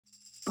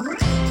Welcome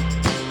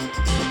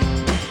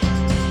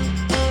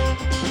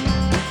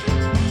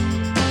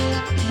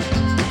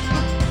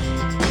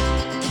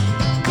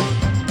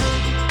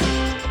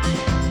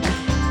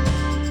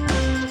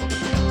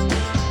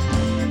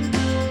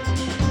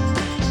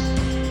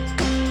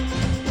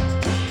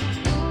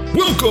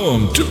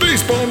to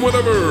Baseball and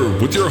Whatever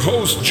with your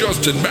hosts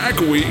Justin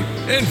McAwee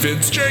and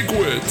Vince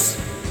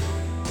Jankowitz.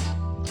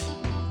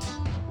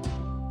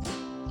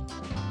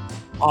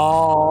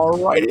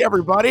 All righty,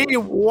 everybody.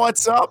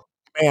 What's up?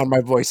 Man,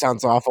 my voice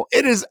sounds awful.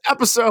 It is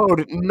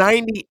episode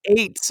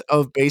 98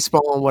 of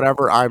Baseball and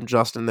Whatever. I'm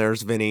Justin.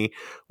 There's Vinny.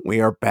 We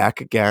are back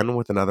again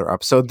with another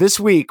episode. This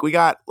week, we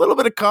got a little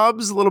bit of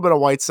Cubs, a little bit of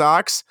White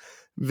Sox.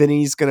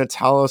 Vinny's going to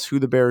tell us who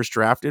the Bears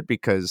drafted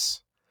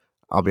because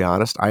I'll be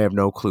honest, I have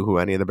no clue who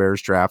any of the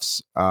Bears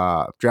draft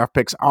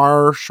picks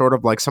are, short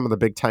of like some of the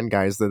Big Ten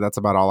guys. That's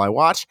about all I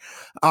watch.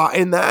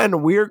 And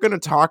then we're going to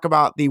talk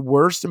about the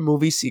worst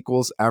movie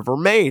sequels ever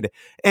made.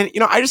 And,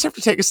 I just have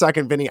to take a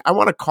second, Vinny. I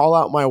want to call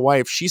out my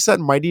wife. She said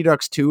Mighty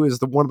Ducks 2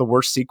 is one of the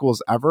worst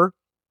sequels ever.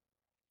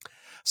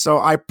 So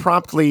I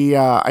promptly,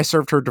 I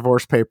served her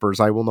divorce papers.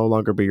 I will no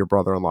longer be your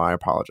brother-in-law. I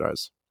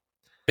apologize.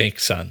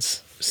 Makes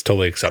sense. It's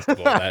totally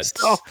acceptable. I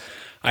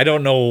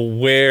don't know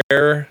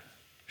where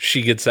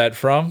she gets that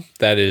from.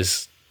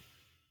 That's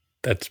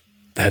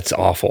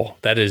awful.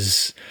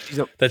 That's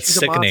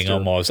sickening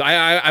almost.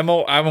 I'm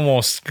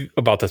almost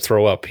about to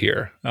throw up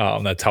here.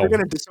 That's how you're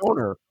going to disown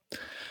her.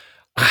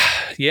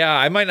 Yeah,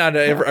 I might not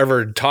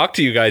ever talk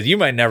to you guys. You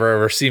might never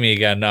ever see me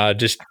again.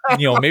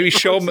 Maybe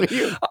show me.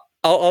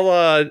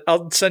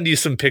 I'll send you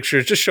some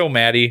pictures. Just show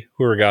Maddie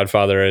who her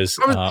godfather is.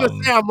 I was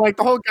going to say, I'm like,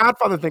 the whole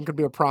Godfather thing could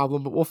be a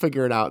problem, but we'll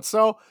figure it out.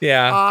 So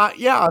yeah. I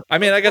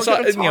mean, I guess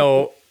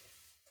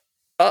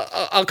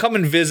I'll come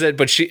and visit,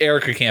 but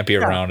Erica can't be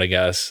around, I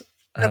guess.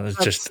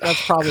 That's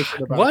probably for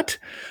the best. What?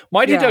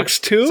 Mighty Ducks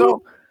 2?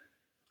 So,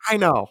 I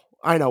know.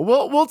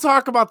 We'll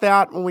talk about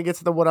that when we get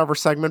to the whatever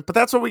segment, but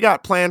that's what we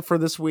got planned for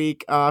this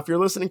week. If you're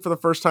listening for the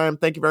first time,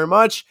 thank you very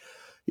much.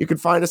 You can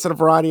find us in a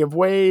variety of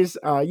ways.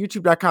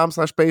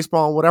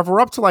 YouTube.com/baseball and whatever. We're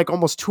up to like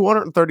almost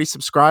 230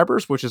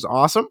 subscribers, which is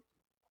awesome.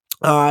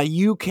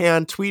 You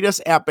can tweet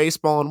us at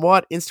baseball and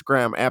what,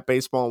 Instagram at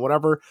baseball and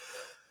whatever.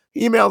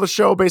 Email the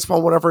show,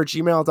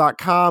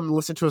 baseballwhatever@gmail.com.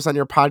 Listen to us on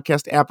your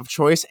podcast app of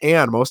choice.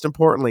 And most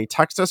importantly,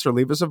 text us or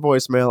leave us a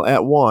voicemail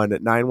at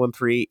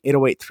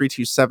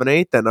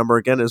 1-913-808-3278. That number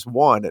again is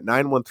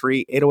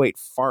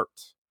 1-913-808-FART.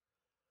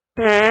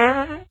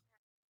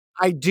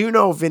 I do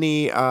know,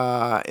 Vinny,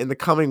 in the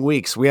coming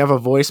weeks, we have a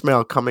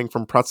voicemail coming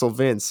from Pretzel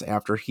Vince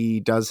after he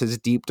does his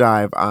deep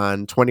dive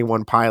on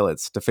 21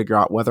 Pilots to figure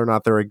out whether or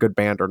not they're a good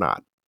band or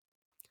not.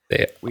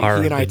 He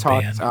and I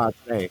talked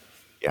today.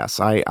 Yes,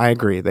 I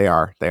agree. They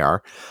are.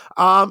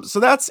 So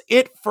that's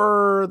it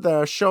for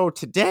the show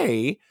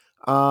today.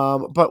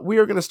 But we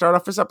are going to start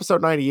off this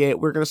episode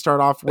 98. We're going to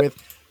start off with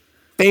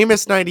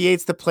famous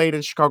 98s that played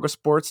in Chicago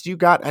sports. Do you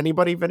got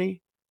anybody,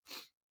 Vinny?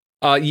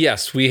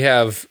 Yes, we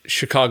have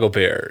Chicago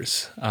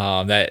Bears.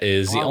 That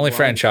is the only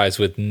franchise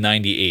with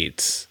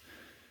 98s.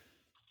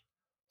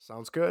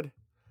 Sounds good.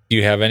 Do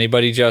you have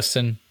anybody,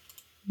 Justin?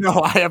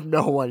 No, I have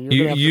no one.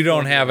 You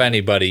don't have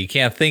anybody. You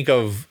can't think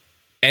of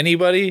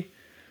anybody?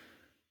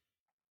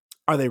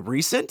 Are they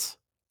recent?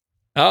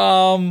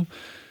 No,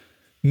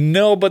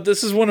 but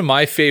this is one of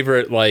my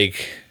favorite,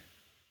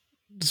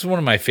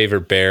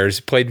 Bears.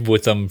 Played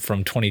with them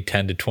from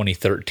 2010 to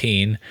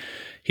 2013.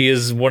 He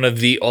is one of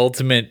the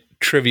ultimate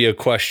trivia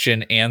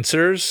question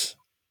answers.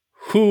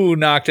 Who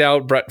knocked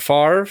out Brett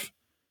Favre?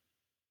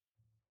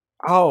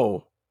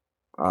 Oh,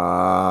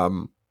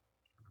 hold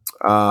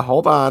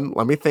on.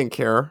 Let me think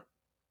here.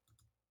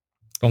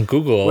 Don't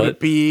Google Would it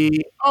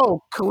be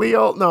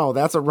Khalil? No,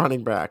 that's a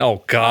running back.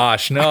 Oh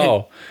gosh,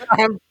 no.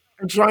 I'm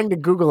trying to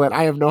Google it.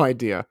 I have no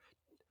idea.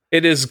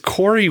 It is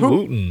Corey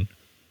Wooten.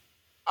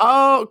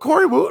 Oh,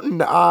 Corey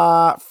Wooten,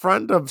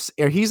 friend of.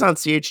 He's on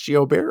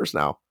CHGO Bears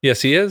now.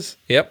 Yes, he is.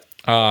 Yep.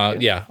 I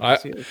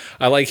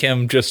like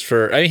him just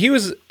for. I mean, he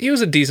was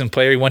a decent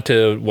player. He went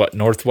to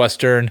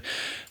Northwestern.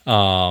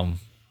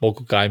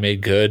 Local guy,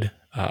 made good.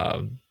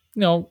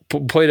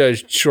 Played a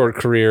short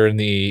career in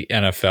the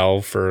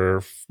NFL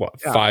for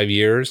 5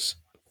 years.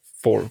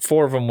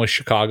 Four of them with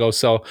Chicago.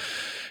 So,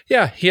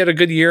 yeah, he had a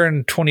good year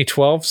in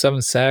 2012.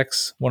 7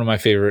 sacks. One of my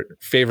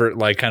favorite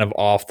like kind of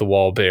off the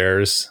wall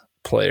Bears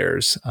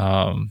players.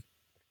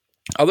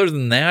 Other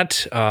than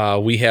that,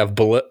 we have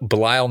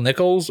Belisle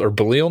Nichols.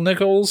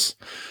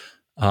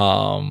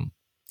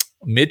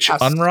 Mitch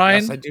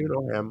Unrein. Yes, I do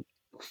know him.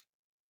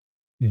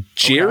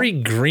 Jerry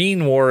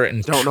Green wore it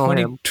in Don't know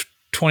him.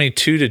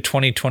 2022 to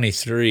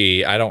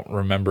 2023. I don't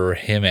remember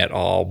him at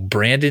all.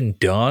 Brandon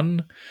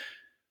Dunn.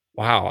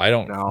 Wow, I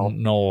don't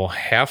know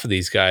half of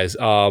these guys.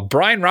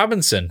 Brian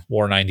Robinson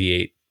wore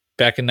 98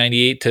 back in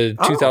 98 to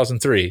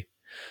 2003.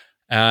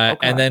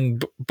 And then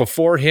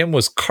before him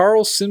was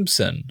Carl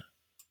Simpson,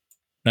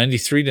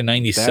 93 to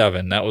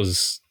 97. That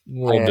was a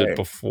little bit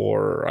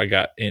before I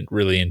got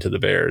really into the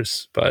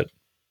Bears, but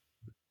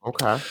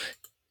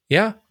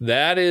Yeah,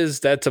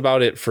 that's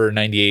about it for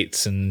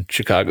 98s in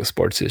Chicago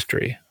sports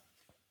history.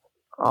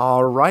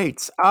 All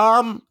right.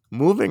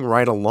 Moving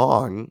right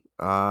along.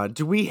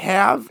 We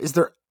have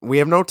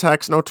no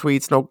text, no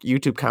tweets, no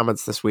YouTube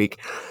comments this week.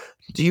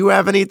 Do you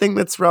have anything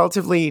that's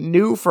relatively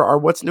new for our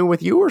What's New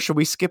with You, or should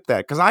we skip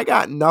that? Because I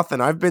got nothing.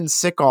 I've been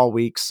sick all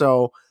week,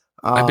 so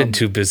I've been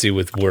too busy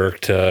with work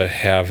to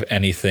have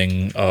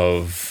anything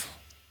of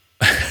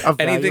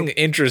anything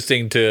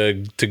interesting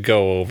to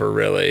go over,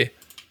 really.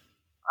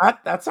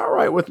 That's all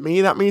right with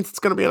me. That means it's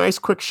going to be a nice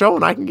quick show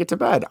and I can get to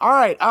bed. All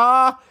right.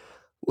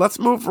 Let's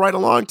move right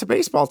along to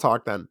baseball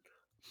talk then.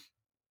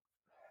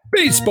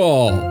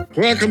 Baseball.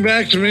 Welcome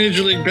back to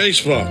Major League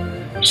Baseball.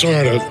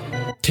 Sort of.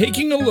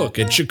 Taking a look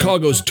at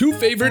Chicago's two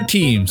favorite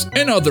teams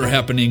and other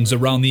happenings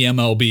around the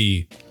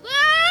MLB.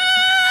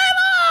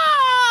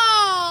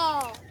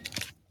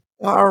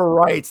 All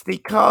right, the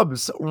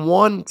Cubs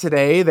won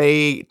today.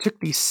 They took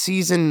the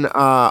season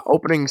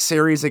opening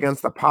series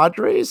against the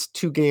Padres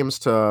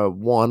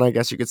 2-1, I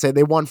guess you could say.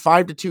 They won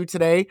 5-2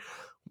 today.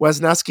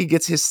 Wesneski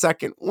gets his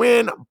second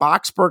win.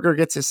 Boxberger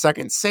gets his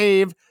second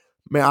save.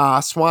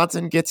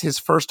 Swanson gets his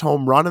first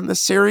home run in the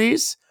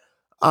series.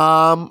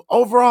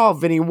 Overall,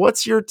 Vinny,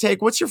 what's your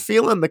take? What's your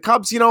feeling? The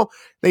Cubs,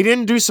 they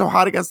didn't do so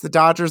hot against the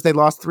Dodgers. They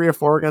lost 3 or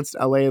 4 against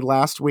LA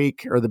last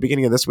week, or the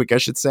beginning of this week, I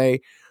should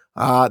say.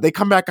 They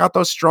come back out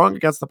though strong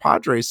against the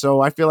Padres.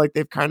 So I feel like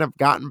they've kind of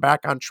gotten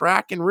back on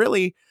track, and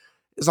really,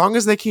 as long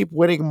as they keep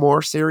winning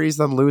more series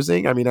than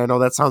losing, I mean, I know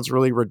that sounds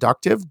really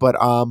reductive, but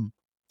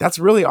that's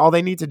really all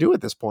they need to do at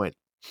this point.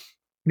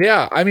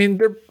 Yeah. I mean,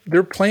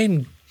 they're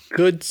playing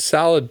good,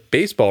 solid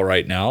baseball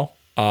right now.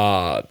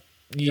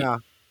 Yeah.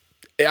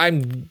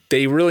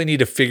 They really need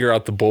to figure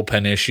out the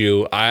bullpen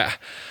issue. I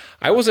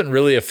wasn't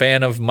really a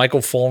fan of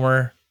Michael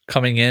Fulmer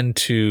coming in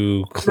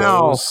to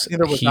close. No,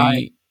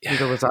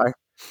 neither was I.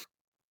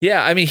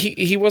 Yeah, I mean,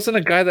 he wasn't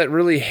a guy that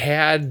really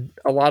had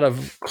a lot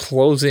of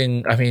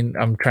closing. I mean,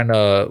 I'm trying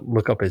to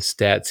look up his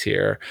stats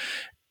here.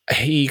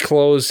 He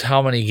closed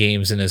how many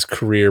games in his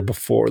career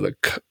before the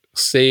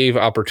save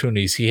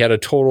opportunities? He had a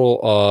total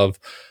of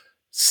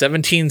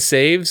 17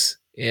 saves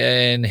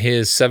in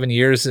his 7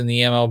 years in the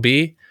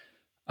MLB.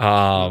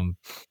 Brad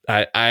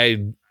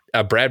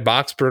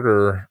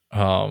Boxberger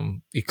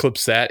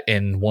eclipsed that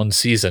in one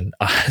season.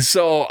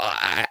 So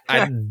I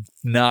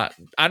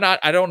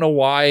don't know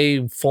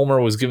why Fulmer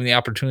was given the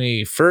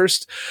opportunity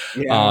first.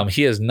 Yeah.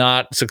 He has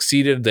not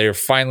succeeded. They're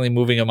finally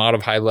moving him out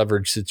of high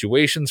leverage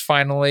situations.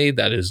 Finally,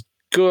 that is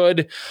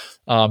good.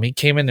 He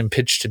came in and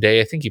pitched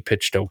today. I think he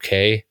pitched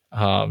okay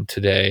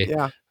today.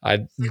 Yeah.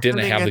 I didn't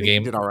have the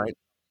game. He did all right.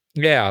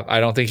 Yeah, I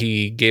don't think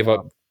he gave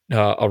up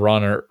a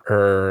run,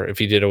 or if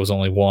he did, it was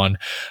only one.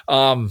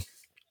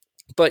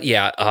 But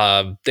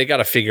yeah, they got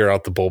to figure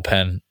out the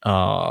bullpen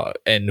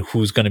and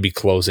who's going to be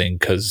closing,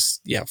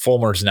 because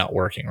Fulmer's not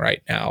working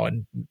right now,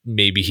 and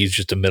maybe he's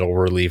just a middle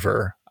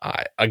reliever.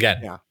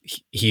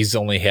 He's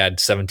only had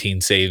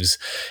 17 saves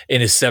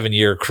in his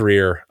 7-year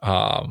career.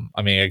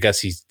 I mean, I guess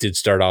he did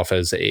start off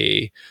as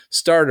a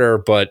starter,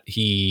 but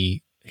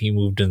he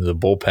moved into the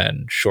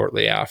bullpen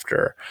shortly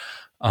after.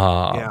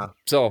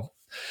 So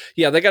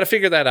they got to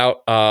figure that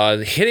out.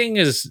 Hitting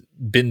has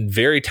been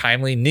very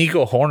timely.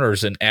 Nico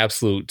Hoerner's an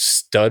absolute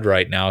stud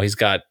right now. He's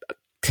got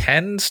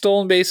 10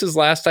 stolen bases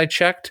last I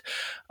checked.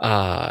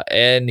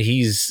 And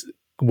he's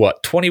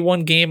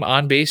 21 game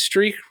on base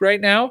streak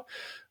right now.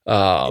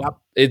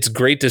 It's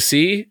great to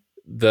see.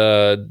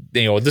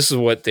 This is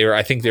what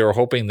I think they were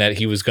hoping that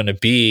he was going to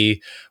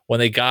be when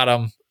they got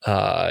him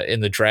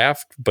in the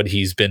draft, but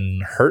he's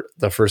been hurt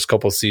the first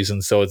couple of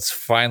seasons, so it's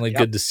finally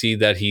good to see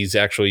that he's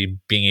actually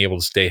being able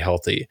to stay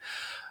healthy.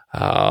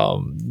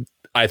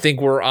 I think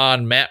we're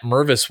on Matt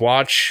Mervis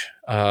watch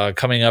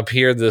coming up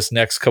here this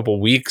next couple of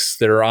weeks.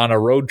 They're on a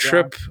road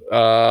trip.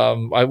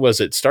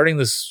 Was it starting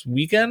this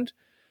weekend?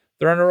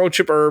 They're on a road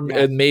trip, or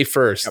May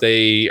 1st.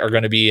 They are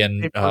going to be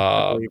in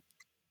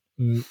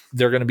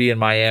they're going to be in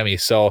Miami,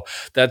 so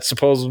that's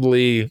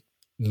supposedly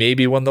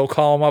maybe when they'll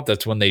call him up.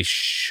 That's when they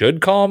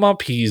should call him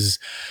up. He's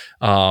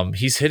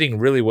hitting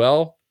really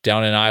well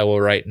down in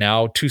Iowa right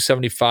now.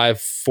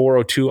 275,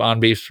 402 on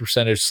base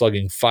percentage,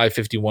 slugging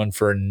 551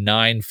 for a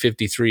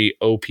 953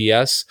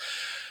 OPS.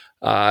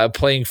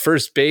 Playing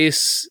first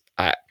base.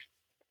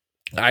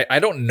 I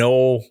don't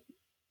know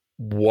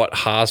what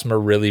Hosmer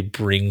really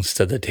brings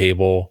to the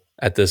table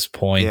at this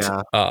point.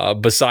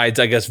 Besides,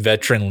 I guess,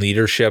 veteran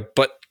leadership,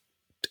 but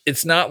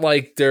it's not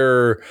like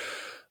they're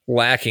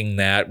lacking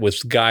that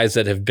with guys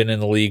that have been in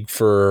the league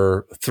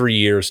for 3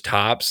 years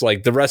tops.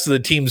 Like the rest of the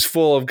team's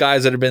full of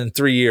guys that have been in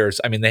 3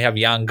 years. I mean, they have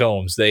Yan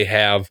Gomes, they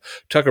have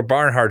Tucker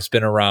Barnhart's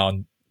been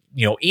around.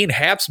 Ian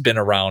Happ's been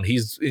around.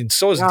 He's a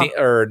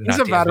veteran.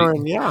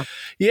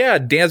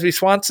 Dansby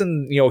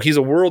Swanson. He's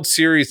a World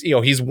Series.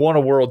 He's won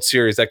a World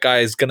Series. That guy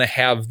is going to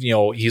have.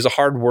 He's a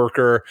hard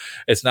worker.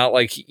 It's not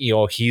like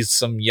he's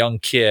some young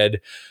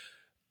kid.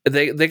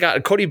 They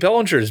got Cody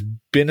Bellinger's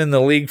been in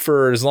the league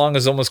for as long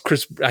as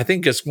Chris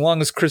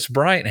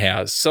Bryant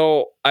has.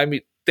 So I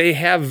mean, they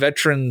have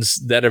veterans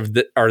that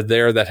are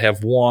there that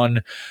have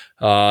won,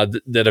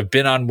 that have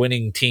been on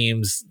winning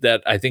teams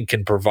that I think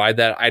can provide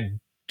that.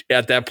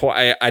 At that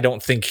point, I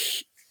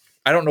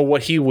don't know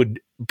what he would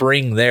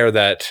bring there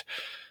that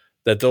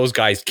those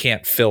guys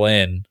can't fill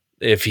in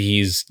if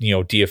he's,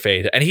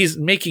 DFA'd, and he's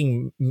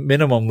making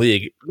minimum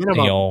league,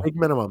 big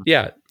minimum.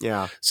 Yeah.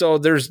 Yeah. So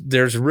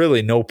there's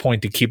really no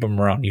point to keep him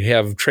around. You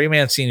have Trey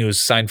Mancini,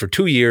 who's signed for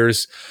 2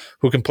 years,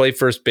 who can play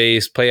first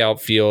base, play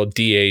outfield,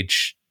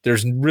 DH.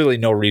 There's really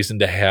no reason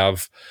to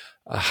have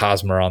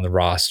Hosmer on the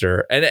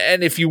roster.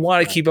 And if you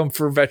want to keep him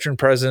for veteran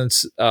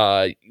presence,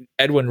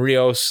 Edwin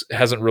Rios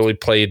hasn't really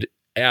played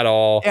at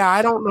all. Yeah,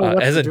 I don't know.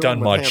 Hasn't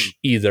done much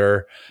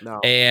either. No.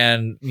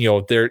 And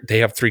they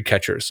have 3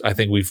 catchers. I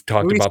think we've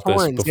talked about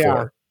this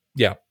before.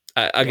 Yeah.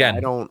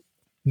 Again,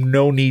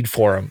 no need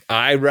for him.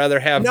 I'd rather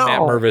have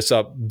Matt Mervis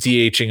up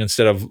DHing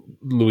instead of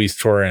Luis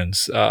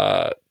Torrens.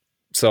 They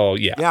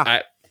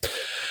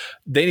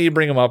need to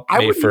bring him up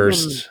May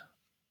 1st.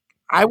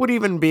 I would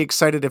even be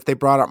excited if they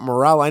brought up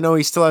Morel. I know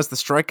he still has the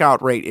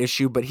strikeout rate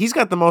issue, but he's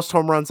got the most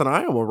home runs in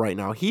Iowa right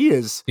now. He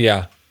is.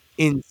 Yeah.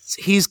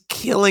 He's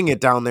killing it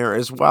down there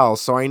as well.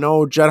 So I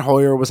know Jed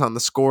Hoyer was on the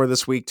Score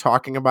this week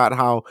talking about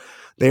how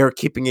they are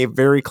keeping a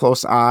very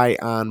close eye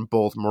on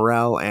both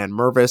Morel and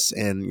Mervis,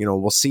 and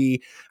we'll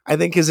see. I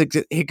think his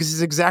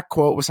exact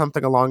quote was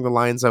something along the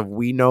lines of,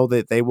 "We know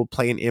that they will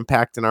play an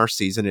impact in our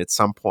season at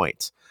some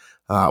point,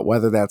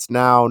 whether that's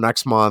now,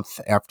 next month,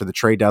 after the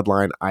trade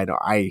deadline.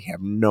 I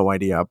have no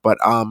idea, but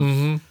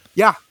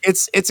yeah,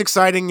 it's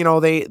exciting.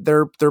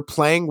 They're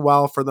playing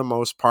well for the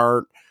most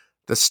part.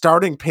 The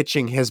starting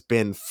pitching has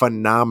been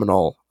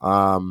phenomenal.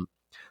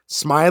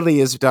 Smiley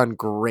has done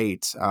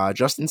great.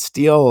 Justin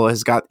Steele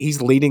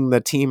he's leading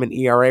the team in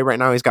ERA right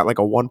now. He's got like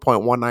a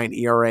 1.19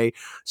 ERA.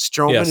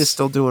 Stroman is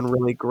still doing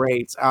really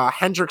great.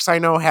 Hendricks, I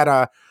know, had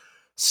a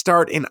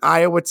start in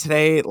Iowa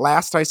today.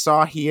 Last I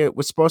saw, he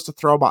was supposed to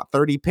throw about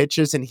 30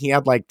 pitches, and he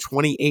had like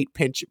 28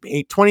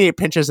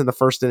 pitches in the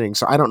first inning.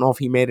 So I don't know if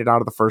he made it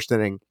out of the first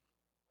inning.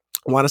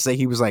 I want to say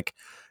he was like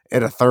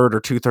at a third or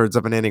 2/3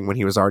 of an inning when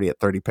he was already at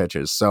 30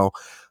 pitches. So,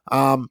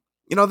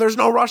 there's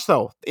no rush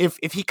though.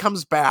 If he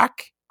comes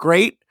back,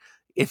 great.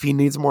 If he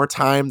needs more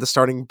time, the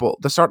starting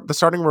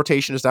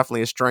rotation is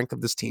definitely a strength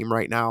of this team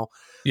right now.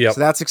 Yeah.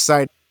 So that's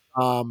exciting.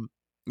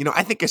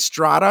 I think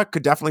Estrada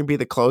could definitely be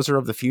the closer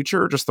of the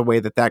future, just the way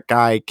that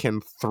guy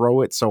can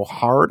throw it so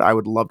hard. I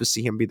would love to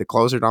see him be the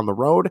closer down the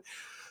road.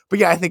 But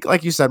yeah, I think,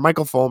 like you said,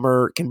 Michael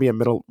Fulmer can be a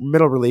middle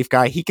relief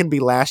guy. He can be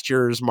last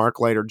year's Mark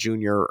Leiter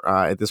Jr.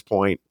 At this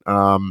point.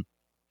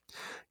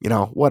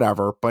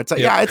 Whatever. But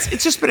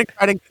it's just been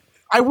exciting.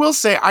 I will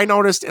say, I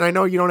noticed, and I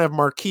know you don't have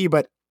Marquee,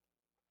 but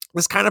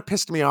this kind of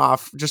pissed me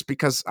off just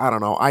because, I don't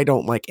know, I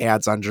don't like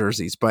ads on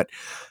jerseys, but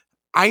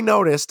I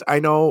know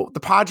the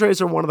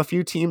Padres are one of the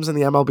few teams in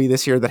the MLB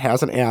this year that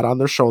has an ad on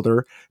their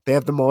shoulder. They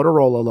have the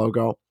Motorola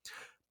logo.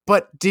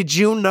 But did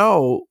you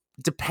know,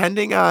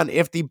 depending on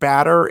if the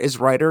batter is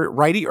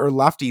righty or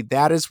lefty,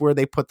 that is where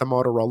they put the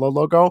Motorola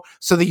logo.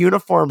 So the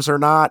uniforms are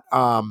not,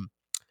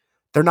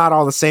 they're not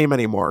all the same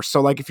anymore.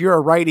 So like if you're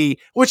a righty,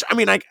 which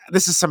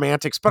this is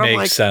semantics, but I'm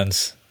like, makes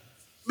sense.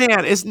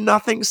 Man, is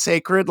nothing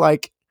sacred?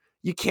 Like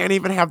you can't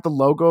even have the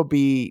logo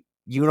be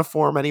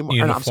uniform anymore.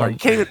 No, I'm sorry, you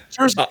can't even,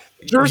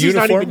 jersey's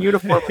not even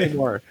uniform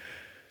anymore.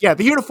 Yeah,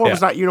 the uniform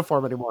is not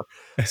uniform anymore.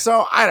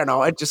 So I don't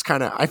know. It just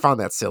I found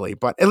that silly,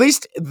 but at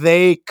least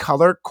they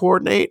color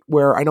coordinate,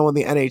 where I know in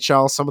the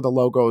NHL, some of the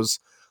logos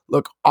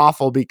look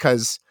awful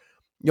because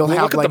you'll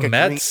have like the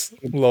Mets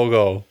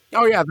logo.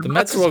 Oh yeah. The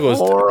Mets logo is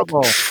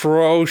horrible.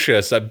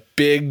 Atrocious. A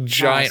big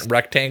giant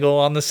rectangle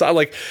on the side.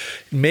 Like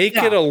make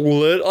it a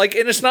little and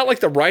it's not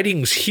like the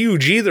writing's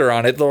huge either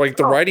on it. Like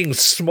the writing's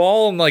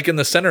small and like in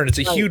the center, and it's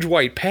a huge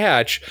white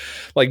patch.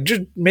 Like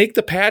just make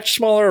the patch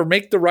smaller or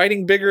make the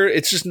writing bigger.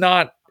 It's just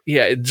not.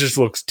 Yeah, it just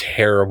looks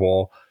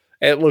terrible.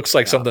 It looks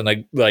like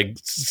something like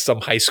some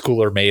high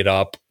schooler made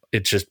up.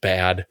 It's just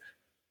bad.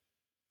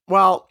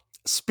 Well,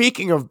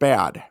 speaking of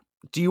bad,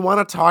 do you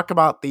want to talk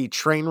about the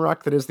train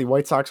wreck that is the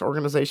White Sox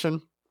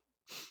organization?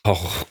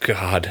 Oh,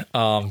 God.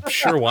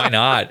 Sure, why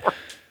not?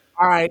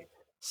 All right.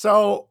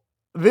 So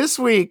this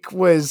week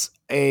was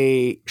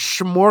a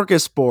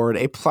smorgasbord,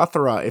 a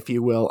plethora, if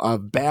you will,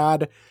 of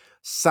bad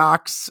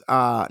Sox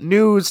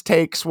news,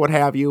 takes, what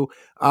have you.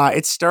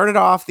 It started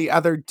off the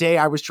other day.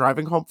 I was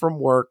driving home from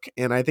work,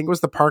 and I think it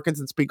was the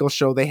Parkinson Spiegel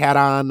show. They had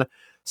on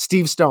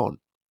Steve Stone.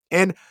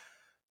 And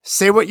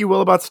say what you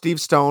will about Steve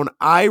Stone,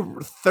 I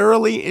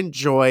thoroughly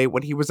enjoy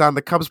when he was on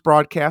the Cubs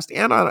broadcast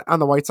and on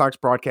the White Sox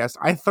broadcast.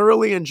 I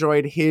thoroughly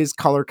enjoyed his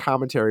color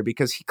commentary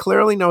because he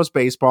clearly knows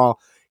baseball.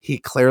 He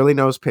clearly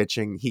knows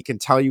pitching. He can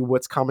tell you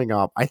what's coming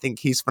up. I think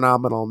he's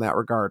phenomenal in that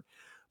regard.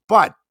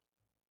 But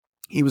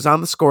he was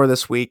on the Score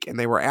this week, and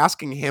they were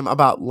asking him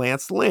about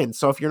Lance Lynn.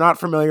 So if you're not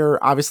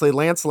familiar, obviously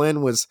Lance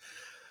Lynn was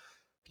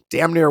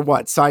damn near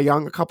Cy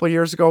Young a couple of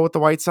years ago with the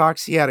White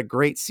Sox. He had a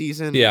great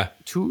season. Yeah.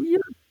 2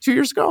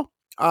 years ago.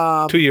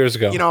 2 years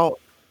ago. 2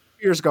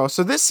 years ago.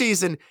 So this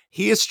season,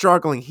 he is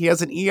struggling. He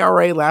has an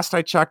ERA, last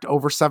I checked,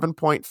 over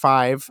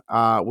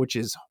 7.5, which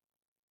is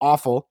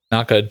awful.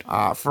 Not good.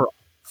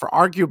 For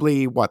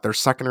arguably their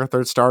second or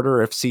third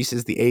starter if Cease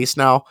is the ace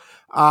now.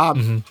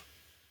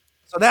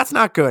 So that's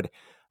not good.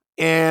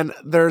 And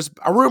there's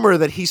a rumor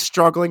that he's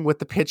struggling with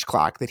the pitch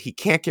clock, that he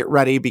can't get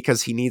ready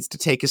because he needs to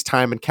take his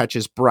time and catch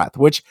his breath,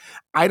 which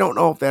I don't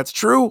know if that's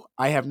true.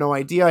 I have no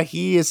idea.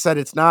 He has said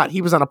it's not.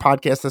 He was on a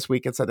podcast this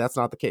week and said that's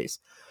not the case.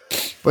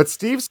 But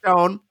Steve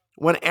Stone,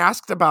 when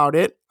asked about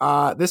it,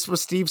 this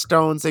was Steve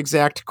Stone's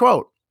exact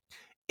quote.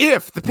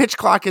 If the pitch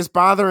clock is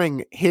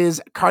bothering his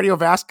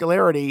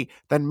cardiovascularity,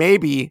 then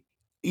maybe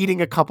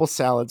eating a couple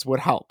salads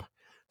would help.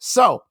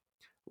 So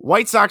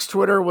White Sox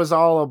Twitter was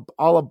all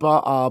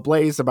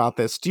ablaze about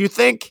this. Do you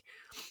think,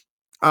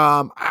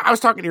 I was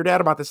talking to your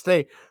dad about this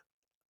today,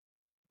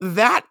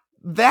 that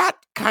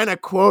kind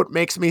of quote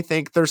makes me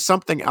think there's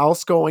something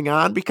else going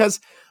on?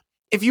 Because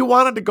if you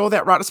wanted to go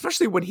that route,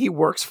 especially when he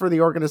works for the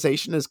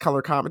organization as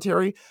color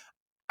commentary,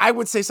 I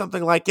would say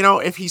something like,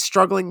 if he's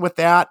struggling with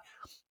that,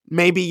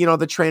 maybe,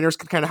 the trainers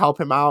can kind of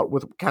help him out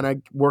with kind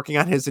of working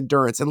on his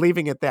endurance and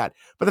leaving it at that.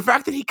 But the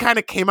fact that he kind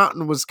of came out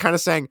and was kind of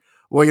saying,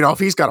 well, if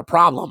he's got a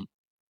problem,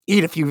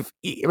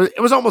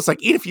 it was almost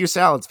like eat a few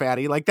salads,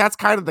 fatty. Like that's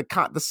kind of the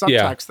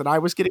subtext that I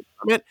was getting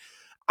from it.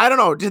 I don't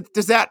know.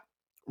 Does that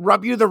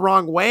rub you the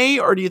wrong way?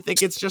 Or do you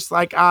think it's just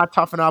like,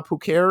 toughen up, who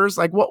cares?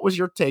 Like, what was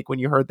your take when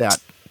you heard that?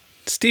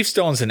 Steve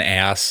Stone's an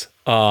ass.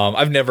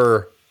 I've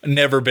never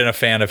been a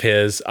fan of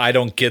his. I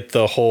don't get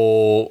the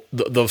whole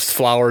those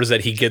flowers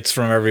that he gets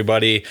from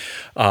everybody,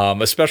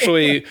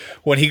 especially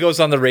when he goes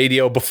on the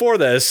radio before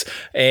this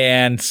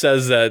and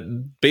says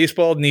that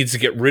baseball needs to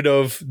get rid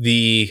of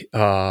the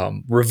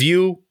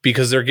review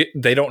because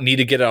they don't need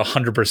to get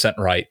 100%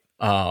 right.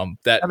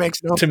 That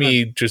makes no sense.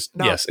 Me just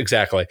no. Yes,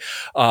 exactly.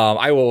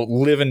 I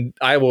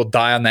will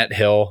die on that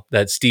hill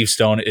that Steve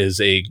Stone is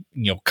a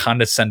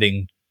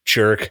condescending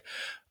jerk.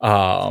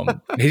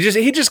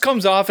 He just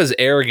comes off as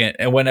arrogant,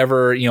 and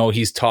whenever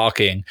he's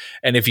talking,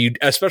 and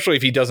especially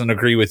if he doesn't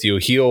agree with you,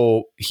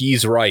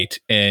 he's right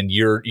and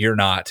you're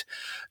not.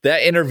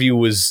 That interview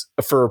was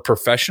for a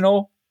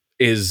professional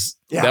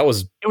that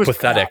was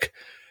pathetic.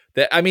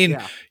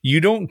 You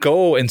don't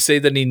go and say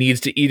that he needs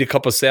to eat a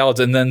couple of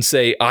salads and then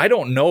say, I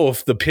don't know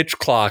if the pitch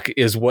clock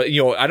is what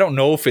I don't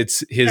know if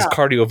it's his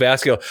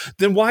cardiovascular.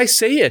 Then why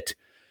say it?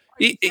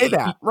 Say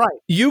that, right?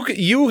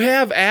 You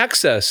have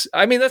access.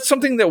 I mean, that's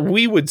something that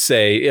we would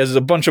say as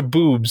a bunch of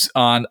boobs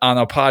on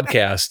a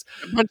podcast.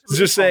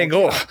 Just saying,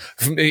 go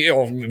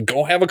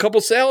have a couple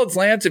salads,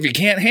 Lance, if you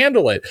can't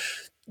handle it.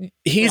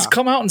 He's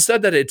come out and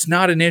said that it's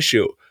not an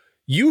issue.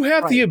 You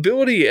have the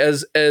ability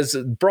as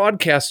a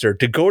broadcaster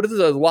to go to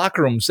the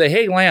locker room and say,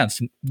 hey, Lance,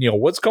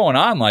 what's going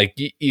on? Like,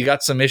 you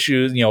got some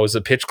issues. Is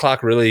the pitch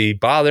clock really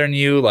bothering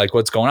you? Like,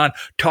 what's going on?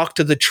 Talk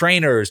to the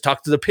trainers,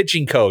 talk to the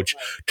pitching coach,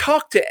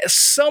 talk to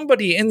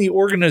somebody in the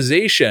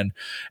organization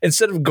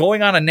instead of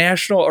going on a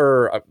national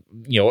or,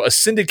 a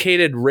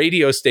syndicated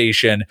radio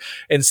station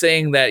and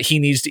saying that he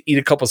needs to eat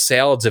a couple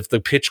salads if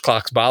the pitch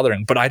clock's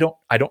bothering. But I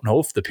don't know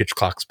if the pitch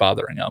clock's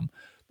bothering him.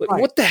 Like,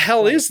 what the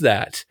hell is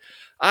that?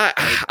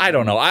 I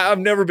don't know. I've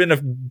never been a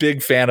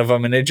big fan of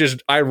him, and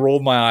I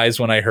rolled my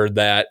eyes when I heard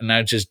that, and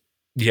I just,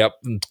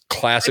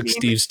 classic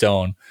Steve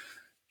Stone.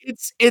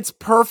 It's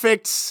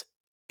perfect.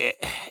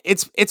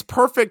 It's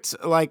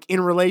perfect, like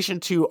in relation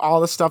to all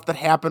the stuff that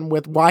happened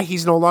with why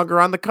he's no longer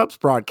on the Cubs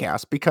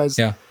broadcast. Because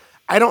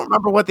I don't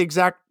remember what the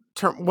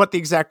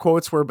exact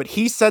quotes were, but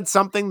he said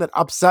something that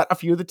upset a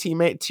few of the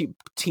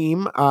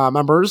team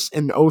members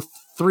in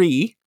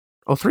 03,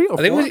 04? I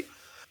think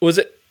was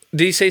it.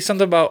 Did he say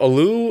something about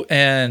Alou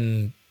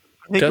and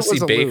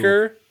Dusty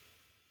Baker?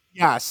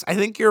 Yes, I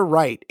think you're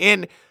right.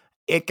 And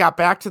it got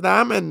back to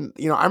them. And,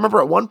 I remember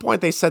at one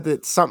point they said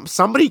that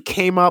somebody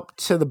came up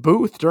to the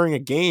booth during a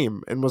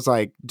game and was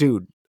like,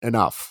 dude,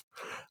 enough.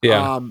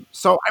 Yeah.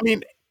 So, I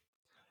mean,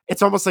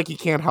 it's almost like he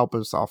can't help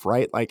himself,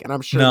 right? Like, and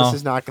I'm sure this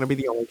is not going to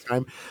be the only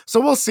time.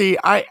 So we'll see.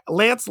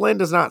 Lance Lynn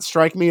does not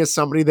strike me as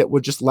somebody that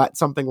would just let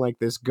something like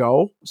this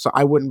go. So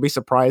I wouldn't be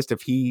surprised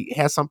if he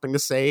has something to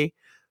say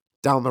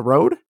down the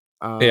road.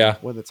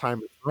 When the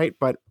time is right.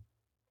 But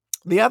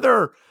the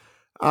other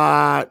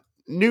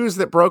news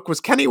that broke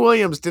was Kenny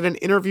Williams did an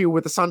interview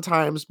with the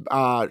Sun-Times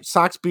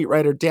Sox beat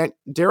writer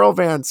Daryl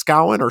Van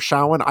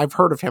Schouwen. I've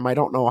heard of him. I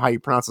don't know how you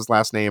pronounce his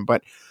last name,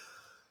 but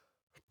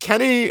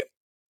Kenny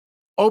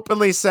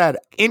openly said,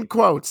 in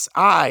quotes,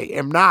 I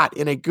am not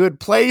in a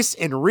good place,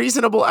 and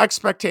reasonable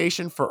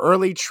expectation for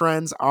early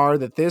trends are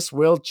that this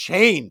will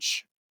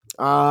change.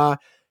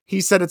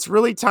 He said, it's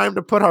really time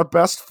to put our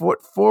best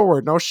foot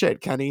forward. No shit,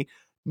 Kenny.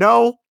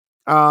 No,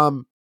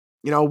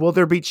 will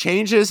there be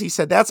changes? He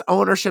said, that's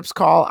ownership's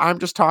call. I'm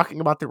just talking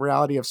about the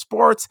reality of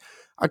sports.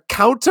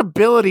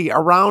 Accountability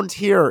around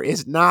here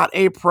is not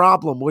a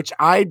problem, which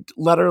I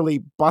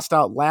literally bust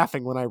out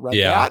laughing when I read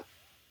that.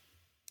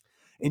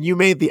 And you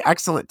made the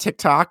excellent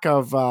TikTok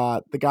of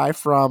the guy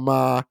from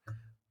I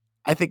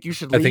Think You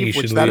Should Leave,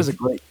 is a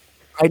great,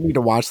 I need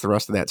to watch the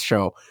rest of that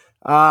show.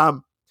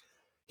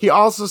 He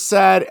also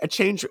said a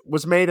change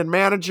was made in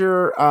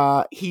manager.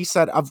 He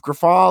said of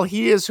Grifol,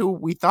 he is who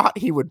we thought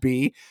he would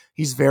be.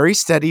 He's very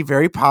steady,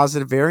 very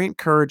positive, very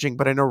encouraging,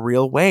 but in a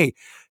real way.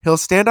 He'll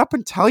stand up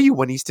and tell you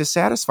when he's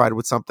dissatisfied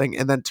with something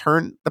and then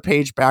turn the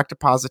page back to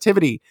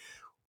positivity.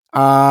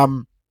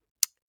 I'm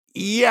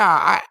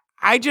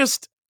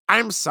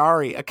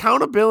sorry.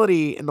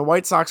 Accountability in the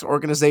White Sox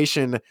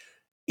organization,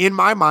 in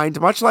my mind,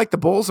 much like the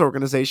Bulls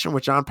organization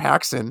with John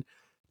Paxson,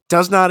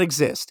 does not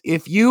exist.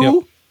 If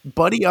you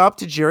buddy up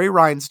to Jerry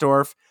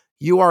Reinsdorf,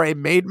 you are a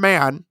made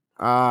man,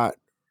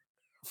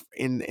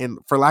 in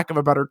for lack of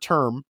a better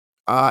term,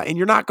 and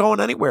you're not going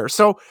anywhere.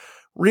 So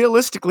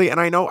realistically, and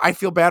I know I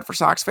feel bad for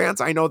Sox fans.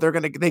 I know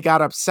they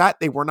got upset.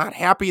 They were not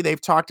happy. They've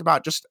talked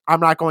about I'm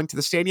not going to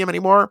the stadium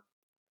anymore.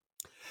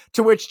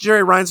 To which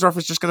Jerry Reinsdorf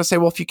is just going to say,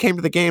 well, if you came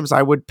to the games,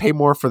 I would pay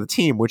more for the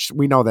team, which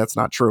we know that's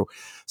not true.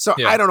 So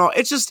I don't know.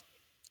 It's just,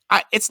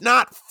 it's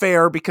not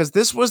fair because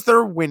this was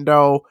their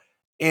window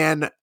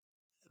and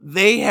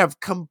they have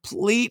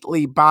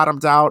completely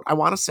bottomed out. I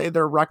want to say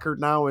their record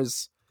now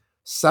is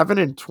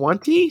 7-20,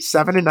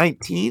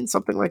 7-19,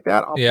 something like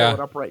that. I'll pull it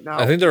up right now.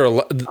 I think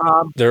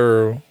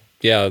they're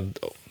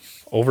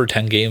over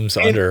 10 games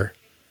under.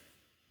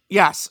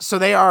 Yes, so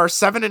they are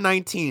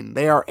 7-19.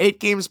 They are 8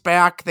 games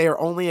back. They are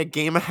only a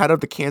game ahead of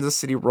the Kansas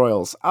City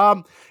Royals.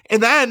 And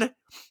then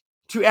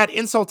to add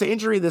insult to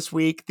injury this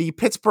week, the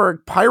Pittsburgh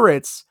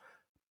Pirates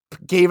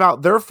gave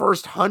out their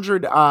first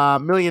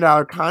 $100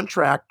 million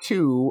contract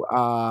to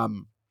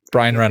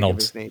Brian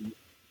Reynolds.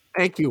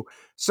 Thank you.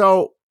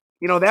 So,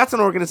 that's an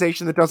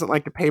organization that doesn't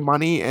like to pay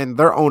money, and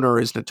their owner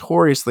is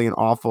notoriously an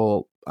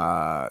awful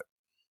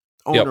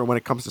owner when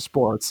it comes to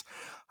sports.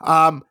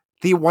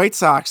 The White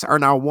Sox are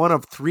now one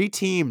of 3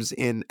 teams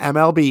in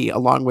MLB,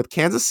 along with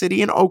Kansas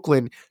City and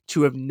Oakland,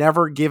 to have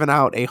never given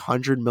out a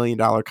 $100 million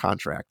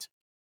contract.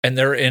 And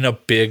they're in a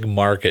big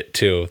market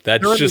too. They're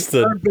just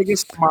the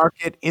biggest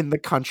market in the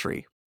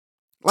country.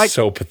 Like,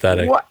 so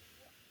pathetic.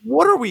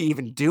 What are we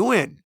even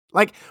doing?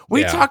 Like,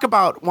 we talk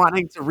about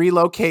wanting to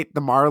relocate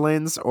the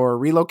Marlins or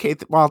relocate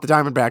the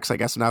Diamondbacks, I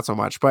guess not so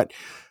much, but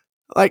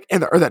like,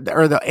 or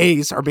the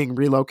A's are being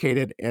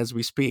relocated as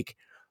we speak.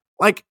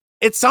 Like,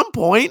 at some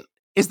point,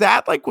 is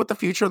that like what the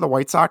future of the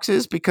White Sox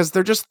is? Because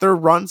they're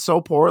run so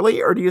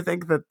poorly, or do you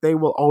think that they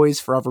will always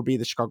forever be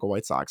the Chicago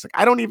White Sox? Like,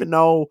 I don't even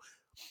know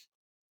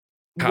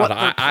what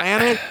their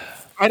plan is.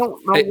 I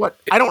don't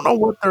know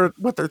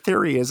what their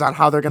theory is on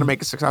how they're going to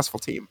make a successful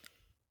team.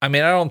 I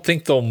mean, I don't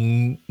think they'll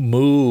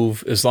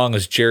move as long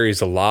as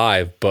Jerry's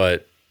alive,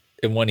 but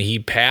when he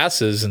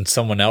passes and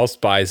someone else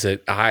buys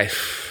it, I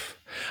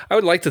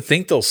would like to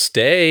think they'll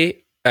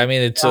stay. I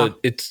mean,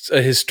 it's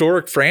a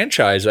historic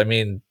franchise. I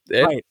mean,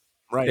 right.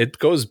 It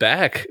goes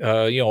back,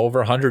 over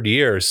 100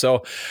 years.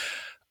 So,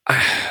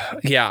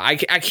 I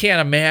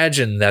can't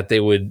imagine that they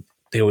would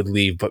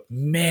leave. But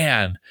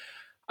man,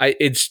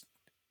 it's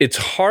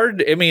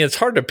hard. I mean, it's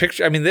hard to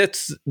picture. I mean,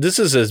 this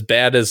is as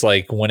bad as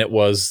like when it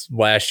was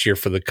last year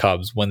for the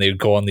Cubs when they would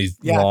go on these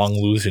long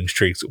losing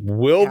streaks.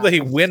 Will they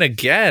win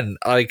again?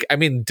 Like, I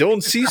mean,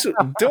 Dylan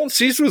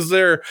Cease was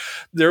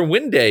their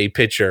win day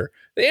pitcher.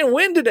 They didn't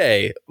win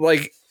today.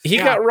 Like, he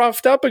got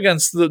roughed up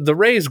against the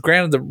Rays.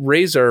 Granted, the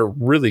Rays are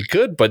really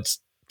good, but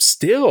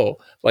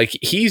still, like,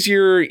 he's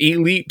your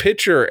elite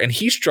pitcher, and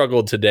he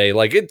struggled today.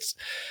 Like, it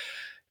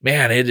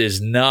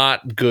is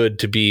not good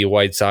to be a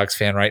White Sox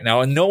fan right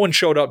now. And no one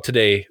showed up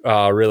today,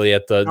 really,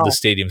 at the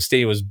stadium.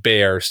 Stadium was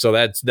bare, so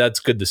that's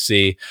good to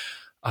see.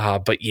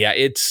 But yeah,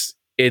 it's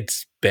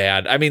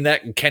bad. I mean,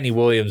 that Kenny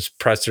Williams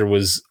presser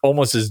was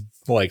almost as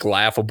like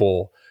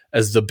laughable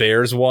as the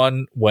Bears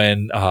one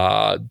when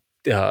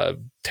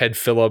Ted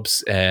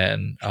Phillips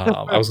and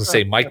I was going to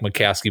say Mike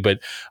McCaskey,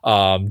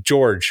 but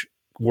George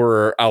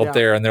were out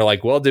there, and they're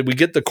like, well, did we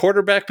get the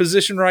quarterback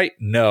position right?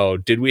 No.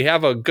 Did we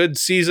have a good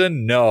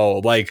season? No.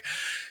 Like,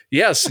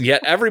 yes,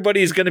 yet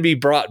everybody's going to be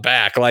brought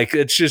back. Like,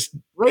 it's just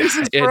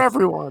races for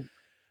everyone.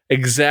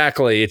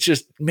 Exactly. It's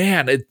just,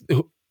 man,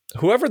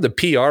 whoever the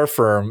PR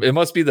firm, it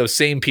must be the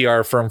same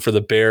PR firm for the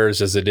Bears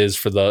as it is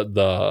for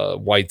the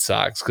White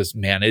Sox. Cause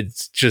man,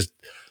 it's just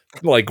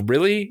like,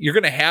 really? You're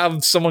going to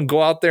have someone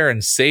go out there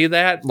and say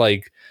that?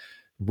 Like,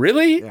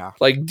 really? Yeah.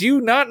 Like, do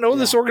you not know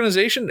this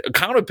organization?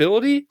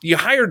 Accountability? You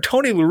hired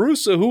Tony La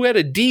Russa, who had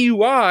a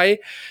DUI,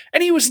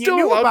 and he was still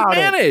allowed to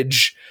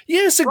manage.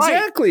 Yes,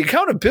 exactly. Right.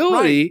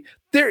 Accountability. Right.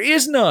 There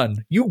is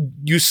none.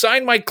 You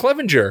signed Mike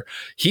Clevenger.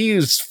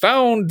 He's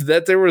found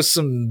that there was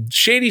some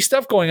shady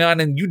stuff going on,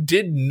 and you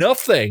did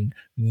nothing.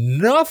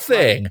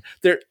 Nothing. Right.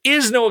 There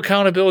is no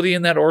accountability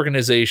in that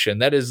organization.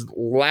 That is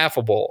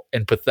laughable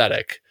and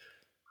pathetic.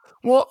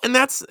 Well, and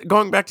that's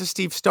going back to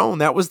Steve Stone.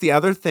 That was the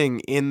other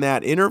thing in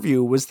that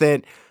interview, was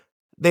that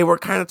they were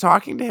kind of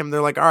talking to him.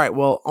 They're like, all right,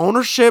 well,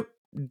 ownership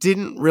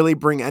didn't really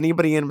bring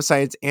anybody in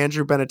besides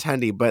Andrew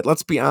Benintendi. But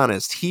let's be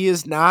honest, he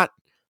is not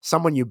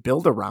someone you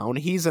build around.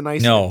 He's a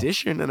nice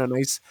addition and a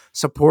nice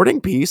supporting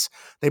piece.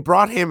 They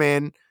brought him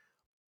in.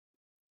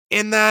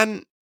 And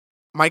then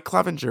Mike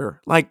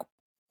Clevenger, like,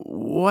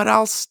 what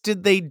else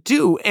did they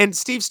do? And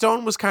Steve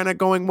Stone was kind of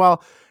going,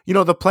 well,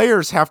 the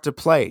players have to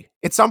play.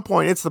 At some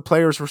point, it's the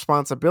players'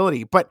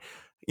 responsibility. But,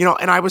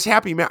 and I was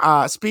happy.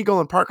 Spiegel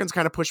and Parkins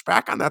kind of pushed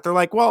back on that. They're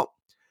like, well,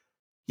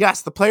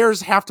 yes, the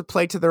players have to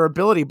play to their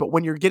ability. But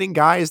when you're getting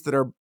guys that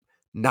are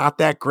not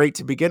that great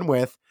to begin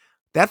with,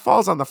 that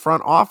falls on the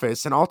front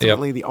office and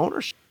ultimately the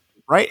ownership,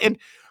 right? And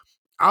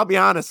I'll be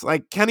honest,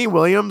 like Kenny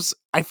Williams,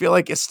 I feel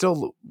like is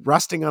still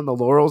resting on the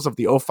laurels of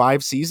the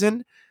 2005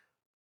 season.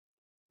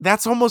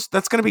 That's going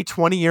to be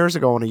 20 years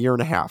ago in a year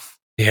and a half.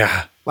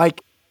 Yeah.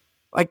 Like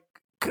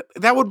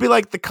that would be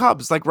like the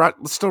Cubs, like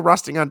still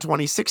resting on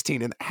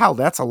 2016. And hell,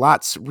 that's a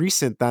lot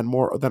recent than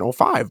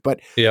 2005.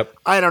 But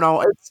I don't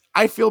know.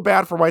 I feel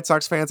bad for White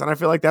Sox fans. And I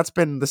feel like that's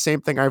been the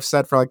same thing I've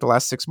said for like the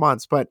last 6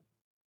 months. But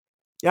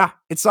yeah,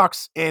 it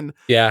sucks. And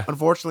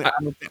unfortunately,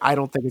 I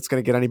don't think it's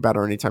going to get any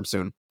better anytime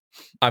soon.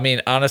 I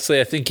mean,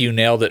 honestly, I think you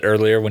nailed it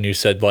earlier when you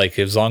said, like,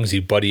 as long as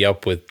you buddy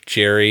up with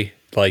Jerry,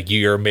 like,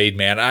 you're a made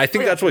man. I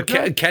think that's what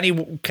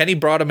Kenny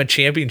brought him a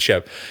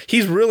championship.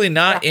 He's really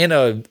not in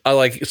a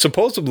like,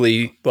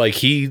 supposedly, like,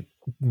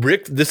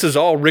 Rick, this is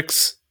all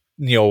Rick's,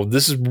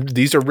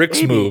 these are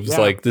Rick's moves. Yeah.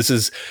 Like, this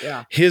is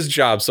his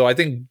job. So I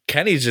think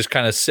Kenny's just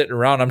kind of sitting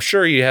around. I'm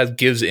sure he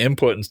gives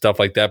input and stuff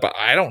like that, but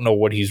I don't know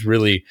what he's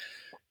really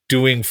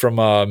doing from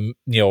a,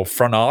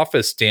 front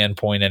office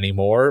standpoint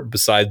anymore,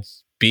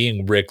 besides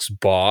being Rick's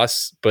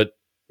boss. But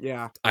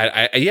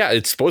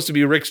it's supposed to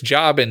be Rick's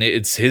job and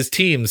it's his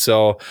team.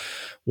 So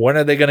when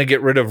are they going to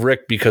get rid of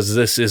Rick? Because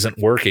this isn't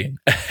working.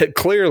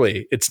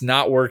 Clearly it's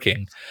not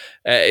working.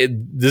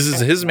 This is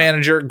his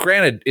manager.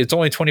 Granted, it's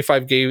only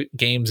 25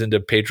 games into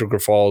Pedro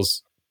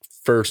Grifal's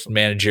first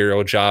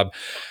managerial job.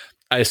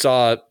 I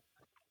saw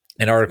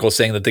an article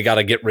saying that they got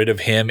to get rid of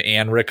him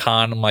and Rick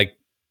Hahn. I'm like,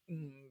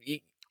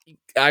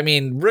 I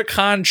mean, Rick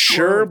Hahn,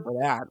 sure.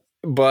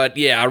 But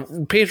yeah,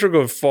 Pedro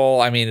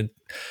Grifal, I mean,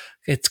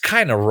 it's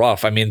kind of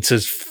rough. I mean, it's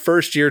his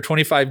first year,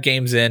 25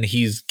 games in.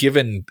 He's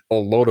given a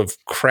load of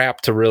crap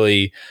to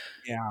really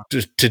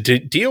to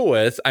deal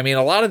with. I mean,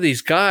 a lot of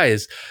these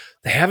guys,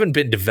 they haven't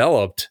been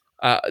developed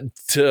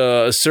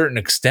to a certain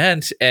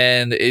extent,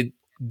 and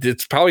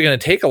it's probably going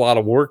to take a lot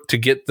of work to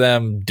get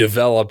them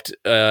developed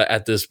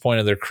at this point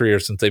of their career,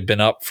 since they've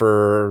been up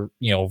for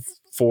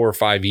 4 or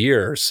 5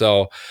 years.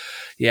 So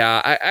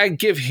yeah, I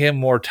give him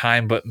more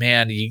time, but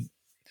man,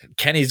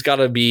 Kenny's got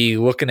to be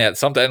looking at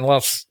something,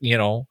 unless,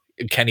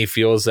 Kenny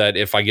feels that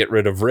if I get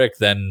rid of Rick,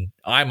 then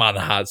I'm on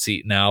the hot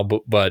seat now.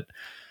 But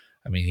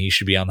I mean, he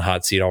should be on the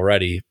hot seat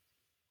already,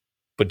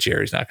 but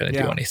Jerry's not going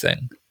to do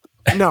anything.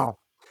 No.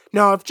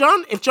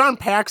 If John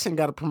Paxson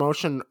got a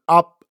promotion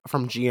up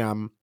from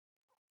GM,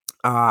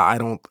 I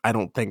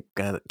don't think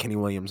Kenny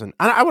Williams, and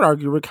I would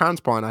argue Rick Hahn's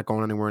probably not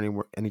going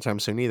anywhere anytime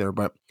soon either.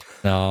 But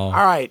no. All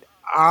right.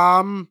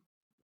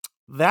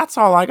 That's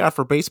all I got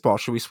for baseball.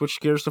 Should we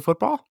switch gears to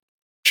football?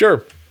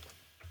 Sure.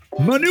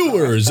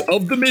 Manures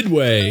of the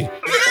Midway,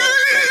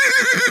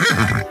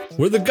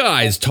 where the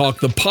guys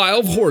talk the pile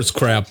of horse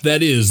crap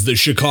that is the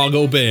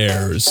Chicago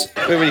Bears.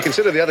 I mean, when you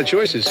consider the other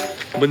choices,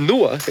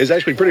 manure is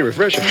actually pretty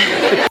refreshing.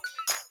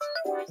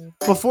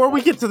 Before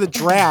we get to the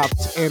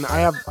draft, and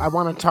I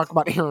want to talk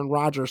about Aaron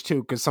Rodgers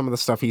too, because some of the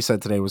stuff he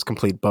said today was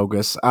complete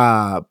bogus.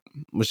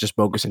 Was just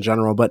bogus in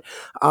general. But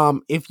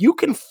if you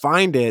can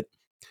find it,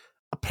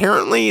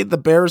 apparently the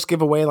Bears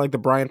give away like the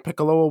Brian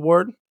Piccolo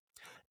Award.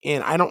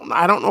 And I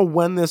don't know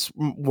when this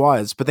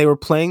was, but they were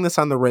playing this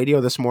on the radio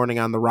this morning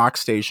on the rock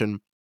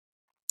station.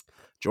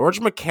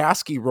 George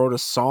McCaskey wrote a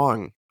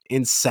song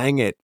and sang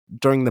it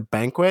during the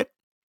banquet.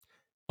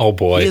 Oh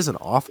boy. He is an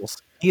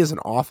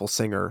awful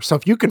singer. So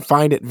if you can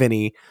find it,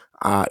 Vinny,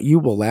 you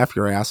will laugh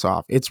your ass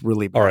off. It's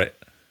really bad. All right.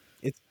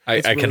 It's I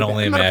really can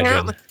only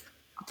imagine.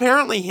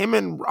 Apparently him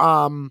and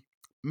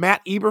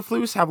Matt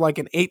Eberflus have like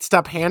an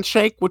 8-step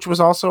handshake, which was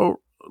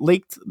also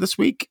leaked this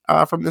week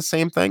from the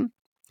same thing.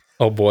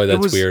 Oh boy,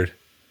 that's weird.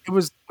 It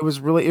was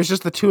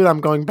just the two of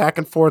them going back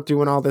and forth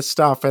doing all this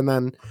stuff, and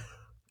then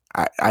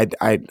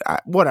I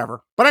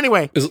whatever. But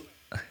anyway,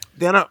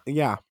 yeah,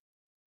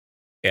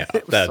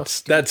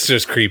 that's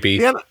just creepy.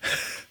 The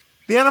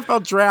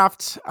NFL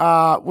draft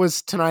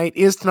is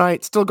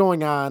tonight, still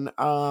going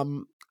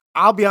on.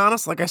 I'll be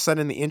honest, like I said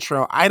in the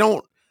intro, I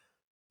don't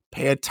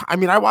pay I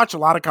mean, I watch a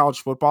lot of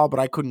college football,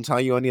 but I couldn't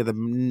tell you any of the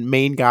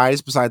main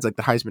guys besides like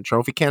the Heisman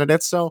Trophy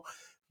candidates. So,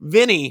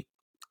 Vinny,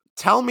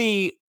 tell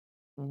me,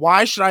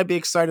 why should I be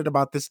excited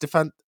about this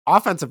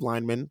offensive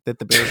lineman that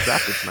the Bears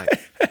drafted tonight?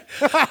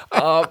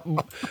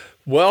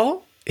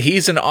 Well,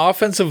 he's an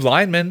offensive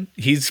lineman.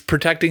 He's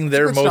protecting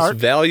their most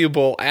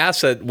valuable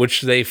asset,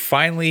 which they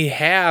finally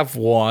have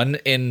one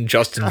in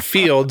Justin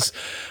Fields.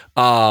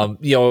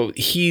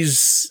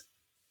 He's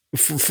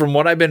from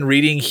what I've been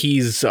reading,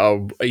 he's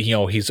a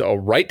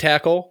right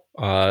tackle.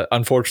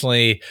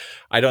 Unfortunately,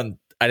 I didn't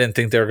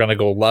think they were going to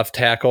go left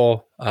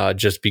tackle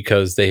just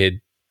because they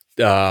had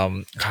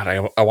God,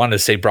 I wanted to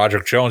say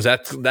Broderick Jones.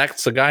 That's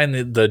the guy in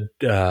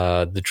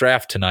the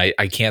draft tonight.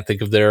 I can't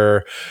think of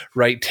their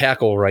right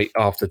tackle right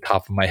off the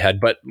top of my head,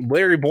 but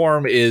Larry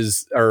Borom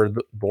is, or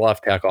the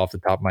left tackle off the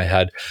top of my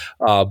head.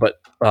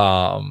 But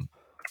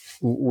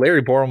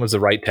Larry Borom was the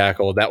right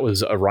tackle. That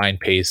was a Ryan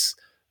Pace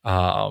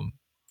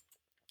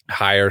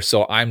hire.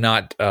 So I'm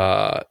not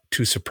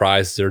too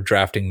surprised they're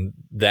drafting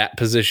that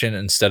position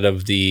instead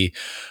of the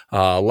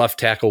left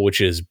tackle,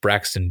 which is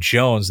Braxton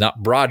Jones,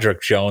 not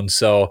Broderick Jones.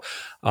 So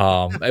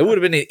it would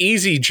have been an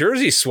easy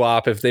jersey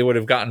swap if they would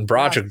have gotten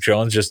Broderick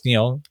Jones, just,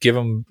 give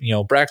him,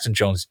 Braxton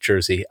Jones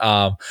jersey.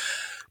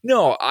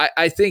 No,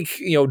 I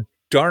think,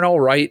 Darnell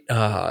Wright,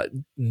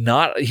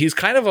 he's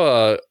kind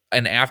of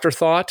an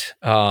afterthought,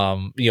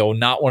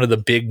 not one of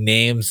the big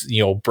names,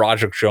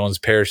 Broderick Jones,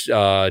 Paris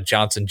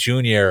Johnson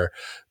Jr.,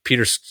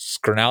 Peter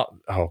Skronowski.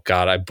 Oh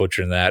God, I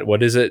butchered that.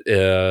 What is it?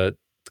 The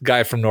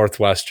guy from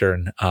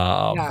Northwestern.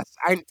 Yes,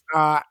 I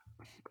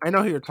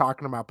know who you're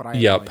talking about, but I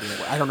have no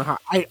idea. I don't know how.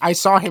 I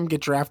saw him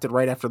get drafted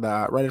right after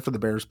the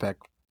Bears pick.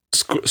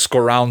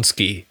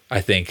 Skoronski,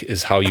 I think,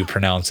 is how you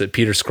pronounce it.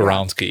 Peter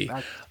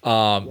Skoronski.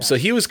 So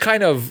he was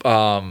kind of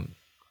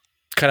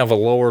a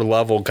lower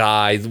level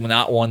guy,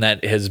 not one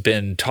that has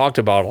been talked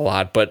about a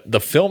lot, but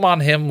the film on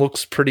him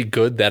looks pretty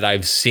good that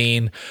I've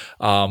seen.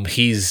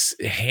 He's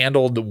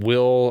handled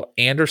Will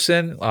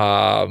Anderson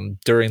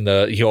during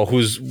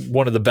who's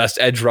one of the best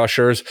edge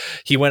rushers.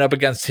 He went up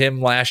against him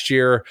last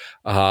year,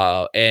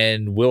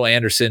 and Will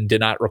Anderson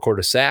did not record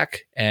a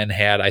sack and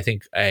had, I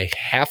think, a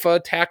half a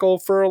tackle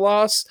for a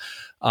loss.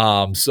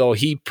 So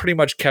he pretty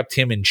much kept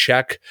him in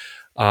check.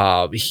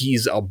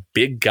 He's a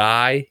big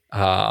guy.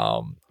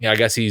 I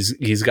guess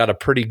he's got a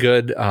pretty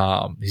good,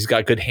 he's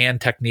got good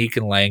hand technique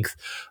and length,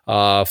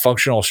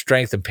 functional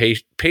strength and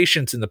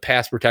patience in the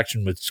pass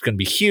protection, which is going to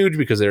be huge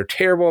because they're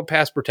terrible at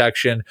pass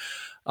protection.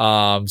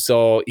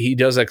 So he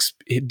does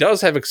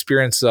have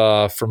experience,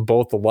 from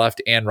both the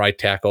left and right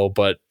tackle,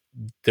 but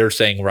they're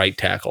saying right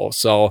tackle.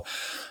 So,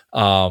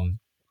 I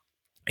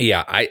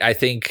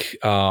think,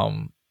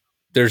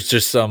 there's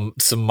just some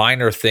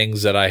minor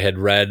things that I had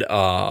read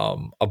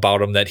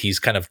about him, that he's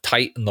kind of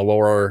tight in the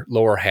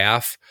lower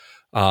half,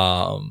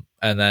 and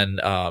then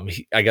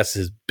I guess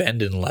his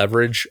bend and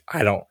leverage.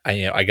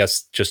 I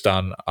guess just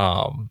on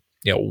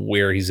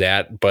where he's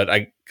at, but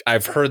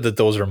I've heard that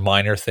those are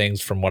minor things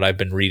from what I've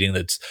been reading.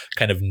 That's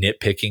kind of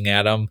nitpicking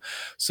at him.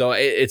 So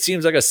it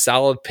seems like a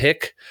solid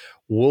pick.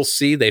 We'll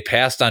see. They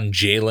passed on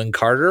Jalen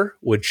Carter,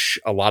 which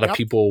a lot of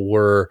people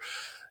were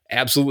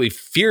absolutely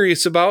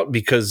furious about,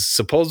 because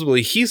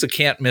supposedly he's a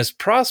can't miss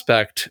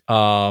prospect in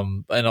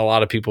a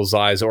lot of people's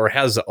eyes, or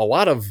has a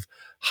lot of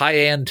high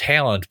end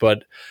talent.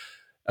 But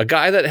a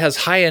guy that has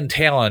high end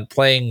talent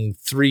playing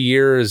 3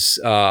 years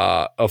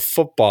of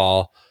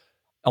football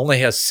only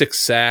has 6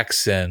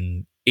 sacks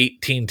and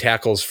 18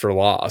 tackles for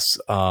loss.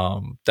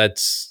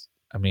 That's,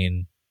 I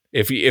mean,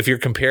 if you're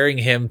comparing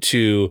him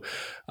to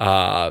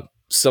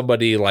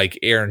somebody like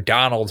Aaron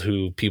Donald,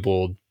 who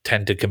people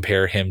tend to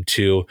compare him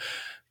to,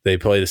 they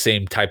play the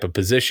same type of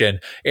position.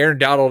 Aaron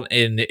Donald,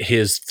 in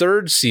his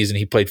third season,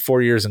 he played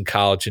 4 years in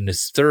college. In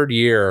his third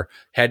year,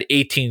 had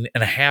 18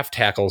 and a half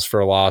tackles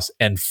for a loss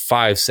and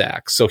 5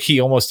 sacks. So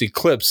he almost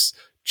eclipsed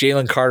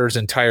Jalen Carter's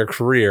entire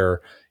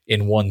career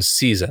in one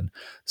season.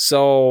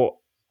 So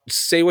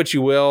say what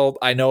you will.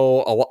 I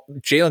know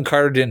Jalen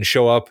Carter didn't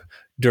show up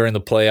during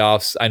the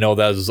playoffs. I know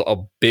that was a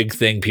big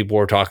thing people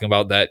were talking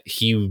about, that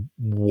he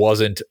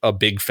wasn't a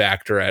big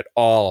factor at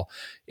all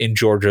in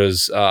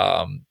Georgia's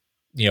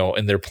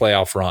in their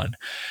playoff run.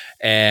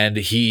 And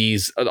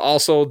he's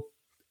also,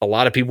 a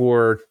lot of people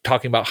were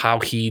talking about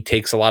how he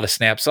takes a lot of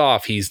snaps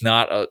off. He's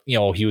not,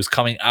 he was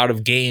coming out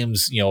of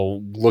games,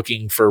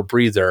 looking for a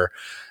breather.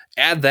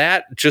 Add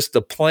that, just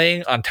the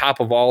playing on top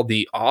of all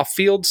the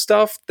off-field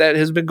stuff that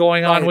has been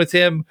going on with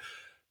him.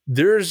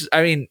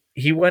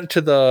 He went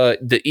to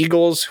the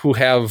Eagles, who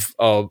have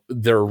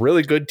they're a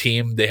really good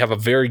team. They have a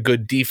very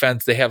good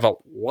defense. They have a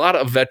lot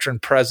of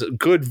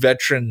good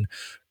veteran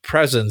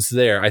presence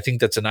there. I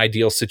think that's an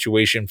ideal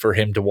situation for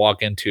him to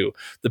walk into.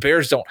 The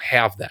Bears don't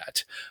have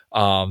that.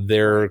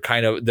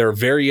 They're a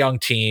very young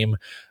team.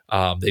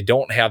 They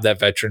don't have that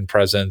veteran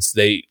presence.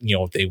 They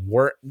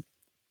weren't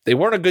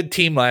a good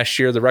team last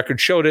year. The record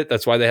showed it.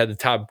 That's why they had the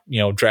top,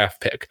 draft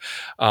pick.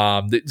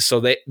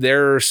 So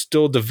they're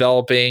still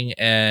developing,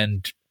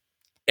 and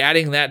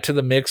adding that to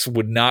the mix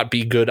would not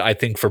be good, I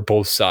think, for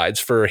both sides,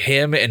 for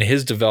him and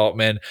his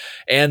development,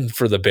 and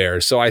for the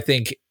Bears. So I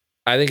think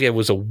it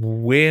was a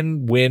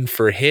win-win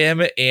for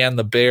him and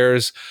the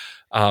Bears.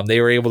 They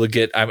were able to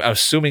get, I'm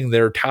assuming,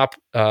 their top,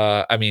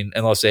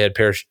 unless they had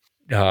Paris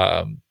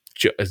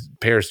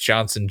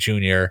Johnson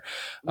Jr.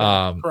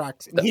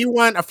 Correct. He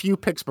went a few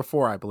picks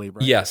before, I believe,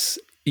 right? Yes.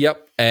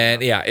 Yep.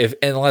 And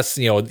unless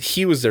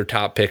he was their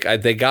top pick,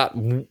 they got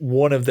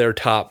one of their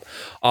top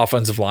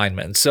offensive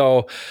linemen.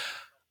 So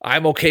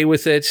I'm okay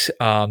with it.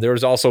 There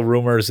was also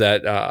rumors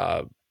that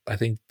I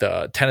think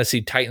the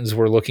Tennessee Titans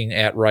were looking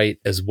at right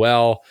as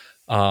well.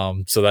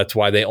 So that's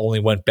why they only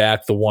went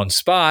back the one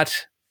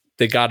spot.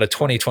 they got a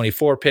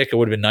 2024 pick. It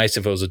would have been nice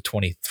if it was a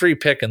 23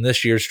 pick in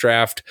this year's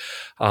draft,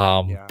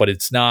 but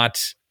it's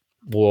not.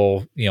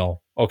 Well,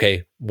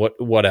 okay,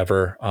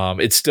 whatever.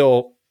 It's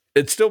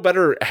still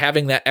better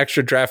having that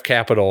extra draft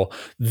capital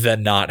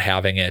than not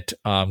having it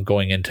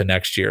going into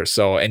next year.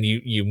 So, and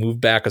you move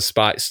back a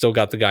spot, still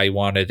got the guy you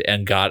wanted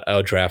and got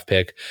a draft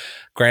pick.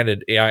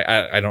 Granted,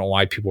 I don't know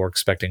why people were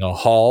expecting a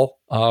haul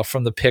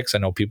from the picks. I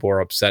know people are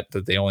upset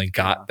that they only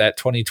got that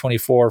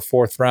 2024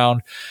 fourth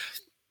round.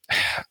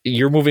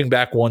 You're moving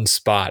back one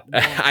spot.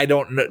 I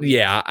don't know.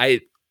 Yeah,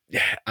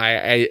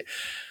 I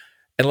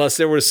unless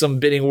there was some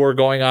bidding war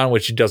going on,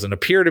 which it doesn't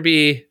appear to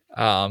be.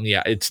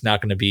 It's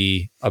not going to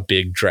be a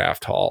big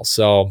draft haul.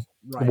 So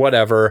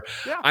whatever.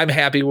 Yeah. I'm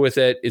happy with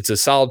it. It's a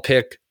solid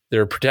pick.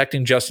 They're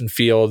protecting Justin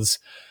Fields.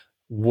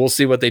 We'll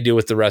see what they do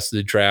with the rest of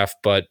the draft,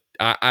 but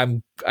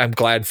I'm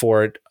glad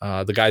for it.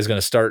 The guy's going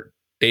to start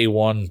day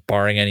one,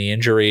 barring any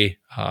injury.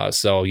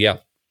 So yeah,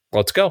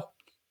 let's go.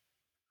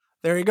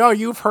 There you go.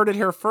 You've heard it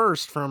here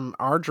first from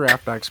our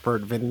draft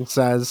expert. Vinny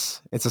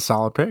says it's a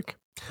solid pick.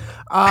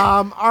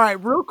 All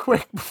right, real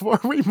quick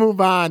before we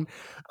move on,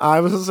 I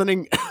was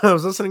listening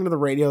to the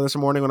radio this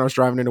morning when I was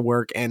driving into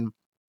work, and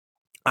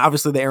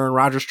obviously the Aaron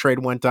Rodgers trade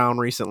went down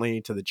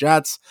recently to the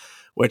Jets,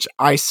 which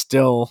I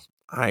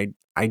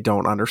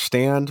don't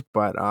understand,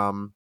 but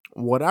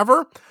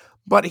whatever.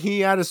 But he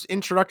had his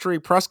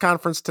introductory press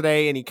conference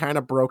today, and he kind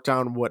of broke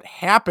down what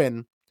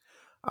happened.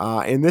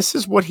 And this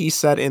is what he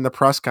said in the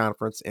press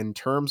conference in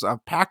terms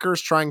of Packers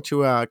trying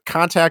to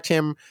contact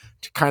him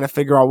to kind of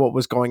figure out what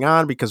was going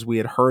on, because we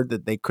had heard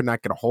that they could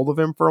not get a hold of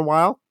him for a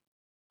while.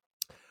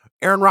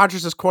 Aaron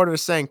Rodgers is quoted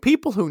as saying,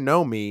 "People who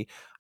know me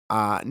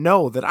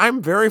know that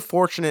I'm very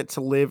fortunate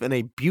to live in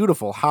a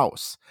beautiful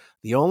house.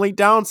 The only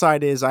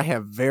downside is I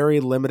have very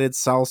limited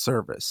cell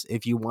service.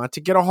 If you want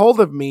to get a hold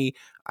of me,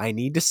 I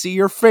need to see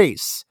your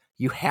face.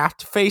 You have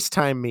to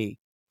FaceTime me."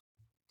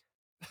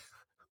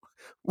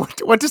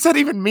 What does that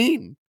even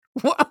mean?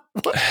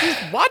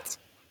 What?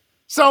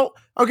 So,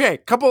 okay,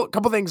 couple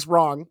things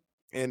wrong.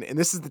 And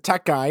this is the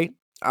tech guy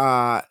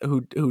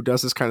who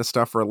does this kind of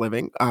stuff for a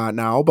living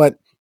now, but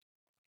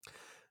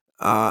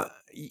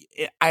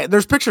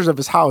there's pictures of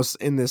his house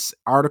in this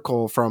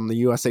article from the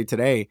USA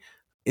Today.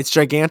 It's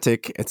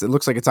gigantic. It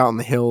looks like it's out in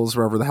the hills,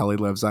 wherever the hell he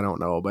lives. I don't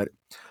know, but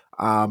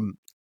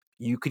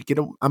you could get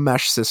a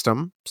mesh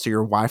system, so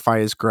your Wi-Fi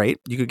is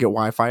great. You could get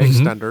Wi-Fi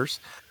extenders.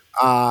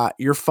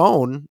 Your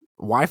phone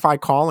Wi-Fi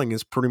calling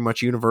is pretty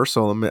much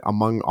universal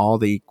among all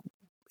the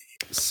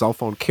cell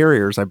phone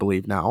carriers, I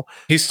believe now.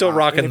 He's still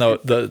rocking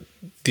the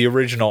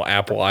original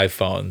Apple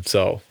iPhone,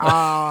 so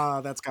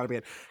that's got to be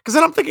it. Because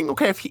then I'm thinking,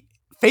 okay, if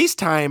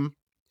FaceTime,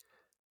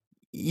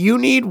 you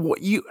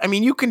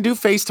can do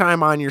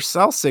FaceTime on your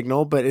cell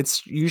signal, but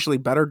it's usually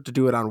better to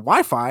do it on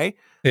Wi-Fi.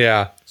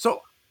 Yeah.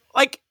 So,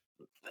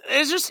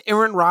 it's just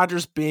Aaron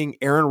Rodgers being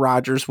Aaron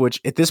Rodgers,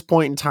 which at this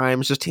point in time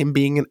is just him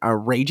being a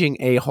raging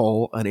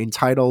a-hole, an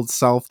entitled,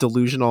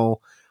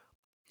 self-delusional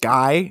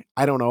guy.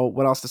 I don't know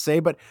what else to say,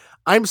 but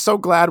I'm so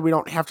glad we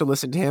don't have to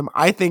listen to him.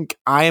 I think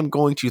I am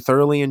going to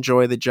thoroughly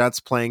enjoy the Jets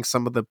playing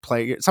some of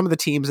the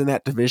teams in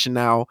that division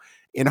now,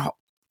 and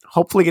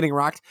hopefully getting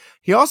rocked.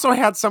 He also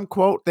had some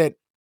quote that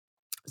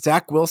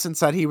Zach Wilson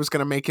said he was going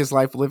to make his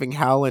life living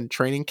hell in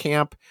training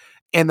camp.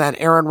 And then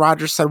Aaron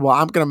Rodgers said, well,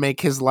 I'm going to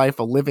make his life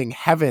a living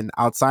heaven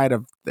outside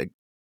of the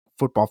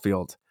football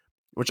field,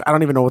 which I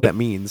don't even know what that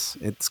means.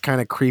 It's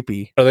kind of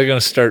creepy. Are they going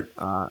to start?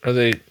 Are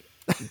they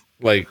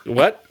like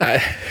what? Are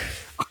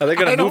they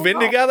going to move in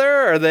together?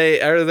 Are they?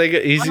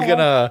 He's going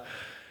to?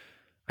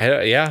 I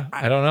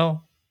don't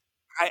know.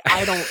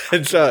 I don't.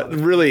 It's a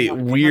really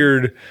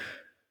weird.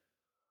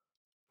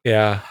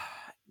 Yeah.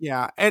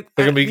 Yeah. They're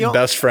going to be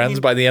best friends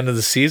by the end of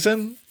the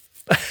season.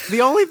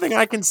 The only thing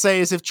I can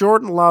say is if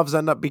Jordan Love's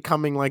end up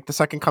becoming like the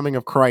second coming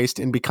of Christ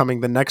and becoming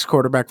the next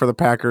quarterback for the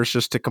Packers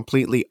just to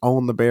completely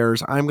own the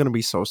Bears, I'm going to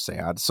be so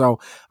sad. So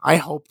I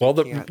hope. Well,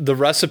 the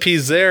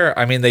recipe's there.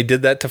 I mean, they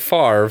did that to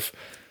Favre.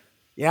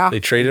 Yeah, they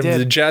traded him to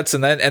the Jets,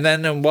 and then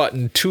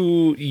in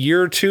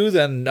year two,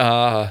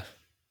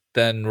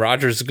 then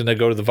Rodgers is going to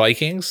go to the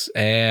Vikings,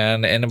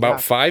 and in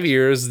about 5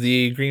 years,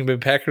 the Green Bay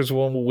Packers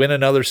will win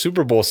another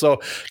Super Bowl. So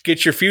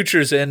get your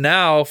futures in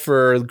now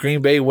for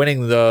Green Bay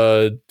winning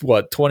the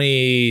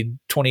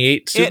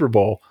 2028 Super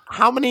Bowl.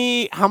 How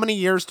many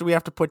years do we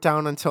have to put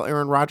down until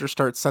Aaron Rodgers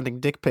starts sending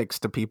dick pics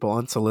to people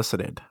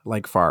unsolicited,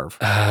 like Favre?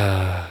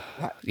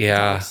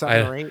 Yeah,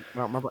 7 or 8. I don't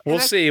remember. We'll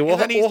see. Well,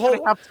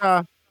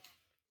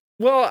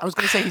 I was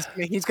going to say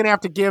he's going to have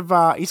to give.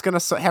 He's going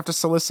to have to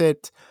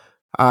solicit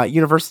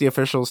university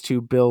officials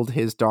to build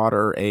his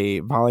daughter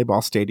a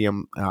volleyball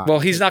stadium. Well,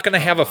 he's not going to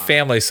have a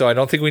family, so I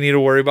don't think we need to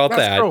worry about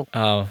that. True.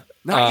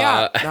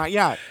 Not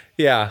yet.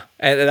 Yeah,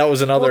 and that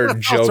was another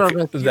joke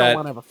that you don't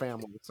want to have a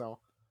family. So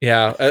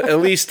yeah, at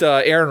least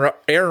Aaron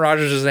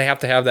Rodgers doesn't have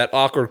to have that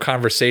awkward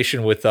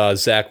conversation with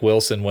Zach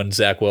Wilson when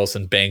Zach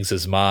Wilson bangs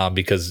his mom,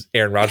 because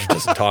Aaron Rodgers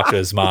doesn't talk to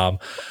his mom.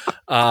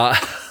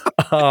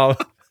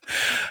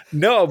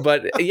 No,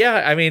 but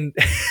yeah, I mean.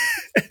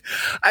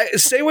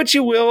 say what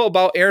you will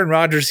about Aaron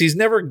Rodgers. He's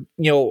never,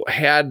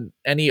 had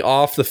any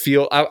off the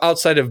field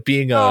outside of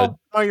being a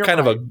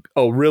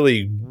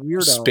really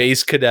weirdo.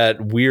 Space cadet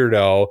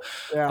weirdo.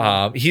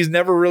 Yeah. He's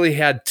never really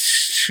had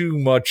too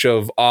much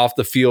of off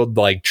the field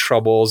like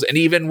troubles. And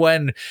even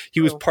when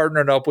he was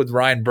partnered up with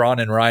Ryan Braun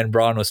and Ryan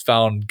Braun was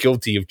found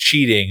guilty of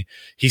cheating,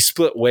 he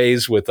split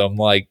ways with him.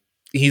 Like,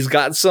 he's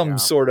got some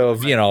sort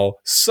of,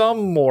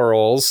 some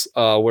morals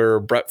where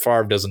Brett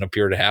Favre doesn't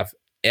appear to have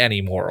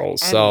any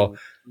morals. So,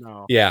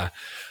 yeah.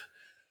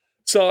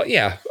 So,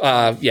 yeah.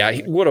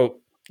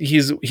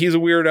 He's a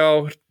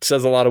weirdo,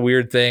 says a lot of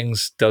weird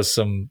things, does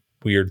some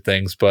weird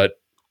things, but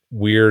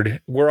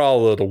weird. We're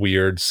all a little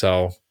weird.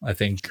 So I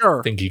think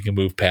you can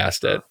move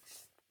past it.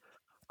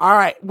 All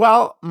right.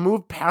 Well,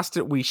 move past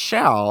it we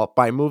shall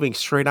by moving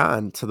straight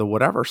on to the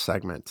whatever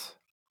segment.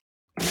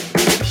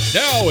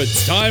 Now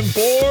it's time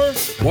for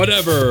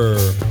Whatever.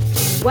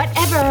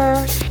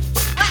 Whatever.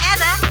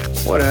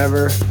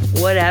 Whatever.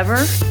 Whatever.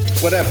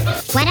 Whatever.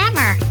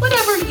 Whatever.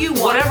 Whatever you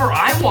want. Whatever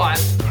I want.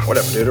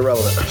 Whatever, dude.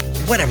 Irrelevant.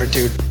 Whatever,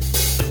 dude.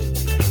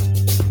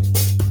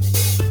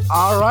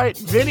 All right,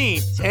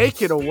 Vinny,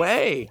 take it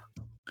away.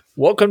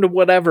 Welcome to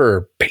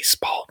Whatever,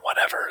 Baseball and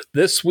Whatever.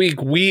 This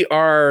week we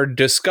are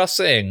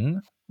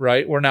discussing,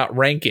 right? We're not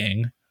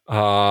ranking. We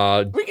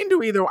can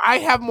do either. I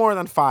have more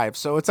than 5,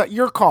 so it's at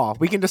your call.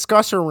 We can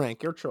discuss or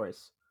rank, your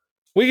choice.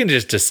 We can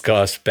just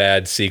discuss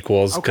bad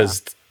sequels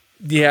because,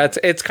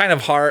 it's kind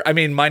of hard. I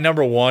mean, my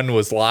number 1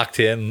 was locked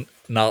and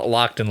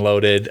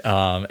loaded.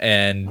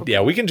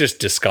 We can just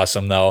discuss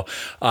them though.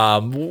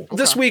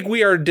 This week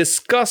we are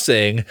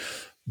discussing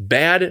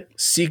bad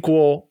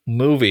sequel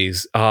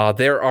movies.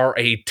 There are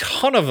a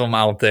ton of them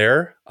out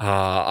there.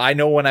 I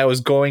know when I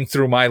was going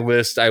through my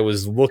list, I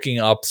was looking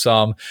up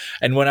some,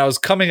 and when I was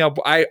coming up,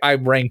 I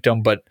ranked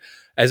them, but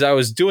as I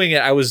was doing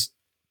it, I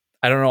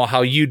don't know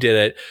how you did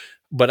it,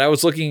 but I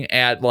was looking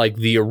at like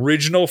the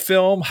original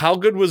film. How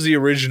good was the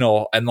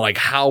original? And like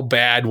how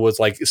bad was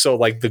the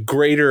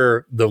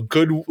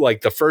good,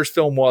 like the first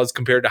film was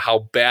compared to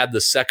how bad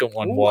the second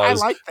one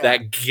was. I like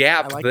that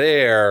gap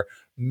there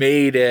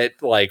made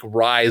it like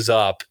rise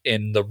up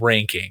in the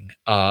ranking.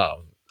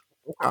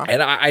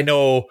 And I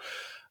know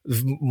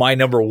my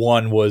number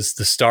 1 was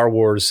the Star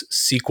Wars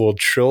sequel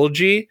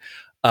trilogy.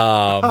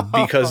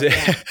 Because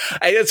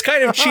it's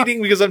kind of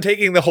cheating because I'm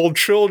taking the whole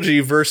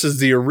trilogy versus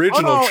the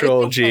original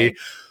trilogy.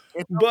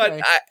 It's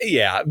But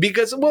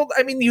because,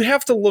 you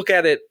have to look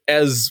at it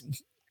as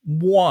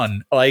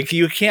one. Like,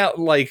 you can't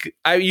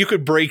you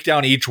could break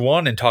down each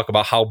one and talk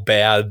about how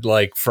bad,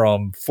 like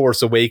from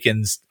Force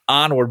Awakens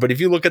onward. But if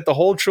you look at the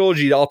whole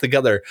trilogy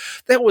altogether,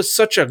 that was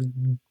such a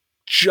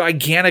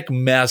gigantic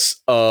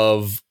mess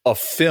of a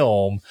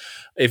film.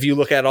 If you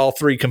look at all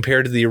 3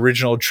 compared to the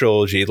original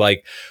trilogy,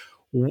 like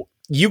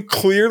you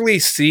clearly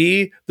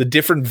see the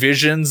different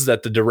visions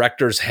that the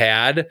directors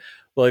had,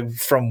 like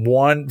from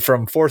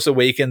Force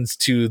Awakens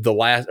to the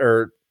Last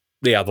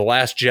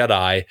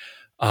Jedi.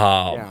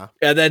 And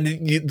then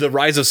the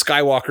Rise of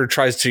Skywalker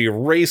tries to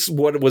erase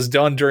what was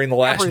done during the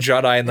Last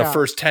Jedi in the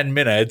first 10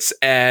 minutes.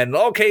 And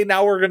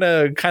now we're going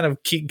to kind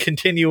of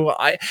continue.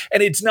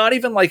 And it's not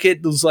even like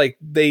it was like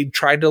they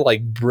tried to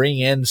like bring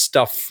in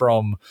stuff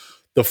from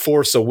the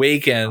Force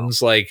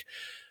Awakens.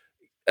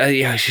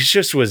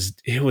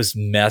 It was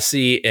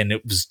messy and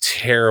it was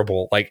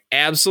terrible, like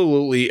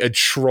absolutely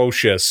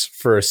atrocious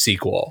for a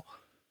sequel.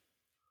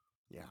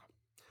 Yeah.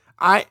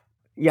 I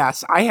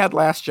had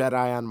Last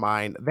Jedi on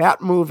mine.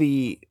 That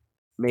movie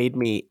made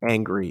me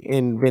angry.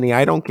 And Vinny,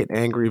 I don't get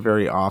angry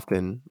very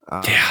often.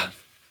 But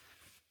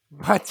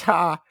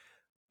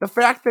the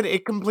fact that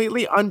it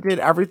completely undid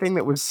everything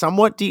that was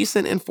somewhat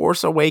decent in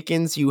Force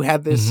Awakens, you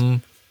had this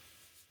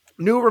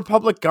New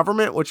Republic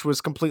government, which was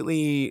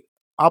completely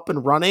up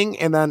and running,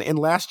 and then in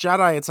Last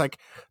Jedi it's like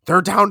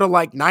they're down to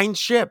like 9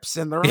 ships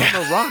and they're on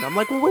the run. I'm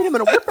like, well, wait a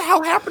minute, what the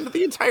hell happened to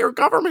the entire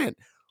government?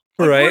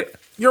 Like, right,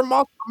 you're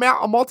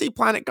a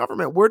multi-planet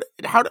government. What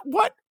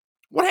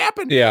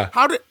happened?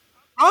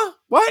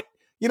 What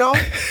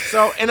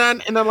so and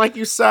then like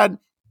you said,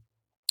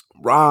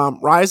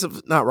 Rise of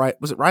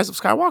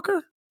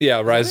Skywalker?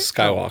 Rise of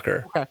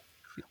Skywalker. Okay.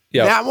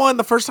 Yeah, that one,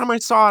 the first time I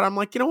saw it, I'm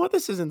like, you know what,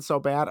 this isn't so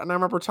bad. And I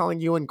remember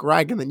telling you and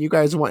Greg, and then you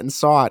guys went and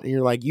saw it, and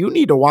you're like, you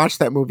need to watch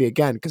that movie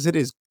again because it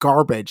is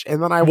garbage.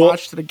 And then I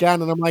watched it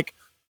again, and I'm like,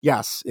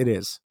 yes, it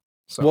is.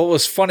 So. Well, it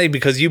was funny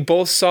because you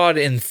both saw it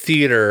in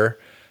theater,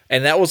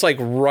 and that was like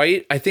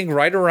right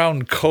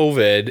around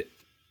COVID,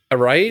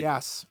 right?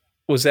 Yes.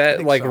 Was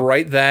that like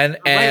right then?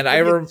 And I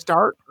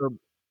remember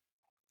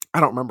I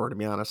don't remember, to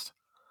be honest.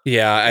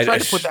 Yeah, I try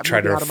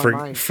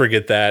to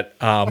forget that.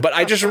 But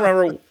I just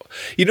remember,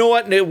 you know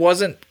what? It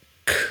wasn't.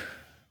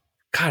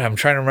 God, I'm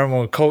trying to remember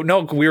when COVID.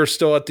 No, we were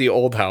still at the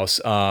old house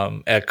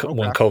when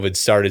COVID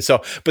started.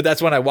 So, but that's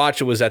when I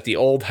watched it, was at the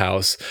old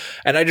house,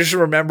 and I just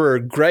remember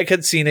Greg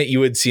had seen it, you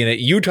had seen it,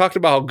 you talked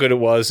about how good it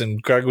was, and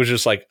Greg was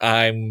just like,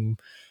 I'm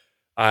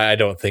I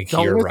don't think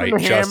Don't you're listen right, to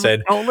him.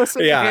 Justin. Don't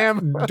listen to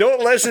him. Don't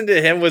listen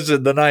to him was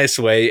the nice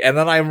way. And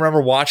then I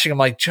remember watching, I'm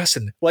like,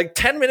 Justin, like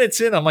 10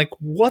 minutes in, I'm like,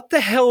 what the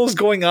hell is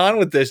going on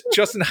with this?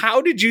 Justin,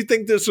 how did you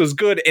think this was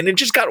good? And it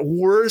just got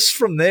worse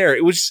from there.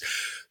 It was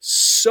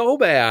so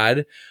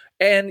bad.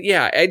 And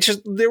yeah,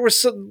 there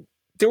was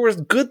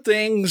good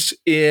things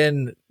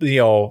in,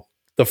 the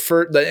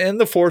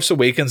Force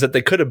Awakens that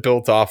they could have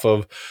built off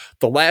of.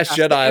 The Last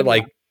Jedi,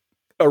 like,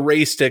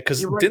 erased it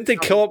because didn't they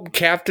kill up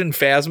Captain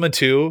Phasma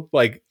too,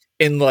 like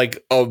in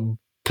like a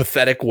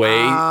pathetic way?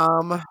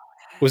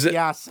 Was it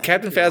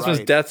Captain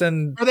Phasma's death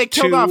in or they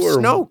killed off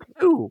Snoke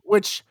too,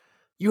 which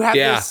you had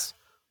this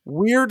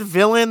weird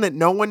villain that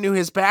no one knew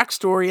his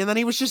backstory, and then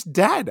he was just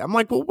dead. I'm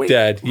like, well, wait,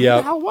 dead. Who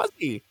the hell was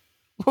he?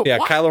 Yeah,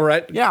 what? Kylo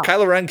Ren. Yeah,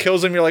 Kylo Ren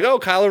kills him. You're like, oh,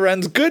 Kylo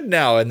Ren's good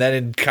now, and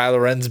then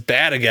Kylo Ren's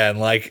bad again.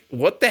 Like,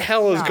 what the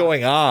hell is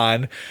going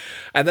on?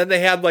 And then they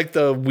had like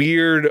the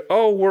weird.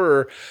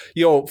 For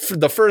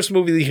the first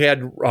movie they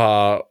had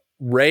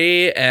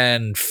Rey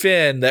and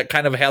Finn that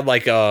kind of had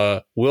like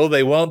a will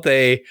they won't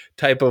they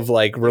type of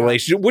like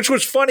relationship, which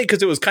was funny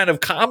because it was kind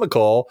of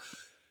comical.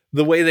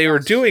 The way they were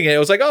doing it, it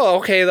was like, oh,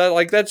 okay,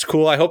 that's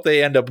cool. I hope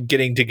they end up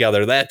getting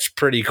together. That's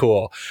pretty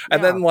cool.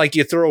 And then like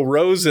you throw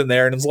Rose in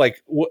there, and it's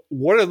like,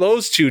 what are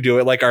those two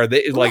doing? Like, are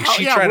they like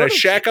she trying to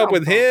shack up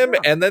with him? Yeah.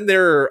 And then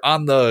they're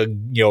on the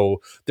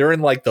they're in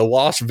like the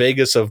Las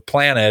Vegas of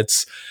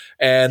planets,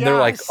 and they're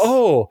like,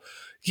 oh.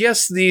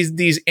 Yes,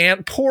 these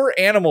poor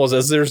animals,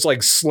 as there's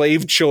like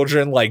slave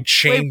children like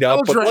chained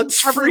up. But let's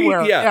free,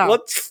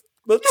 let's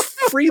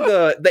free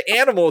the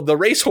animal, the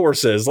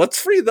racehorses. Let's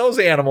free those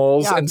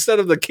animals instead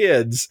of the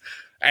kids.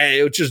 And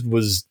it just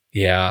was,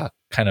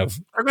 kind of.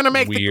 They're gonna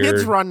make weird. The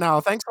kids run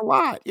now. Thanks a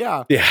lot.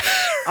 Yeah. Yeah.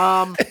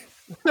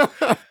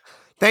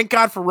 Thank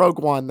God for Rogue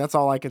One. That's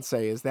all I can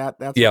say is that's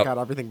what got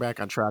everything back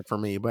on track for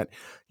me. But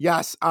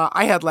yes,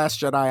 I had Last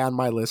Jedi on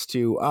my list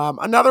too.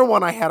 Another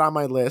one I had on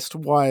my list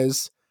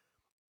was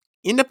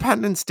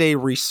Independence Day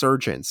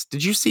Resurgence.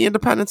 Did you see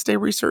Independence Day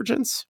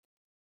Resurgence?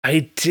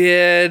 I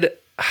did.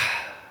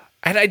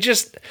 And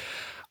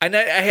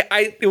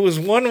I it was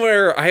one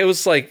where I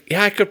was like,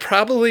 I could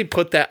probably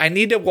put that. I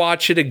need to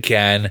watch it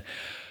again.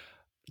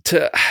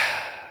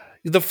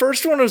 The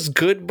first one was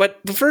good, but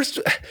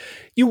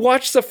you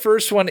watch the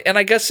first one, and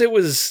I guess it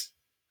was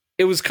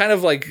kind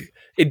of like,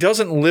 it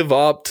doesn't live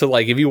up to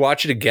like, if you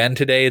watch it again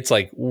today, it's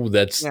like, ooh,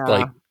 that's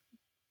like,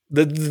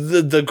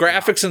 the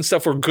graphics and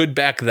stuff were good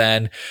back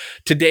then.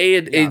 Today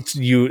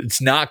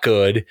it's not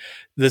good.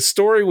 The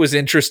story was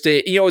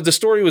interesting. The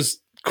story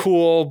was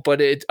cool,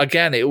 but it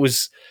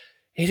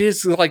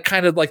is like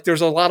kind of like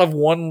there's a lot of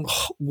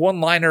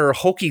one-liner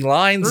hokey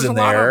lines in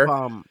there.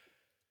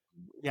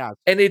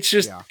 And it's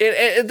just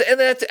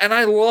and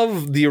I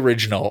love the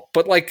original,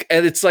 but like,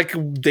 and it's like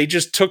they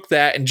just took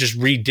that and just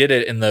redid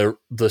it in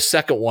the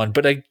second one.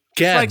 But again,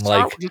 it's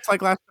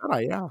like Last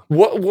Jedi,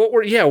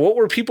 what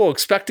were people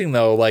expecting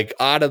though? Like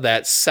out of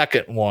that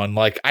second one,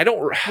 like I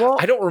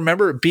don't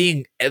remember it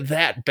being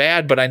that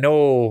bad, but I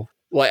know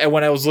like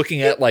when I was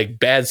looking at like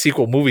bad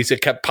sequel movies,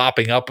 it kept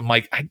popping up. I'm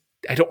like,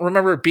 I don't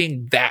remember it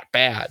being that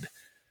bad.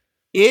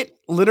 It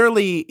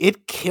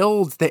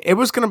killed it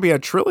was going to be a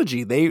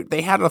trilogy.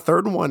 They had a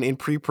third one in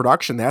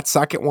pre-production. That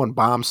second one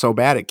bombed so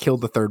bad it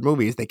killed the third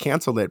movie. They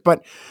canceled it.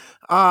 But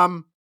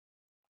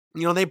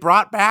they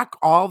brought back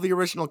all the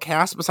original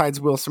cast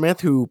besides Will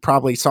Smith, who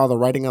probably saw the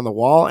writing on the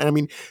wall. And I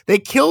mean, they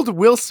killed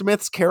Will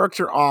Smith's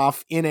character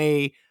off in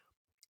a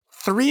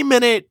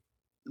 3-minute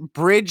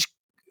bridge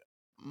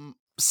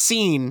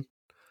scene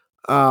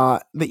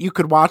that you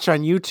could watch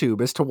on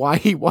YouTube as to why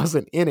he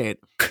wasn't in it.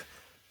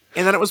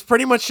 And then it was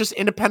pretty much just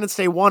Independence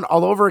Day 1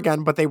 all over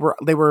again, but they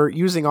were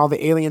using all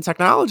the alien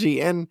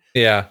technology. And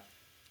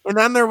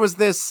then there was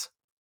this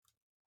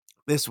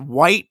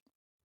white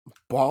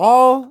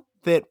ball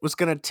that was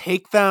going to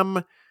take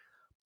them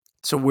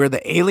to where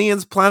the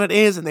aliens planet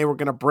is, and they were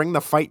going to bring the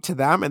fight to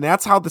them. And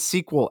that's how the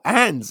sequel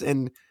ends.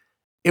 And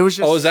it was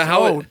just, is that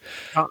how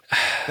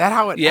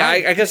it, yeah,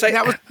 I guess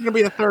that was going to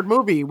be the third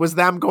movie, was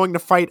them going to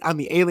fight on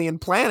the alien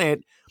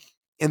planet.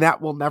 And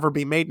that will never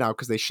be made now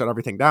because they shut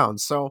everything down.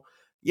 So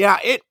yeah,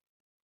 I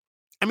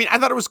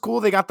thought it was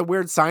cool. They got the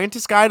weird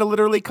scientist guy to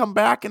literally come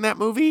back in that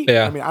movie.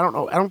 Yeah. I mean, I don't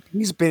know. I don't think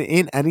he's been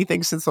in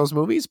anything since those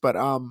movies, but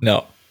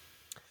no.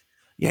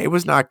 Yeah, it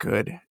was not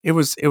good. It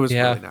was really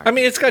not good. I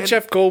mean, it's got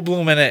Jeff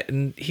Goldblum in it,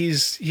 and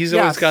he's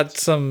always got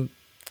some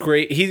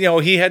great.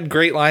 He had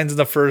great lines in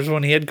the first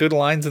one. He had good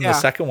lines in the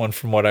second one,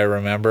 from what I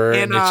remember.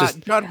 And it's just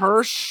Judd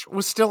Hirsch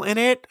was still in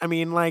it. I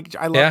mean, like,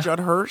 I love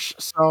Judd Hirsch.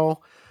 So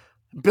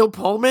Bill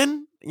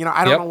Pullman,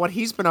 I don't know what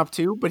he's been up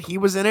to, but he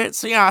was in it.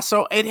 So yeah,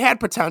 so it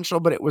had potential,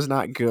 but it was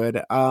not good.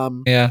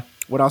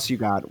 What else you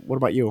got? What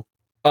about you?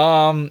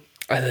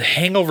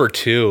 Hangover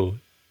 2.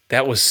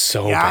 That was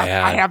so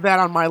bad. I have that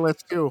on my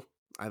list too.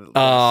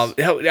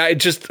 I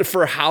just,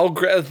 for how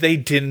they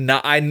did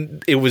not,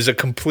 it was a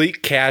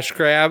complete cash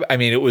grab. I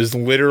mean, it was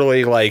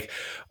literally like,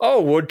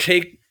 oh, we'll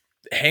take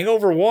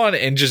Hangover 1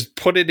 and just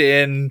put it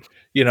in,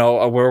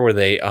 where were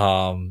they?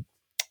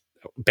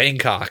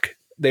 Bangkok.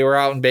 They were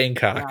out in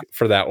Bangkok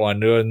for that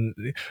one,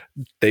 and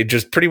they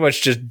just pretty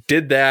much just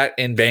did that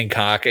in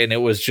Bangkok, and it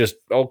was just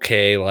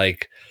okay.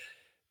 Like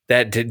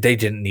they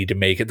didn't need to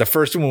make it. The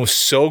first one was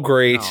so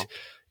great. No.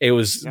 It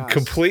was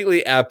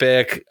completely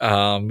epic.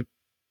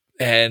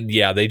 And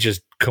yeah, they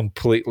just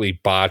completely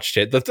botched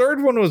it. The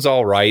third one was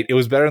all right. It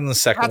was better than the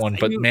second one,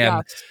 but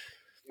man,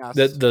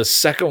 the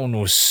second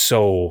one was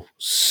so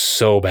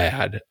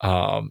bad.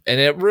 And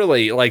it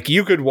really, like,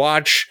 you could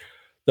watch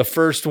the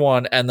first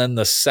one and then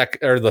the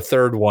second or the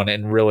third one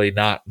and really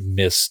not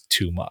miss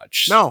too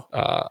much.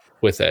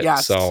 With it.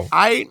 Yes. So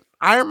I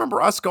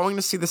remember us going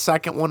to see the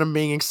second one and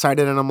being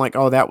excited, and I'm like,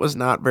 oh, that was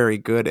not very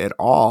good at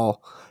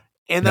all.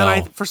 And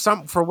then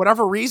for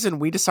whatever reason,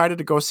 we decided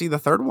to go see the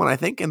third one, I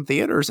think, in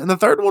theaters. And the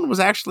third one was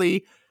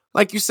actually,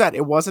 like you said,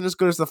 it wasn't as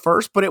good as the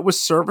first, but it was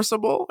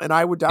serviceable. And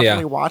I would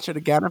definitely watch it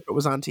again if it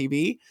was on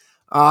TV.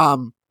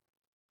 But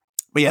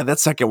yeah, that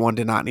second one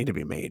did not need to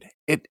be made.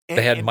 They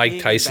had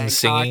Mike Tyson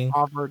singing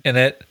in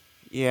it.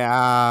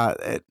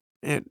 Yeah.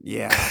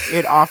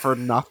 It offered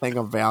nothing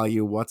of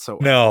value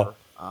whatsoever. No.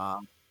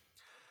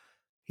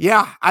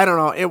 Yeah, I don't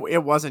know.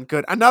 It wasn't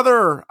good.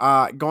 Another,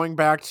 going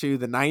back to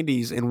the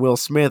 90s and Will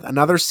Smith,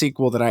 another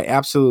sequel that I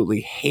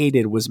absolutely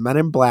hated was Men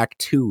in Black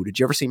 2. Did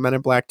you ever see Men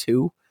in Black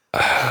 2?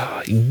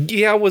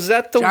 Yeah, was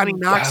that the Johnny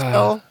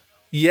Knoxville?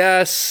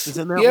 Yes. Is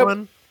in that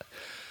one?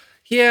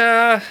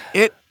 Yeah.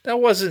 It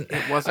wasn't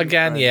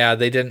again, good. Yeah,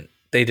 they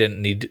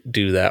didn't need to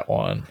do that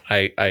one.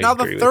 I now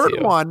agree with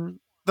you.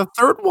 The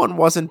third one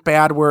wasn't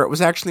bad, where it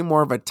was actually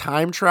more of a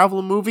time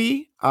travel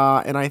movie.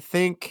 And I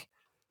think,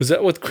 was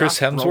that with Chris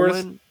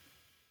Hemsworth?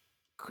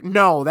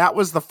 No, that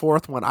was the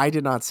fourth one. I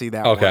did not see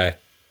that one. Okay.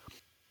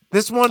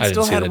 This one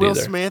still had Will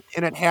Smith,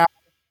 and it had,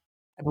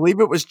 I believe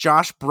it was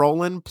Josh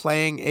Brolin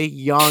playing a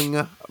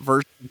young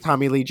version of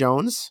Tommy Lee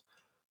Jones.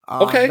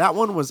 Okay. That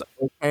one was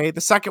okay. The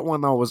second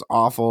one, though, was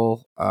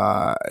awful.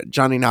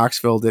 Johnny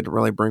Knoxville didn't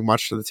really bring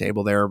much to the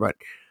table there, but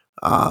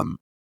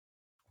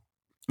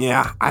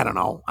yeah, I don't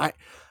know.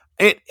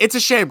 It's a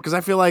shame, because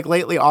I feel like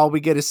lately all we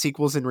get is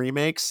sequels and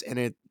remakes,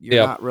 and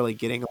you're not really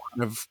getting a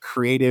lot of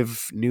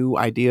creative new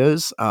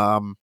ideas.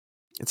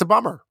 It's a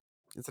bummer.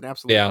 It's an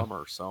absolute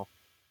bummer. So,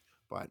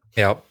 but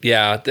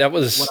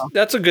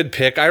that's a good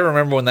pick. I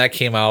remember when that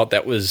came out,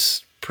 that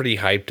was pretty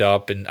hyped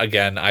up, and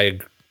again, I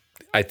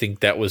think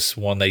that was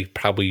one they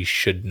probably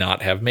should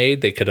not have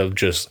made. They could have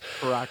just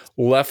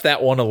left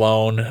that one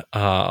alone.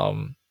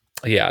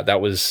 Yeah,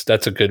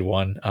 that's a good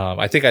one.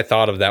 I think I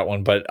thought of that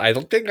one, but I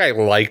don't think I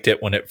liked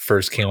it when it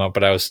first came up,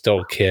 but I was still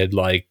a kid.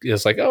 Like,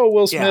 it's like, oh,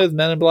 Will Smith,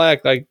 Men in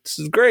Black, like, this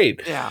is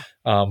great. Yeah.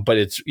 But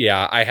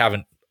I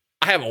haven't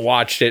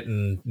watched it,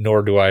 and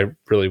nor do I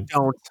really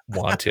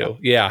want to.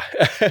 Yeah.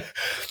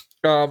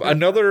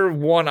 Another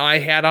one I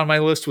had on my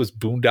list was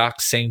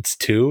Boondock Saints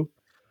 2.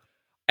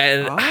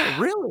 And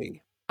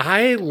really?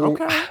 I like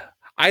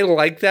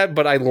that,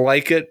 but I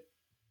like it.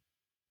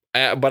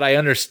 But I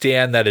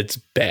understand that it's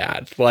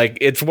bad. Like,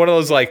 it's one of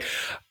those, like,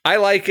 I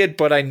like it,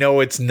 but I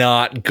know it's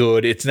not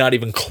good. It's not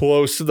even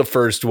close to the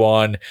first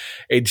one.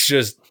 It's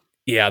just,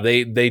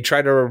 they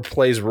tried to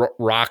replace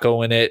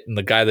Rocco in it, and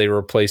the guy they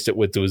replaced it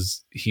with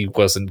he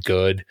wasn't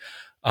good.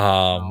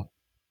 It's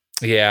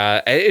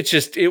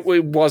just,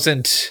 it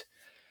wasn't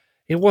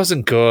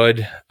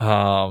good.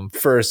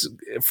 For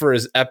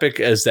as epic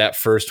as that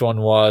first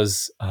one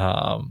was,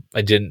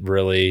 I didn't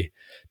really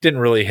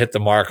hit the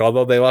mark,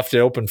 although they left it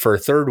open for a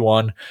third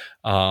one.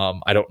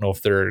 I don't know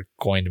if they're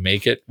going to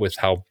make it with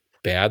how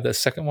bad the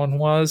second one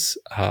was.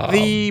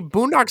 The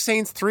Boondock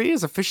Saints 3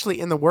 is officially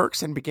in the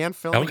works and began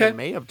filming in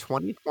May of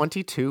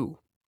 2022.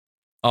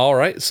 All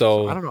right.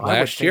 So I don't know.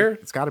 Last year?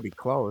 It's got to be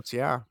close.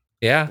 Yeah.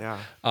 Yeah.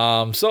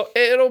 So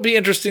it'll be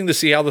interesting to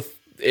see how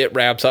it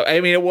wraps up.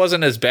 I mean, it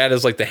wasn't as bad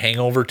as like The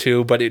Hangover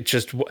 2, but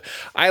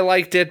I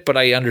liked it, but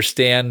I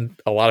understand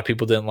a lot of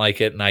people didn't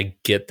like it, and I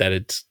get that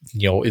it's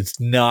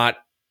not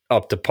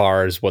up to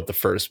par as what the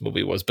first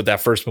movie was, but that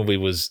first movie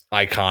was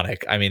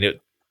iconic. I mean,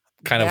 it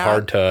kind of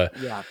hard to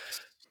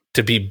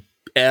be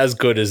as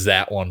good as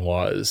that one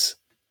was.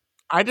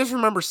 I just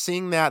remember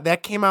seeing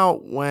that came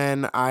out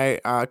when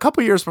a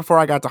couple years before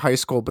I got to high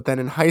school, but then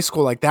in high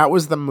school, like, that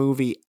was the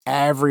movie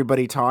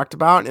everybody talked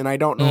about. And I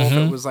don't know if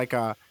it was like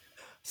a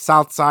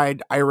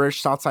Southside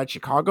Irish, Southside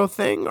Chicago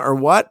thing or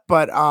what,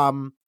 but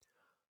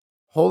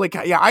holy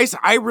cow. Yeah.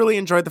 I really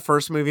enjoyed the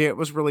first movie. It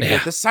was really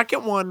good. The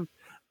second one,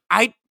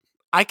 I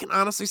can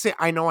honestly say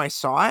I know I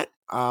saw it.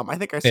 I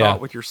think I saw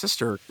it with your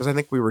sister, because I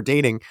think we were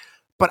dating,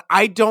 but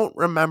I don't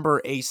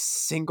remember a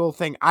single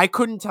thing. I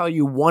couldn't tell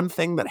you one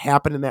thing that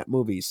happened in that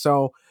movie.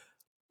 So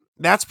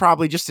that's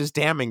probably just as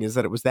damning, is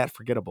that it was that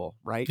forgettable,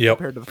 right? Yep.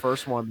 Compared to the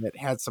first one that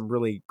had some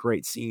really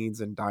great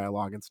scenes and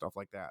dialogue and stuff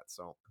like that.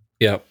 So,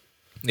 yep.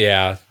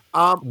 Yeah.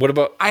 What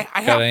about, go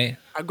ahead.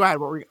 What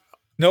were you?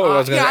 No, I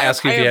was going to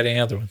ask you if you had any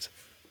other ones.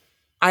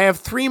 I have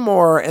three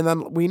more, and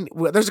then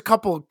there's a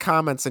couple of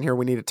comments in here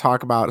we need to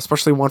talk about,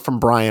 especially one from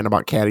Brian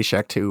about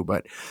Caddyshack 2.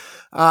 But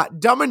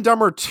Dumb and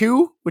Dumber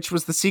 2, which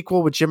was the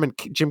sequel with Jim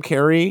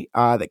Carrey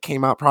that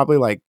came out probably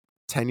like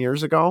 10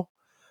 years ago.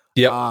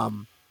 Yeah.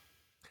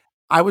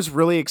 I was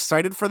really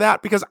excited for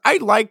that because I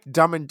liked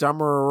Dumb and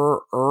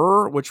Dumber,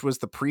 which was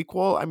the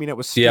prequel. I mean, it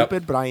was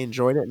stupid, but I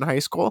enjoyed it in high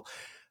school.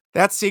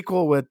 That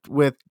sequel with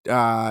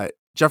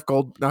Jeff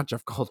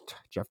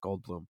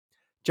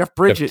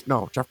Bridges.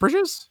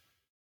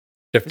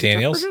 Jeff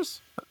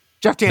Daniels.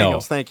 Jeff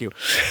Daniels, thank you.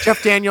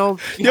 Jeff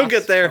Daniels. You'll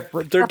get there.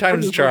 Third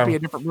time's the charm. Would be a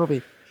different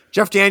movie.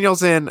 Jeff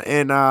Daniels and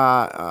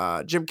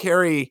Jim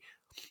Carrey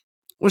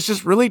was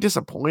just really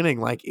disappointing.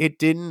 Like it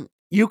didn't.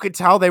 You could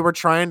tell they were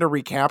trying to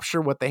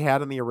recapture what they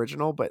had in the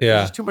original, but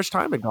just too much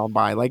time had gone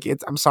by. Like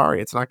I'm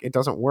sorry, it's not. It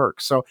doesn't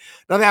work. So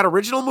now that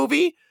original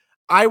movie,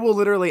 I will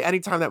literally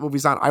anytime that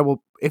movie's on,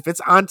 if it's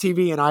on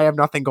TV and I have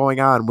nothing going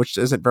on, which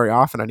isn't very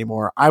often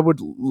anymore, I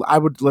would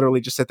literally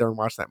just sit there and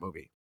watch that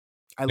movie.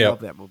 I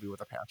love that movie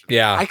with a passion.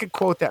 Yeah, I could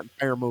quote that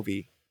entire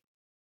movie.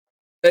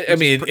 I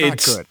mean,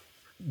 it's good.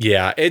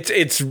 Yeah,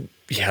 it's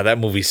that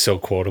movie's so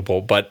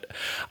quotable. But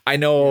I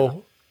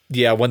know,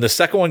 when the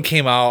second one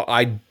came out,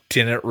 I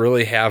didn't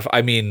really have.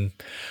 I mean,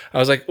 I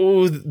was like,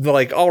 oh,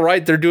 like all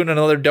right, they're doing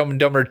another Dumb and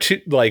Dumber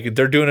 2. Like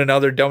they're doing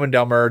another Dumb and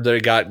Dumber. They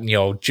got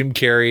Jim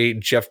Carrey,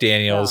 Jeff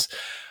Daniels. Yeah.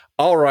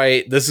 All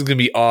right, this is gonna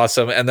be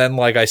awesome. And then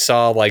I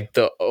saw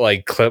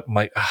the clip. I'm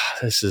like,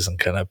 this isn't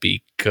gonna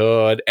be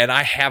good. And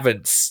I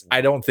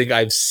don't think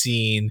I've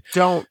seen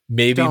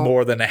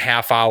more than a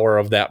half hour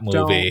of that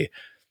movie.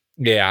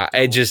 Yeah,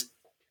 it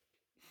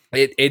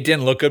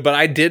didn't look good. But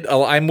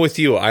I'm with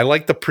you. I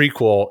like the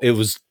prequel.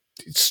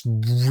 It's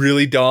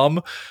really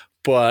dumb,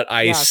 but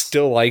I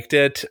still liked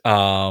it.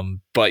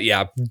 But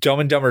yeah, Dumb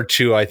and Dumber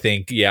 2, I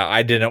think,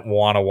 I didn't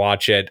want to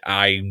watch it.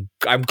 I'm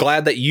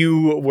glad that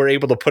you were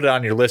able to put it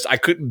on your list. I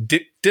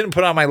didn't put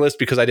it on my list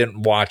because I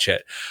didn't watch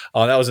it.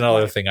 That was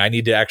another thing. I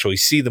need to actually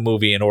see the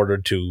movie in order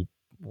to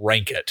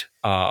rank it.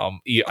 I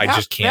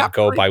just can't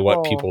go by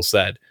what people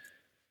said.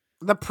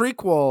 The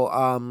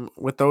prequel,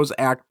 with those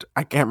I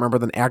can't remember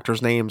the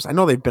actors' names. I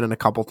know they've been in a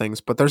couple things,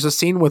 but there's a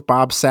scene with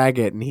Bob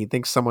Saget and he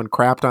thinks someone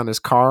crapped on his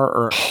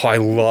car. I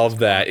love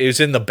that. It was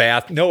in the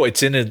bath. No,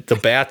 it's in the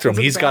bathroom.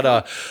 He's got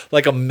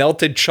a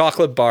melted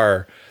chocolate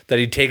bar that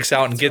he takes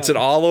out and gets it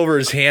all over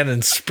his hand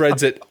and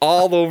spreads it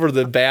all over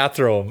the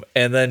bathroom.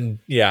 And then,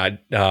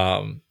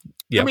 Bob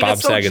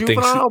Saget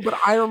thinks. But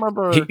I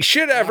remember he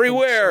shit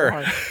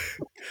everywhere.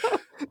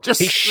 Just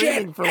he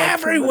shit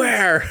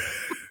everywhere.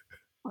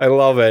 I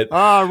love it.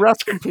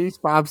 Rest in peace,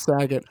 Bob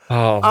Saget.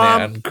 Oh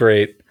man,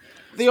 great.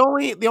 The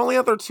only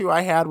other two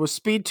I had was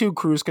Speed 2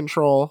 Cruise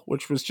Control,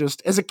 which was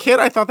just as a kid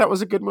I thought that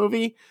was a good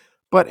movie,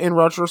 but in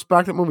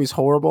retrospect, that movie's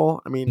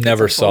horrible. I mean,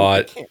 never saw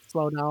it. Can't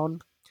slow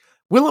down.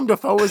 Willem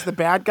Dafoe is the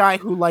bad guy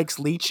who likes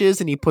leeches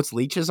and he puts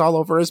leeches all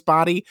over his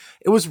body.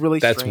 It was really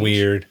That's strange.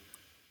 Weird.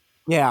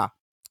 Yeah.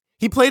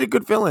 He played a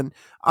good villain.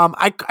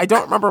 I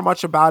don't remember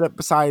much about it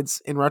besides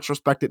in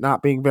retrospect it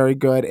not being very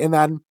good. And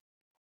then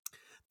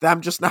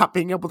them just not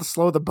being able to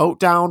slow the boat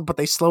down, but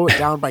they slow it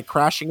down by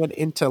crashing it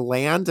into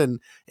land,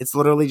 and it's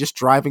literally just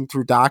driving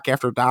through dock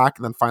after dock,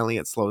 and then finally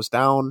it slows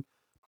down,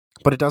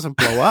 but it doesn't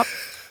blow up.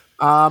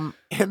 And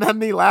then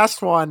the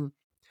last one,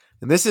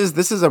 and this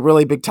is a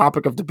really big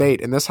topic of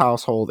debate in this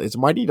household, is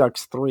Mighty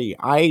Ducks 3.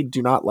 I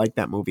do not like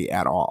that movie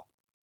at all.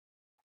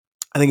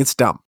 I think it's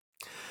dumb.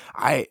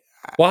 Why?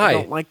 I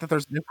don't like that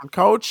there's a different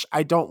coach.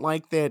 I don't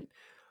like that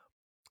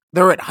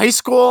they're at high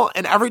school,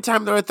 and every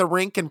time they're at the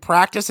rink in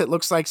practice, it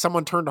looks like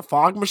someone turned a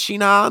fog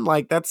machine on.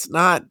 Like, that's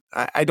not...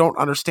 I don't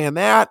understand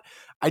that.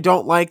 I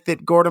don't like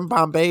that Gordon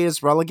Bombay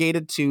is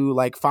relegated to,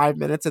 5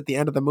 minutes at the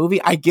end of the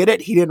movie. I get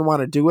it. He didn't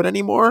want to do it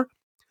anymore.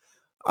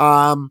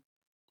 I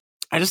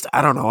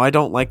don't know. I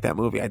don't like that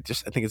movie. I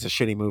think it's a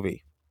shitty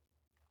movie.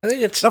 I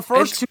think it's... The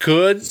first two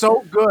good.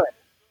 So good.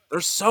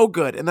 They're so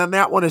good. And then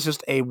that one is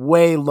just a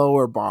way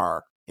lower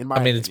bar, in my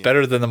opinion. It's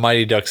better than the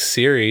Mighty Ducks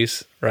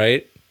series,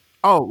 right?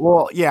 Oh,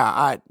 well,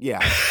 yeah.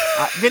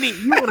 Vinny,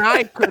 you and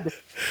I could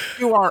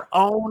do our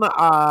own,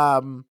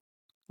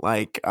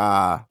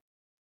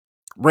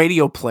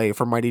 radio play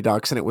for Mighty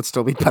Ducks, and it would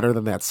still be better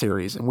than that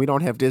series. And we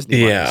don't have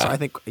Disney money, so I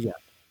think, yeah.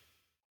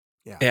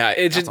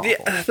 It's just,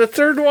 the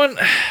third one,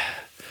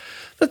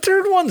 the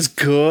third one's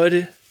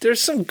good. There's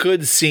some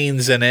good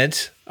scenes in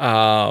it.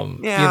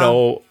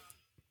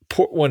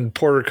 When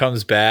Porter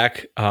comes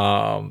back,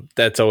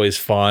 that's always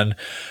fun.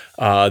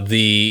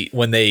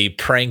 When they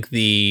prank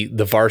the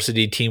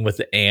varsity team with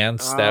the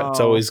ants, that's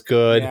always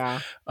good. Yeah.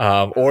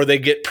 Or they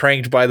get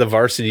pranked by the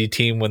varsity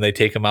team when they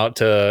take them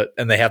out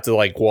and they have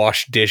to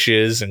wash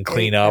dishes and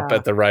clean up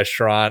at the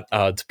restaurant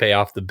to pay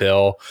off the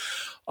bill.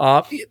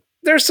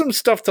 There's some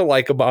stuff to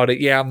like about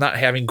it. Yeah, I'm not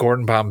having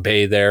Gordon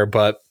Bombay there,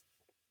 but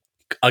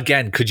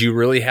again, could you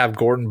really have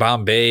Gordon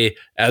Bombay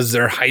as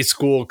their high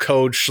school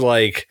coach?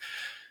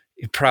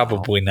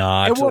 Probably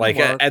not.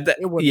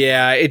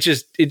 It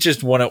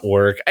just wouldn't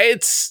work.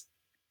 It's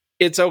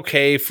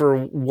okay for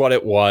what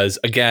it was.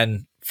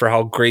 Again, for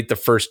how great the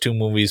first two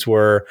movies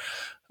were.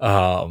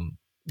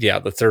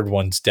 The third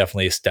one's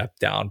definitely a step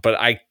down. But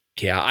I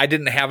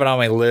didn't have it on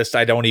my list.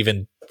 I don't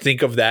even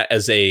think of that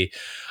as a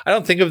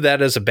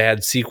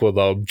bad sequel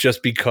though,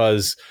 just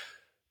because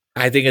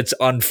I think it's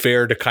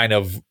unfair to kind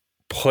of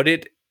put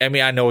it I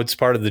mean, I know it's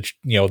part of the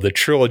the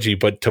trilogy,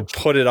 but to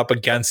put it up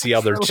against the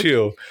other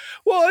two,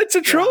 well, it's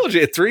a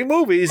trilogy, 3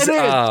 movies. It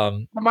is.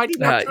 The Mighty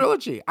Duck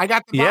trilogy. I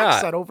got the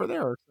box set over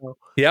there. So.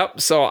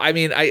 Yep. So I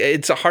mean,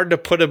 it's hard to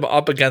put them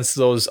up against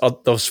those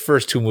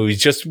first 2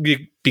 movies just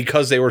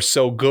because they were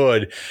so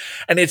good,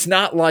 and it's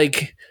not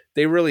like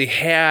they really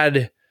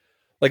had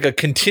like a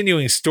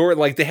continuing story.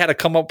 Like they had to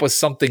come up with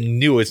something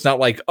new. It's not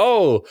like,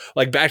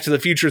 like Back to the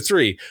Future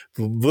 3,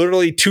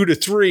 literally 2 to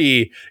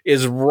 3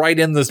 is right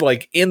in this,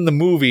 like in the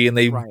movie. And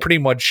they pretty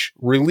much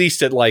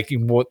released it. Like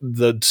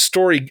the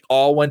story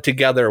all went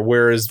together.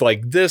 Whereas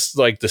like this,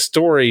 like the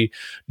story,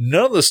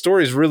 none of the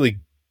stories really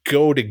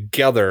go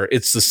together.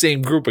 It's the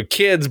same group of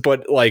kids,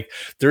 but like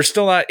they're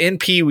still not in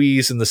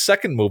Pee-wee's in the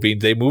second movie.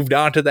 They moved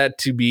on to that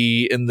to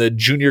be in the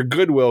Junior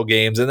Goodwill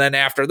Games, and then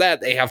after that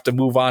they have to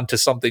move on to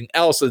something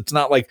else. It's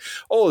not like,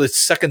 the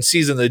second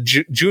season the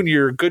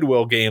Junior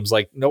Goodwill Games,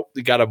 like nope,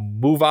 they got to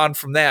move on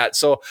from that.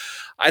 So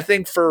I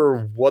think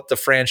for what the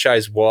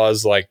franchise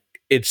was, like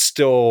it's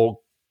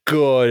still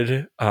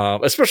good,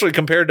 especially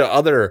compared to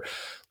other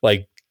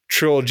like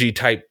trilogy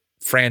type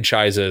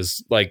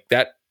franchises like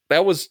that.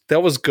 That was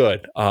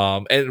good.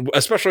 And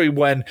especially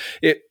when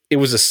it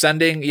was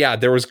ascending. Yeah,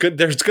 there's going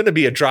to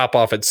be a drop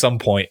off at some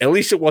point. At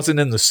least it wasn't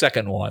in the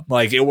second one.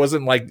 Like it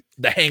wasn't like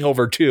The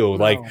Hangover 2. No.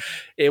 Like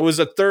it was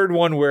a third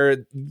one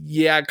where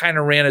it kind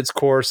of ran its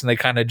course and they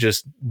kind of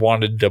just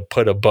wanted to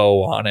put a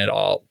bow on it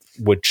all,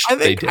 which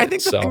they did. I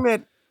think the thing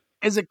that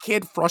as a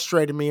kid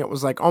frustrated me, it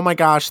was like, oh my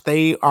gosh,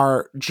 they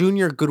are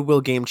Junior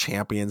Goodwill Game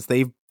champions.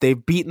 They've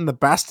beaten the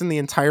best in the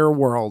entire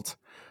world.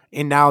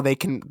 And now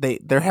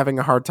they're having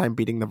a hard time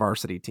beating the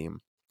varsity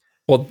team.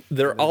 Well,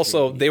 they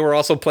were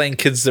also playing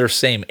kids their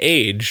same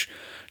age.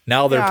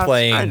 Now they're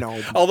playing. I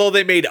know. Although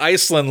they made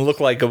Iceland look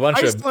like a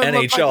bunch of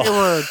NHL. Like they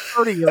were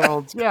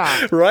 30-year-olds.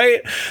 Yeah.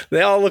 Right?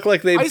 They all look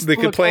like they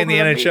could play in the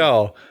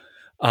NHL.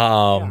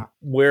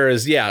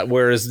 Whereas,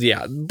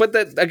 but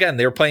that again,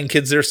 they were playing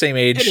kids their same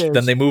age.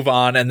 Then they move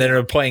on, and then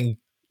they're playing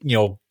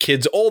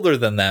kids older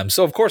than them.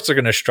 So of course they're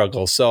going to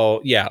struggle.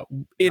 So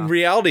in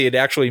reality, it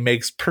actually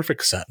makes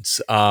perfect sense.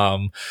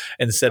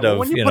 Instead of,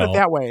 when you put it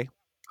that way,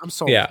 I'm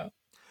sold. Yeah.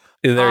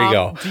 There you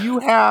go. Do you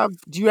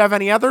have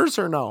any others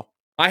or no?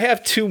 I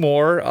have 2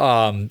 more.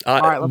 All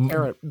right, let's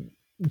hear it.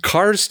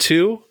 Cars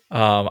 2.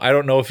 I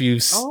don't know if you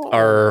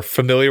are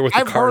familiar with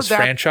the Cars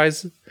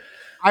franchise.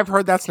 I've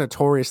heard that's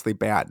notoriously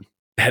bad.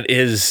 That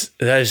is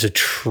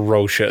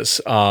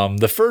atrocious.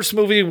 The first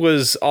movie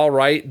was all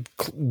right,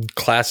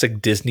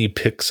 classic Disney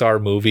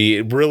Pixar movie.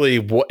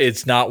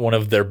 It's not one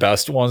of their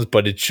best ones,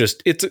 but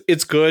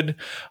it's good.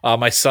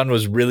 My son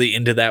was really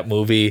into that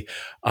movie.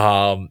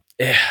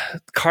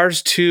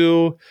 Cars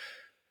 2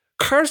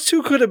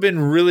 could have been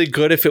really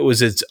good if it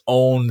was its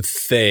own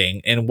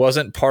thing and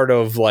wasn't part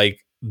of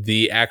like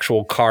the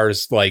actual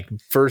Cars like the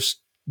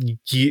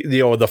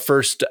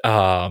first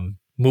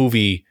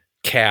movie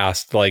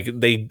cast. Like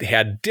they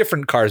had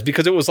different cars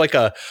because it was like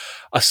a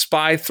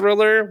spy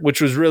thriller, which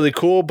was really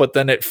cool, but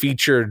then it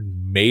featured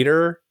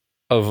Mater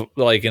of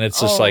like, and it's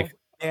just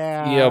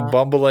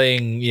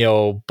bumbling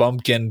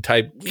bumpkin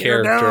type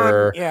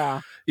character.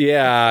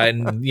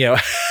 And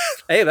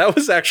hey, that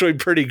was actually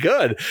pretty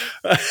good.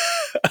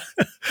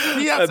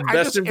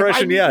 Best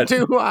impression yet.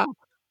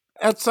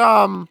 That's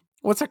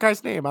what's that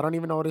guy's name? I don't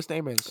even know what his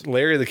name is.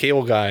 Larry the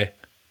Cable Guy.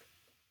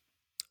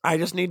 I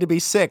just need to be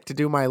sick to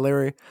do my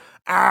Larry.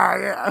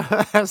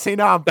 See,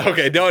 no.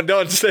 Okay, don't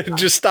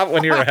just stop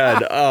when you're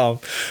ahead.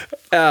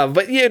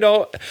 But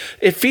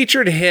it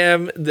featured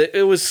him.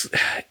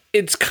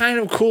 It's kind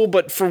of cool,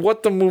 but for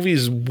what the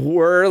movies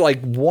were,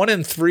 like 1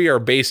 and 3 are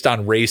based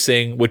on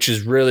racing, which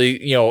is really,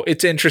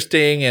 it's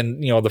interesting.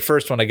 And, the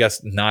first one, I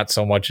guess not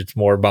so much. It's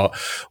more about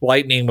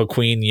Lightning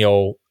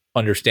McQueen,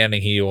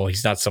 understanding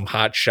he's not some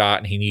hot shot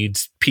and he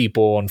needs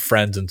people and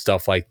friends and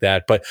stuff like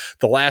that. But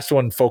the last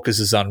one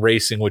focuses on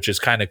racing, which is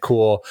kind of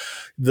cool.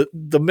 The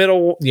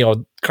middle,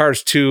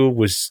 Cars 2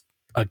 was,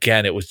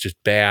 again, it was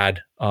just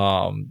bad.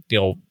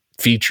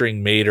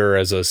 Featuring Mater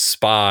as a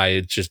spy,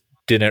 it just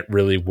didn't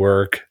really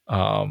work.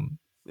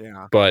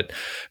 But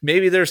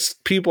maybe there's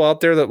people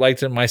out there that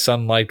liked it. My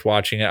son liked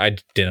watching it. I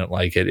didn't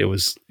like it. It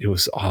was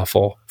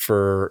awful.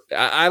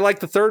 I like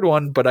the third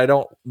one, but I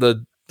don't,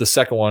 the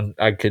second one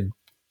I could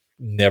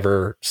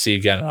never see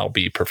again, and I'll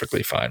be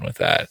perfectly fine with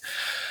that.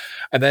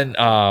 And then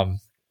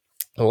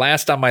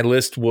last on my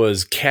list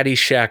was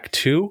Caddyshack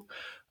 2.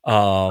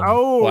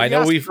 I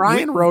know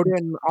Brian wrote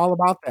in all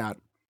about that.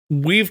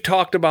 We've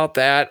talked about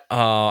that,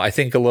 I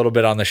think a little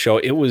bit on the show.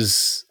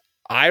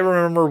 I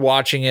remember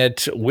watching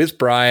it with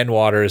Brian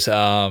Waters,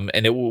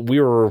 and we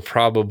were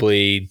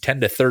probably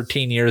 10 to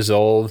 13 years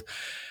old,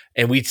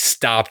 and we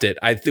stopped it.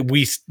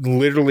 We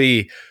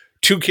literally,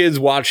 2 kids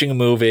watching a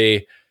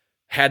movie,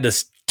 had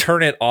to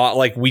turn it off.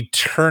 Like we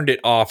turned it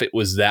off. It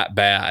was that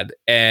bad.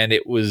 And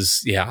it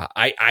was,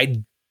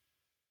 I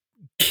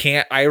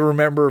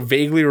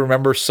vaguely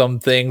remember some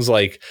things,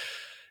 like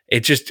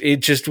it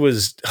just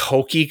was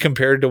hokey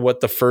compared to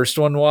what the first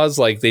one was.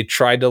 Like they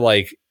tried to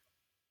like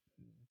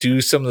do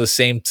some of the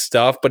same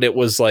stuff, but it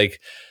was like,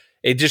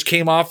 it just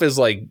came off as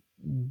like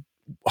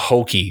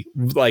hokey.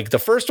 Like the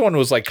first one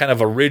was like kind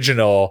of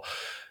original.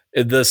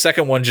 The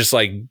second one just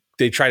like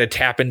they try to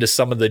tap into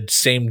some of the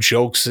same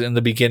jokes in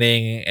the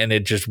beginning, and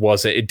it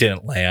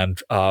didn't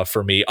land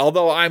for me.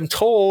 Although I'm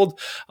told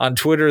on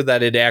Twitter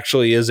that it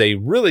actually is a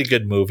really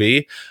good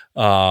movie.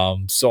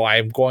 So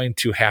I'm going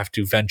to have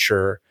to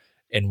venture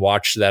and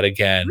watch that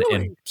again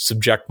and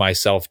subject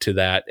myself to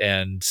that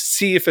and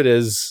see if it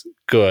is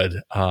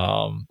good.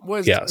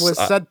 Was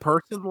said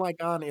person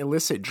like on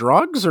illicit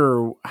drugs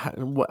or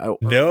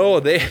no?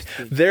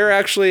 They're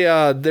actually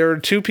there are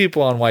two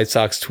people on White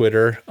Sox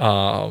Twitter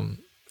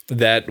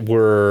that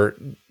were,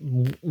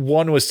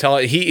 one was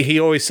telling, he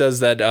always says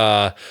that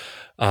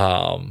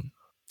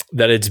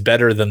that it's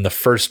better than the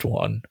first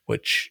one,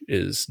 which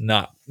is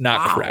not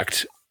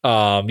correct.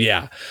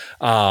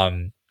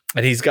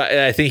 And he's got,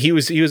 I think he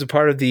was a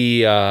part of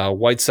the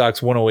White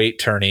Sox 108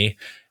 tourney,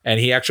 and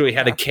he actually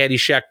had a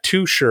Caddyshack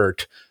 2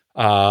 shirt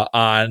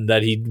on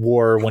that he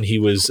wore when he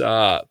was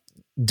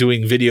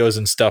doing videos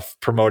and stuff,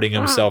 promoting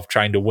himself,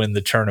 trying to win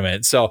the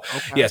tournament. So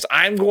yes,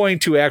 I'm going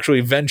to actually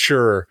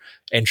venture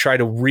and try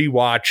to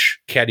rewatch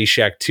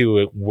Caddyshack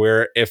 2,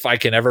 where if I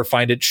can ever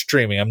find it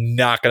streaming. I'm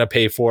not going to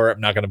pay for it.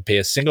 I'm not going to pay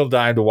a single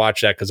dime to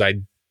watch that because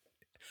I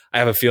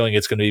have a feeling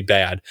it's going to be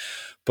bad.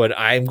 But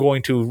I'm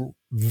going to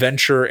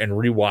venture and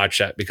rewatch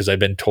that because I've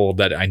been told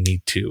that I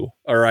need to,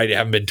 or I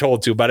haven't been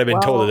told to, but I've been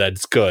told that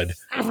it's good.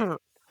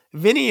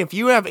 Vinny, if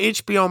you have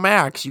HBO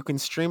Max, you can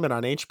stream it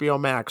on HBO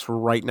Max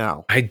right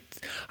now. I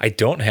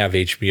don't have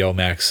HBO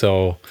Max,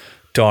 so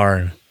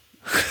darn.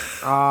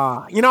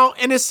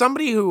 And as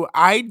somebody who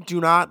I do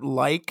not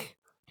like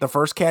the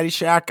first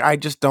Caddyshack, I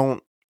just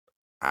don't.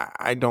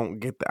 I don't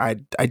get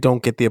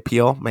the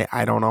appeal.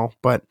 I don't know,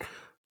 but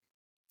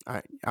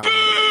I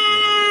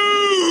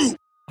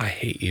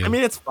hate you. I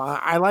mean, it's fine.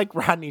 I like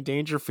Rodney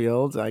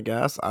Dangerfield, I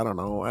guess. I don't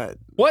know.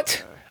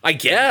 What? I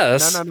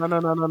guess.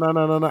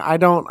 No.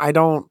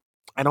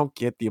 I don't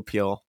get the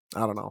appeal.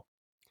 I don't know.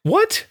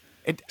 What?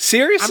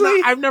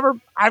 Seriously? I've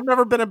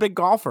never been a big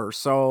golfer.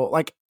 So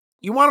like,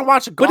 you want to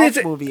watch a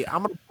golf movie?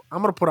 I'm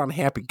gonna put on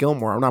Happy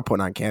Gilmore. I'm not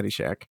putting on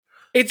Caddyshack.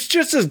 It's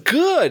just as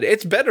good.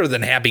 It's better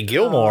than Happy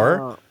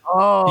Gilmore.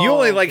 You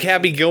only like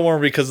Happy Gilmore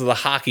because of the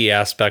hockey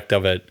aspect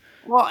of it.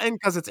 Well, and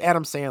because it's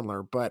Adam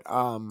Sandler, but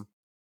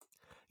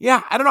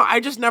yeah, I don't know.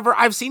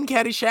 I've seen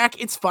Caddyshack.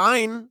 It's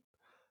fine.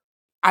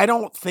 I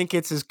don't think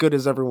it's as good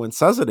as everyone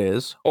says it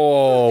is.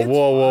 Oh,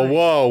 whoa.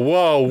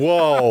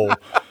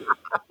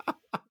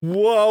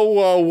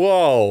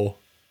 Whoa.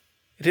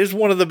 It is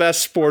one of the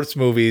best sports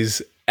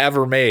movies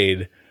ever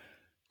made.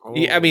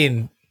 I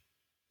mean,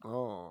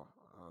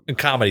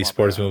 comedy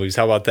sports movies.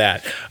 How about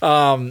that?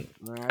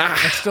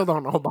 I still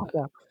don't know about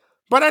that.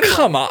 But anyway,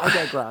 come on. I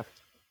digress.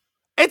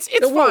 It's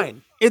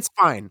fine. It's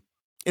fine.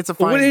 It's a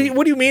fine.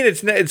 What do you mean?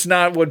 It's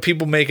not what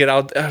people make it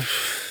out.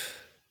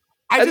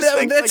 I just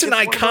think that's an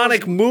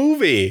iconic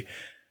movie,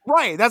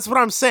 right? That's what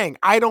I'm saying.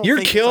 I don't.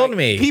 You're killing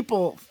me.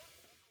 People,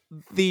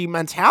 the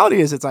mentality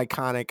is it's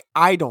iconic.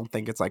 I don't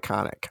think it's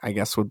iconic. I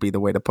guess would be the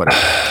way to put it.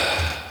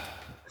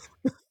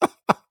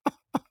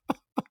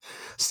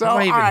 So, all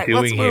right,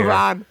 let's move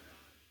on.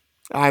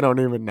 I don't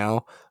even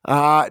know.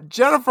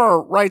 Jennifer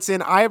writes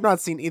in, I have not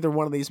seen either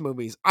one of these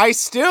movies. I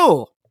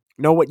still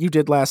know What You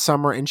Did Last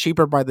Summer and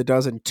Cheaper by the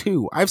Dozen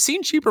 2. I've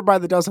seen Cheaper by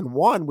the Dozen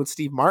 1 with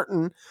Steve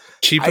Martin.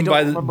 Cheaper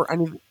by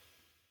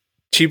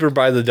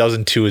the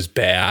Dozen 2 is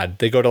bad.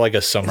 They go to like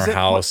a summer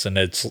house and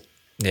it's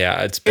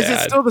bad. Is it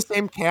still the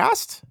same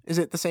cast? Is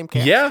it the same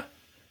cast? Yeah,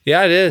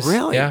 it is.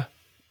 Really?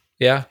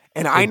 Yeah.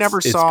 And I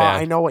never saw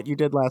I Know What You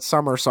Did Last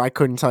Summer, so I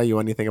couldn't tell you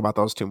anything about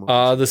those two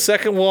movies. The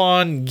second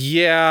one,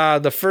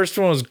 the first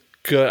one was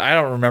good. I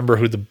don't remember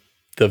who the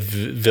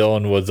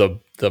villain was, the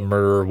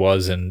murderer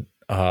was, and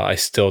I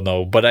still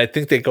know. But I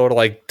think they go to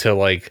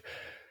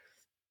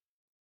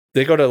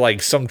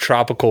some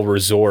tropical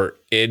resort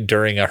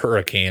during a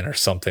hurricane or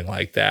something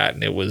like that,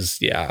 and it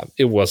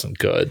wasn't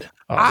good.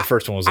 The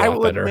first one was a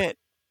lot better. Admit,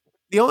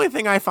 the only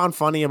thing I found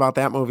funny about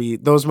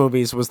those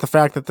movies, was the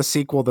fact that the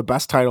sequel, the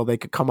best title they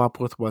could come up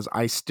with was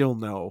 "I Still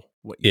Know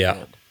What You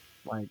Did."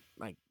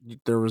 Like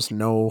there was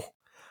no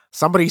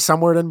somebody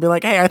somewhere didn't be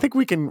like, "Hey, I think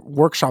we can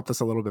workshop this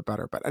a little bit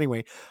better." But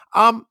anyway,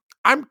 I'm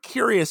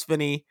curious,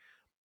 Vinny,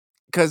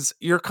 because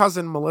your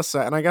cousin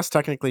Melissa, and I guess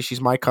technically she's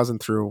my cousin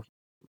through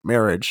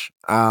marriage.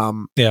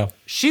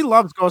 She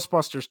loves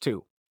Ghostbusters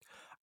 2.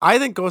 I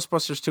think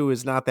Ghostbusters 2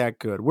 is not that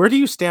good. Where do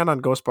you stand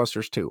on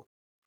Ghostbusters 2?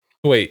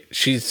 Wait,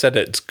 she said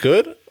it's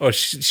good? Or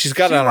she's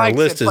got it on her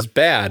list as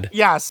bad?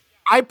 Yes.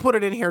 I put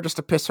it in here just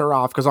to piss her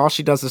off because all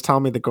she does is tell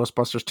me that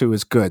Ghostbusters 2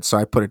 is good. So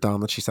I put it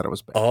down that she said it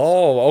was bad.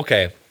 Oh,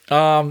 okay.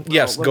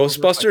 Yes,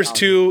 Ghostbusters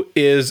 2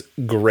 is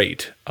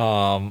great.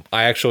 I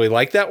actually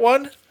like that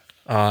one.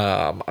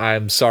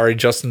 I'm sorry,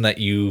 Justin, that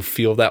you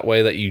feel that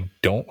way, that you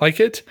don't like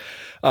it.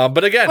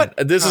 But again,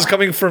 this is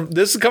coming from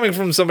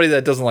somebody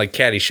that doesn't like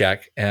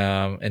Caddyshack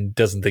and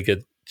doesn't think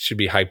it should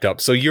be hyped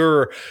up. So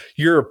your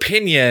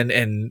opinion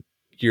and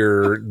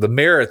the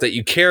merit that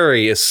you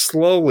carry is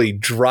slowly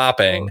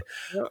dropping.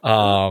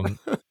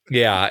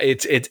 Yeah,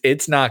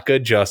 it's not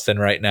good, Justin,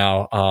 right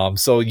now.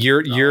 So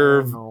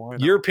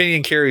your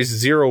opinion carries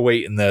zero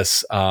weight in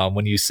this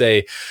when you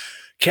say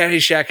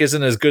Caddyshack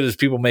isn't as good as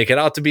people make it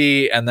out to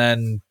be. And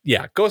then,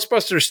 yeah,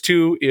 Ghostbusters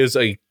 2 is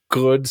a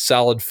good,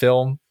 solid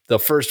film. The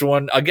first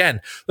one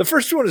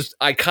is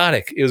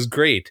iconic. It was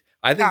great.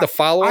 I think the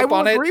follow-up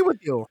on it. I agree with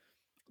you.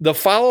 The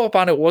follow-up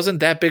on it wasn't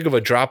that big of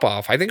a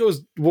drop-off. I think it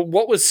was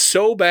what was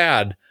so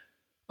bad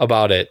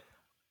about it.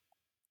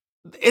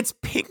 It's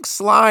pink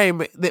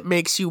slime that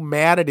makes you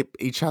mad at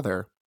each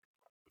other.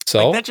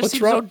 So that just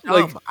seems so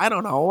dumb. I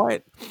don't know.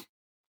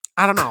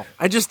 I don't know.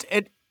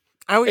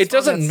 It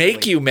doesn't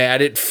make you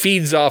mad. It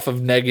feeds off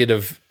of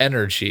negative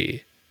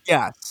energy.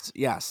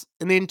 Yes.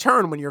 And in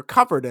turn, when you're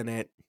covered in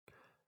it,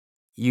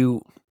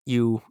 you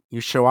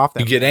show off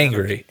that you get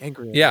angry.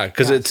 Yeah,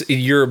 because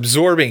you're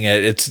absorbing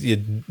it.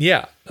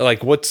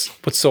 Like what's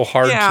so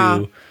hard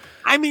to?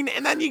 I mean,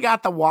 and then you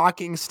got the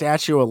walking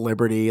Statue of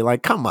Liberty.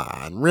 Like, come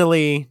on,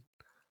 really?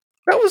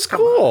 That was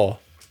cool.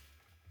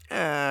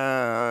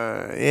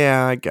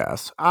 Yeah, I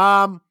guess.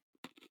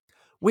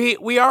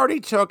 We already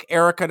took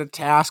Erica to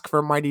task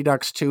for Mighty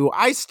Ducks 2.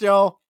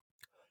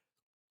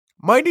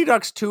 Mighty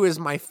Ducks 2 is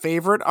my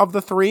favorite of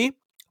the three,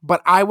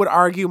 but I would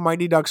argue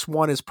Mighty Ducks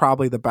 1 is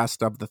probably the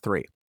best of the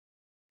three.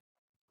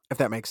 If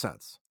that makes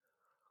sense.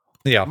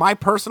 Yeah. My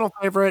personal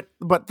favorite,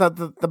 but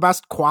the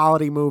best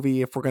quality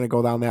movie, if we're going to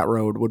go down that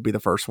road, would be the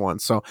first one.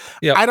 So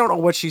I don't know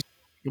what she's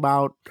talking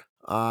about.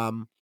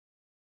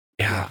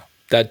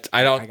 That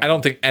I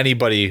don't think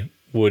anybody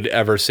would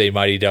ever say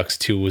Mighty Ducks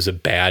 2 was a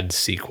bad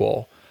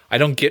sequel. I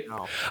don't get.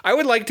 No. I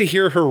would like to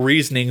hear her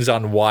reasonings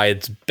on why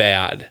it's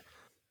bad.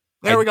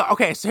 There we go.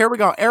 Okay, so here we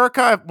go,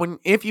 Erica. When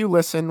you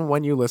listen,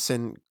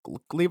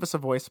 leave us a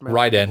voicemail.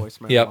 Write in.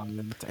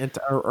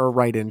 Or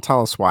write in.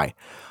 Tell us why.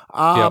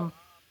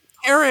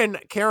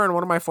 Karen,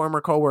 one of my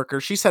former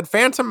coworkers, she said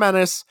Phantom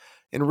Menace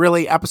and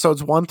really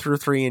episodes 1 through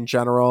 3 in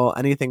general,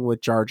 anything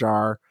with Jar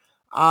Jar.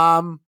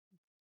 I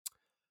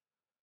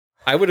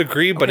would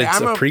agree, but it's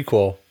a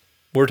prequel.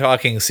 We're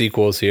talking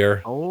sequels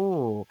here. Oh,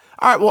 all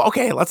right. Well,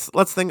 okay. Let's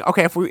think.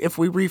 Okay, if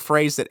we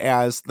rephrase it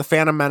as the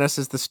Phantom Menace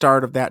is the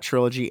start of that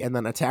trilogy, and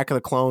then Attack of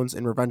the Clones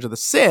and Revenge of the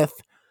Sith,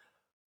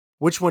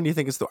 which one do you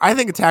think is I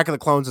think Attack of the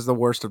Clones is the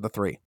worst of the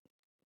three.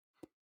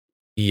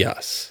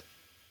 Yes.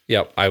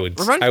 Yep. I would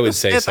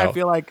say Sith, so. I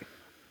feel like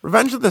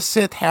Revenge of the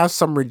Sith has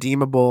some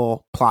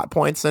redeemable plot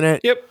points in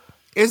it. Yep.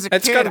 It's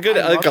got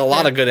a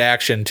lot of good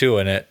action too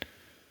in it.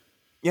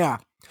 Yeah.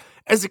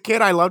 As a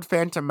kid, I loved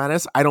Phantom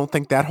Menace. I don't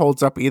think that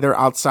holds up either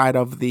outside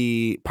of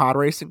the pod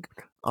racing.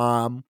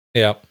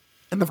 Yeah.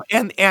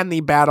 And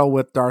the battle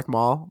with Darth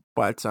Maul.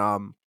 But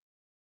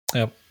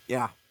yep.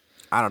 Yeah.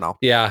 I don't know.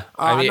 Yeah.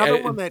 I mean,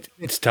 another one that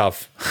it's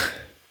tough.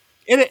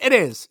 It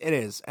is.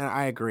 And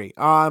I agree.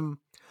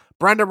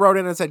 Brenda wrote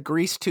in and said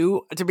Grease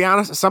 2. To be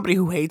honest, as somebody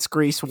who hates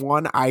Grease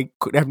 1, I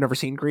have never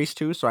seen Grease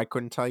 2, so I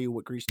couldn't tell you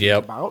what Grease 2 is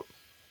about.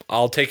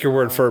 I'll take your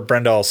word for it,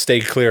 Brenda. I'll stay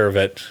clear of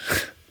it.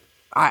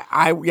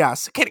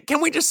 Yes.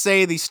 Can we just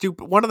say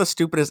one of the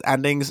stupidest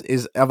endings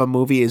of a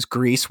movie is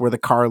Grease, where the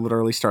car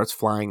literally starts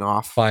flying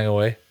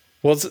away.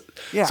 Well,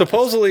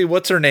 supposedly,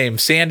 what's her name?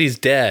 Sandy's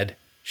dead.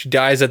 She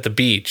dies at the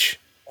beach,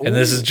 and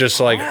this is just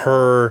like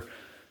her.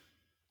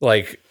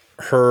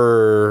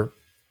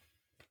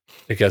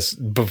 I guess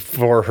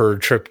before her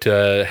trip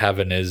to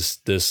heaven is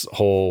this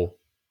whole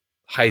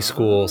high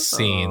school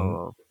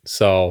scene.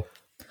 So.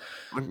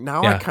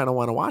 Now I kind of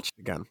want to watch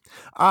it again.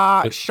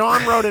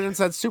 Sean wrote it and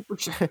said Super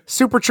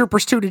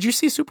Troopers 2. Did you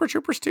see Super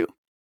Troopers 2?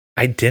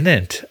 I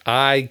didn't.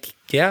 I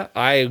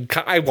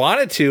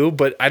wanted to,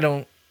 but I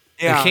don't.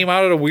 Yeah. It came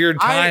out at a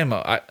weird time.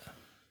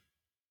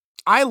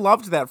 I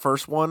loved that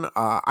first one.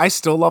 I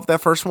still love that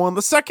first one.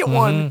 The second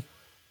one,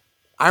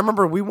 I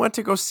remember we went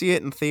to go see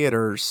it in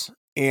theaters,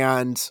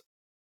 and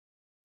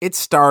it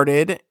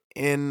started,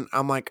 and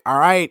I'm like, all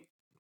right,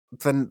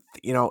 then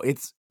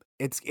it's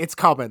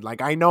coming.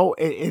 Like, I know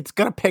it's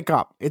going to pick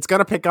up. It's going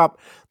to pick up.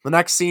 The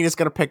next scene is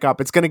going to pick up.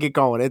 It's going to get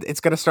going.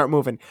 It's going to start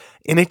moving.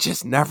 And it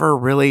just never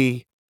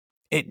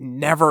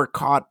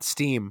caught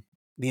steam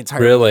the entire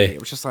movie. It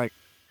was just like,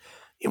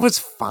 it was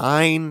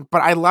fine,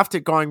 but I left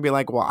it going and be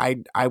like, well,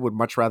 I would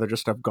much rather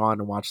just have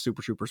gone and watched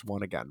Super Troopers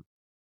 1 again.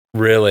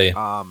 Really?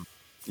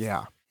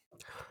 Yeah.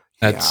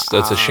 That's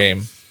a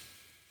shame.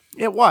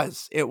 It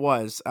was.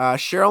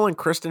 Cheryl and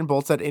Kristen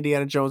both said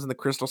Indiana Jones and the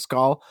Crystal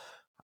Skull.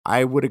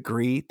 I would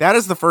agree. That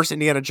is the first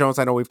Indiana Jones.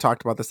 I know we've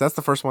talked about this. That's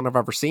the first one I've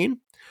ever seen.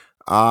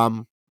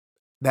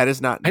 That is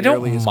not. I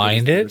don't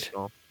mind it.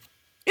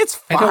 It's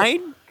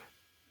fine,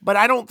 but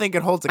I don't think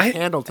it holds a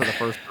candle to the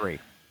first three.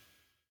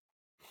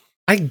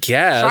 I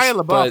guess.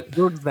 Shia LaBeouf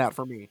ruins that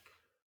for me.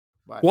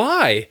 But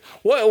why?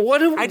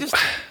 What?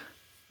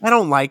 I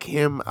don't like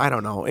him. I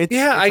don't know. I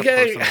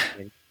get.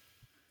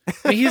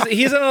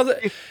 he's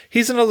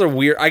another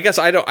weird. I guess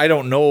I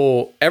don't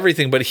know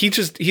everything, but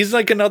he's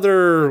like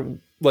another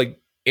like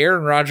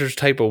Aaron Rodgers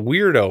type of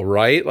weirdo,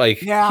 right? Like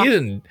he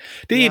didn't.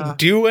 Did he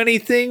do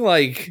anything?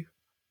 Like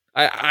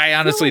I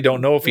honestly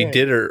don't know if he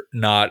did or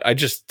not. I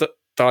just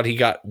thought he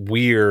got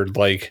weird.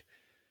 Like,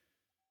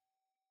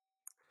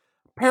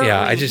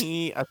 apparently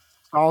he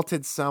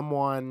assaulted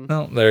someone.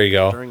 Oh, there you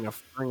go. During a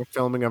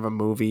filming of a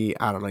movie.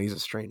 I don't know. He's a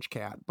strange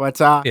cat, but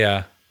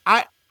yeah,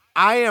 I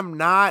am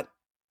not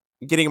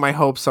getting my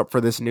hopes up for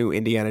this new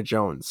Indiana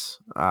Jones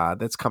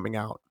that's coming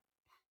out.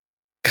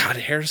 God,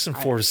 Harrison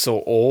Ford is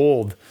so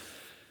old.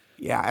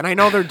 Yeah, and I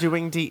know they're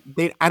doing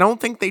I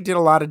don't think they did a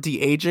lot of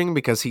de-aging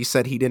because he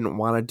said he didn't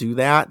want to do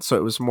that, so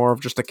it was more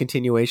of just a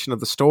continuation of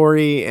the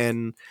story,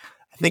 and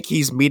I think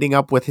he's meeting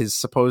up with his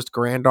supposed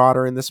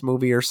granddaughter in this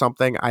movie or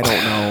something. I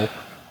don't know.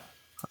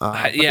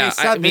 Yeah, they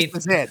said this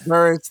is it.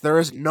 There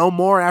is no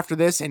more after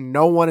this, and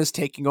no one is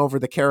taking over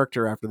the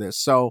character after this.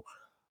 So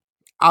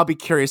I'll be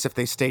curious if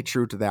they stay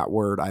true to that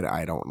word.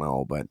 I don't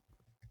know, but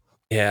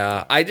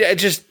yeah, I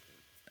just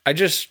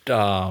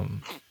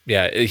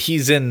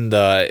he's in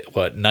the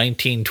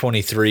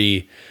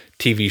 1923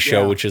 TV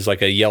show, which is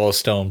like a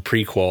Yellowstone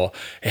prequel,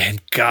 and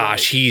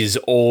gosh, he's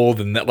old,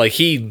 and that, like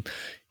he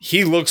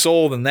looks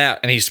old in that,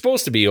 and he's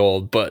supposed to be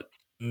old, but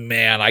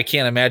man, I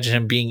can't imagine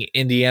him being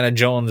Indiana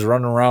Jones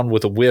running around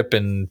with a whip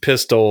and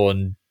pistol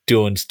and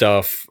doing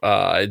stuff.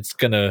 I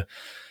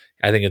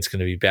think it's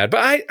gonna be bad,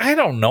 but I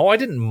don't know. I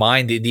didn't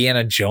mind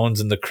Indiana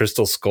Jones and the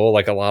Crystal Skull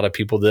like a lot of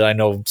people did. I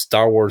know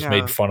Star Wars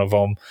made fun of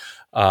them.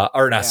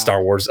 Or not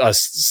Star Wars,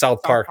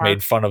 South Park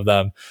made fun of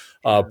them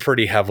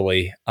pretty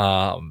heavily.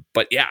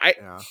 But yeah,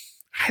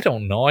 I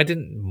don't know. I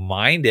didn't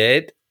mind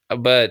it,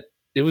 but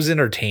it was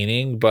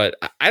entertaining. But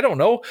I don't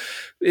know.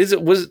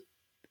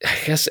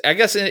 I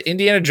guess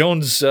Indiana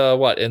Jones,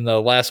 in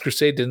The Last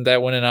Crusade, didn't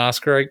that win an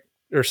Oscar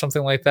or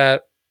something like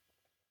that?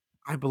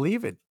 I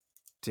believe it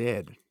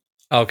did.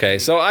 Okay,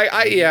 so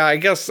I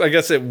guess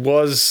it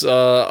was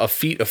a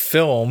feat of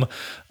film,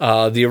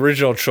 the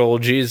original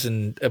trilogies,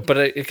 but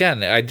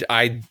again,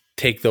 I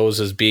take those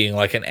as being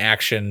like an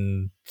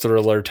action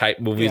thriller type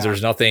movies. Yeah.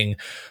 There's nothing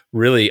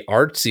really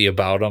artsy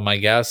about them, I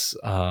guess.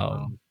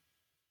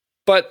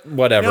 But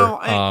whatever.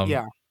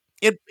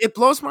 It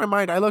blows my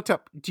mind. I looked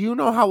up. Do you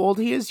know how old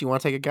he is? You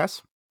want to take a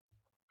guess?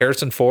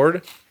 Harrison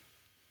Ford?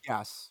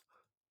 Yes.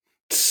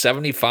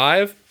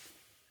 75?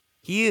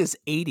 He is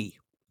 80.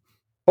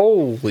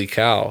 Holy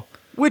cow.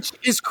 Which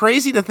is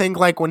crazy to think,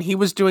 like, when he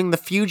was doing The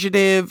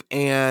Fugitive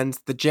and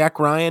the Jack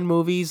Ryan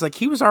movies, like,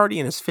 he was already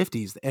in his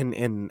 50s.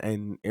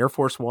 And Air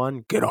Force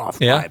One, get off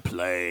my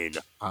plane.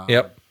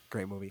 Yep.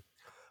 Great movie.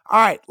 All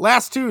right,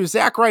 last two.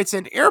 Zach writes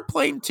in,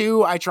 Airplane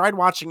 2, I tried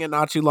watching it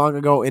not too long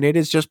ago, and it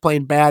is just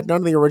plain bad. None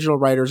of the original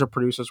writers or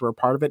producers were a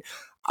part of it.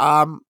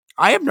 I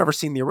have never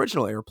seen the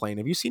original Airplane.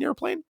 Have you seen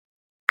Airplane?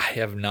 I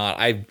have not.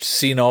 I've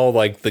seen all,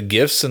 like, the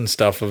GIFs and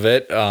stuff of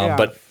it,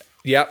 but...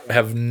 Yep,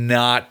 have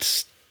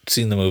not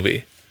seen the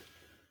movie.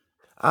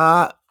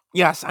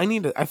 Yes,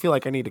 I feel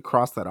like I need to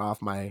cross that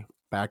off my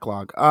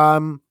backlog.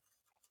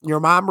 Your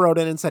mom wrote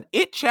in and said,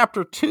 It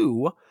Chapter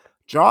 2,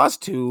 Jaws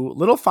 2,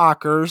 Little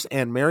Fockers,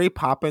 and Mary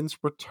Poppins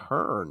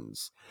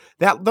Returns.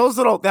 That little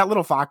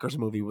Fockers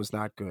movie was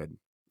not good.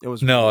 It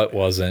was it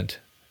wasn't.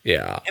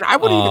 Yeah. And I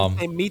would even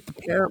say Meet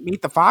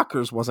the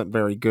Fockers wasn't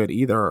very good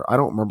either. I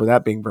don't remember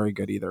that being very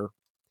good either.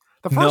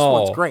 The first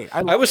one's great.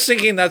 I was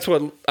thinking that's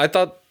what I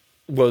thought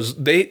was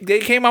they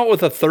came out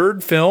with a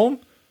third film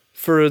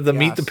for the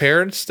Meet the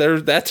Parents.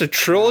 That's a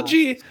trilogy.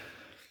 Yes.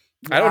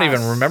 I don't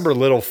even remember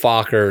Little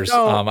Fockers.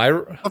 No,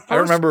 I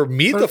remember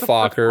Meet the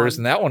Fockers,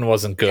 and that one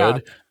wasn't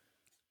good.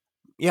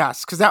 Yeah.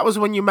 Yes, because that was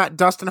when you met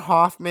Dustin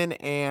Hoffman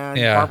and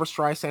Barbara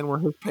Streisand were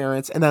his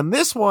parents, and then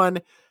this one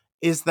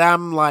is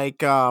them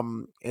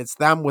it's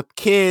them with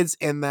kids,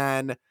 and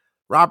then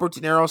Robert De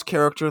Niro's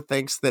character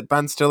thinks that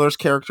Ben Stiller's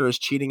character is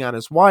cheating on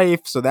his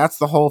wife, so that's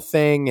the whole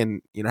thing,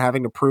 and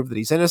having to prove that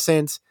he's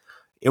innocent.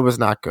 It was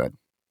not good.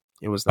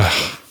 It was not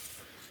good.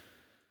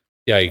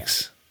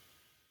 Yikes.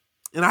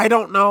 And I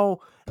don't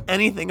know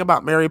anything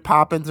about Mary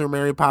Poppins or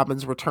Mary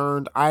Poppins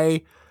Returned.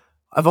 I've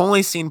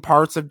only seen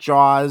parts of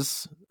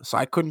Jaws, so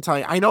I couldn't tell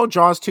you. I know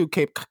Jaws 2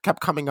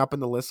 kept coming up in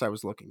the list I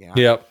was looking at.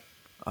 Yep.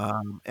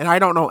 And I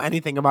don't know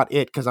anything about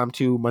it because I'm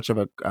too much of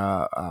a...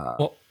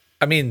 well,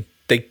 I mean...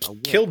 They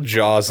killed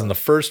Jaws in the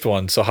first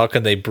one, so how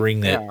can they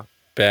bring it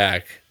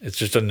back? It's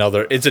just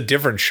it's a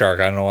different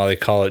shark. I don't know why they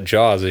call it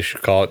Jaws. They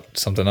should call it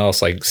something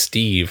else like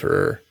Steve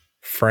or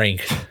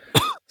Frank,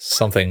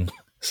 something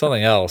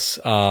else.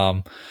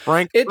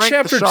 Frank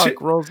Chapter the Shark,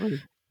 2.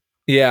 Rosie.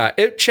 Yeah,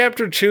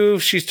 Chapter 2,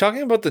 she's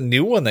talking about the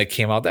new one that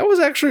came out. That was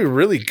actually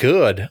really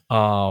good.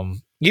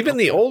 Even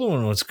the old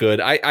one was good.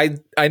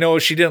 I know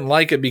she didn't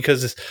like it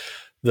because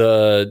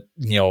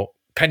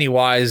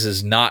Pennywise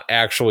is not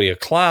actually a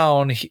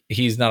clown.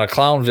 He's not a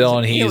clown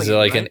villain. He's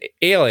an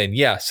alien.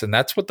 Yes. And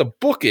that's what the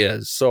book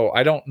is. So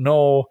I don't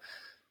know.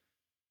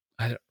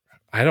 I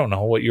don't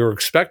know what you're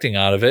expecting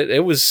out of it.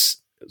 It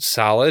was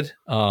solid.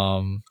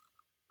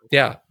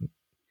 Yeah.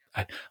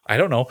 I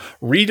don't know.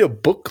 Read a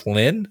book,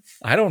 Lynn.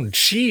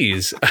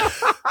 Jeez.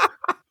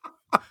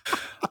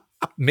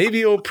 Maybe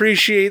you'll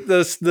appreciate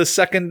the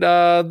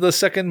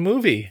second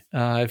movie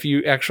if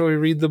you actually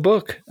read the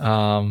book.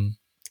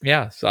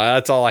 Yeah, so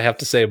that's all I have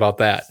to say about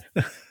that.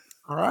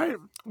 All right.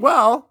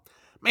 Well,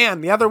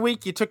 man, the other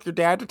week you took your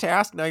dad to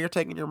task. Now you're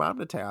taking your mom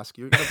to task.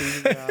 You're going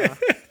to be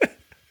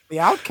the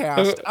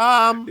outcast.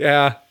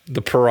 Yeah,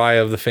 the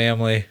pariah of the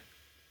family.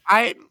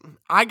 I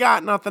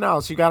got nothing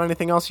else. You got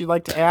anything else you'd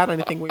like to add?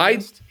 Anything we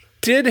missed?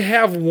 Did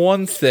have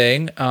one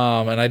thing,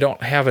 and I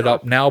don't have it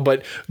up now,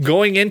 but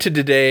going into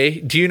today,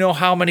 do you know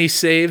how many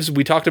saves?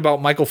 We talked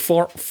about Michael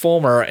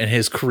Fulmer, and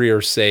his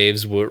career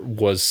saves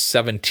was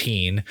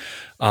 17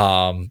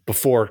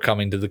 before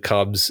coming to the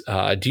Cubs.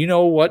 Do you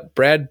know what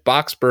Brad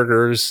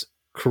Boxberger's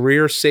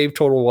career save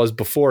total was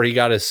before he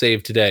got his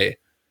save today?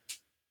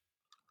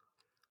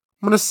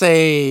 I'm going to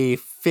say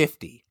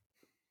 50.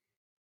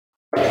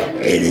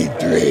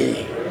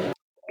 83.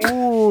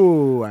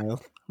 Ooh,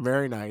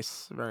 very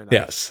nice. Very nice.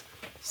 Yes.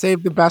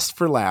 Save the best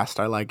for last.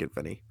 I like it,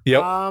 Vinny.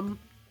 Yep. All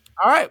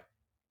right.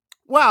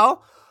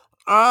 Well,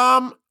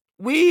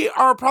 we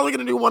are probably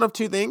going to do one of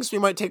two things. We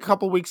might take a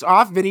couple weeks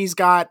off. Vinny's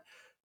got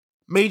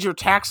major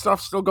tax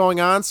stuff still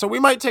going on, so we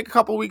might take a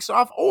couple weeks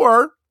off.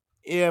 Or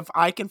if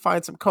I can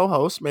find some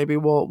co-hosts, maybe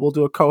we'll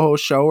do a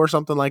co-host show or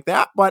something like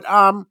that. But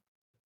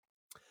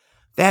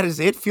that is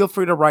it. Feel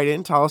free to write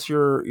in. Tell us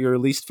your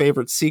least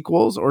favorite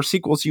sequels or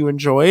sequels you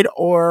enjoyed,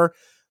 or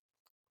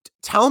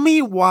tell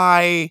me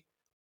why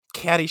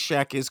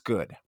Caddyshack is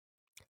good.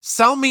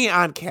 Sell me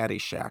on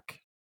Caddyshack.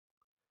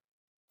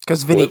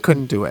 Because Vinny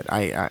couldn't do it.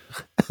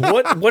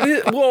 What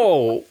is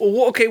whoa,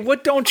 okay,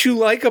 what don't you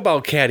like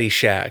about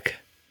Caddyshack?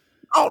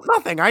 Oh,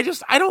 nothing. I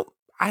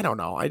don't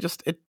know.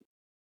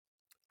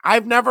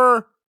 I've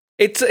never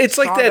It's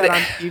like that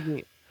on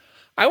TV.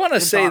 I want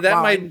to say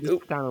that might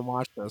sit down and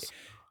watch this.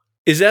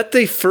 Is that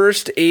the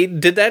first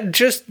did that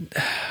just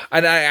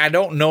I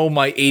don't know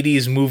my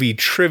 80s movie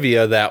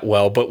trivia that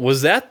well, but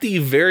was that the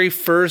very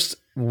first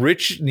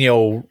richers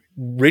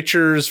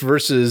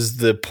versus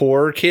the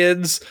poor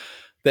kids,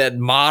 that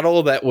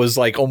model that was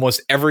like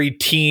almost every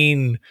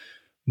teen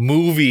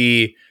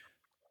movie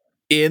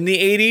in the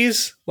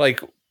 80s? Like,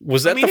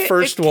 was that the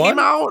first one?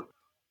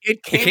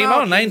 It came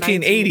out in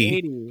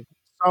 1980.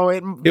 So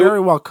it very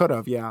well could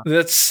have, yeah.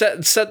 That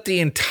set the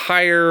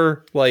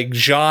entire like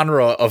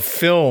genre of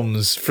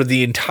films for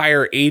the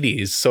entire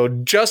 80s. So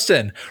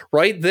Justin,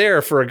 right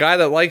there, for a guy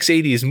that likes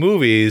 80s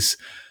movies,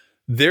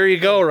 there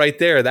you go, right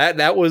there.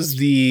 That was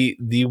the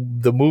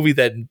movie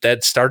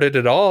that started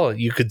it all,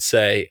 you could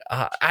say.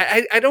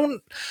 I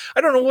don't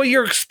know what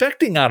you're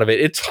expecting out of it.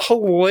 It's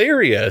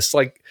hilarious.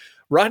 Like,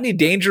 Rodney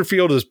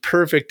Dangerfield is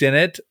perfect in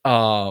it.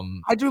 I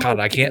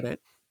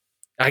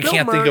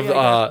can't think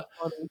of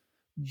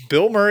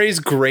Bill Murray's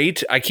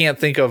great. I can't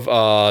think of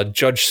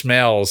Judge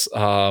Smails.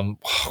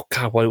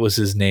 What was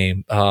his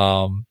name?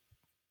 I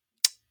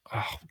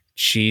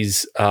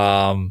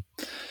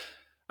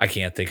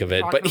can't think of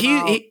it. But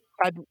he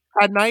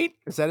Ted Knight,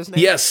 is that his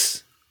name?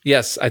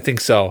 Yes, I think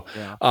so.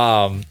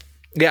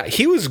 Yeah.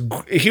 He was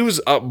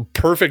a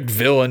perfect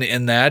villain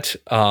in that.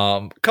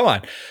 Come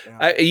on,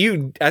 I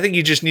think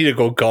you just need to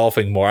go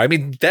golfing more. I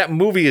mean, that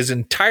movie is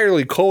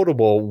entirely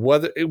quotable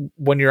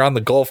when you're on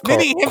the golf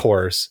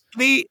course.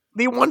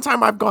 The one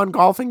time I've gone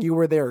golfing, you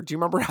were there. Do you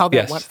remember how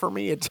that went for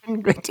me? It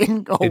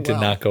didn't go well. It did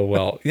not go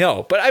well.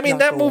 No, but I mean,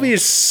 that movie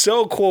is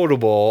so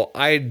quotable.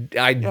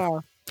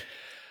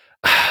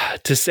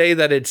 To say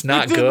that it's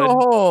not good.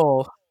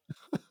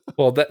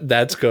 Well,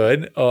 that's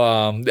good.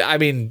 I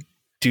mean,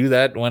 do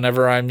that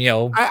whenever I'm,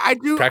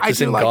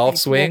 practicing golf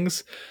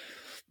swings.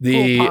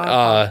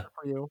 The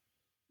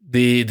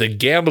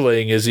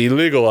gambling is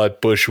illegal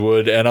at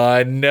Bushwood, and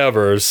I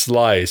never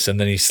slice. And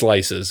then he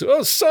slices.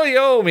 Oh, so you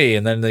owe me.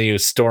 And then he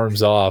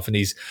storms off, and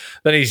he's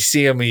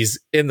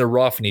in the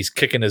rough, and he's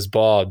kicking his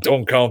ball.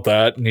 Don't count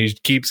that. And he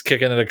keeps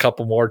kicking it a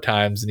couple more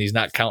times, and he's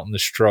not counting the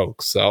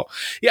strokes. So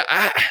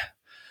yeah,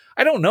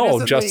 I don't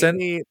know,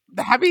 Justin.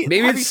 The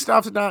heavy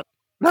stuff's not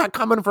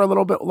coming for a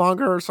little bit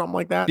longer or something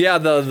like that. Yeah,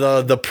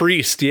 the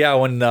priest. Yeah,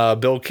 when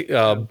Bill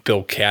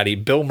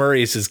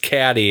Murray's his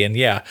caddy, and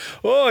I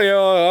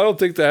don't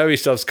think the heavy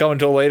stuff's coming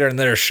till later. And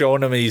then they're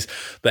showing him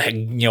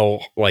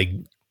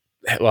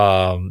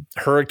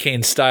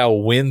hurricane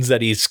style winds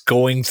that he's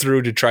going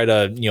through to try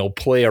to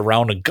play a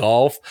round of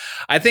golf.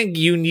 I think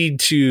you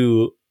need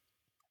to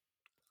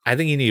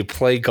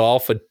play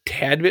golf a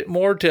tad bit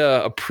more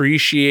to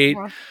appreciate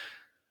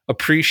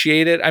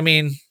it. I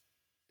mean,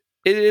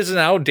 it is an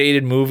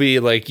outdated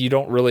movie. Like, you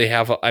don't really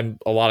have a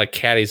lot of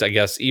caddies, I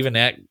guess, even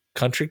at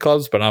country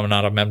clubs, but I'm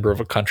not a member of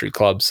a country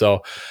club.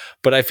 So,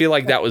 but I feel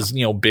like that was,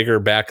 bigger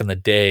back in the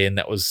day. And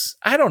that was,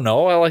 I don't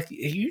know. I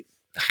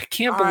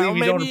can't believe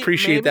you don't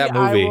appreciate that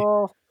movie.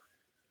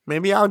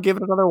 Maybe I'll give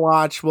it another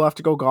watch. We'll have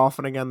to go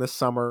golfing again this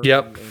summer.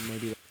 Yep. And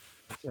maybe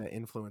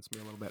influence me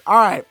a little bit. All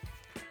right.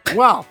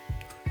 Well,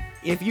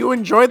 if you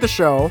enjoyed the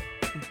show,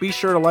 be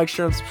sure to like,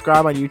 share, and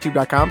subscribe on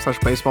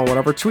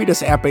youtube.com/baseball-whatever. Tweet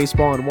us at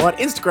baseball-and-what.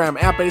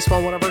 Instagram at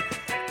baseball-whatever.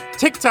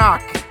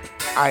 TikTok.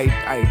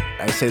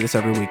 I say this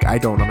every week. I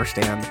don't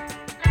understand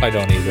I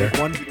don't either.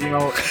 One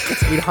video, it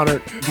gets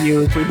 800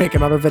 views. We make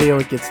another video,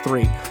 it gets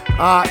 3.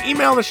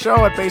 Email the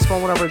show at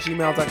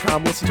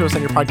baseballwhatever@gmail.com. Listen to us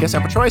on your podcast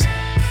app of choice,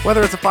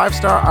 whether it's a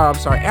 5-star,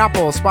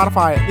 Apple,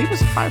 Spotify. Leave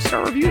us a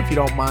 5-star review if you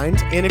don't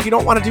mind. And if you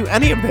don't want to do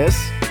any of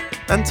this,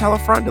 then tell a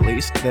friend at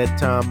least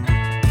that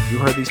you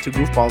heard these two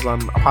goofballs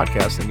on a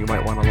podcast and you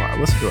might want to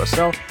listen to us.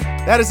 So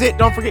that is it.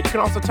 Don't forget, you can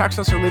also text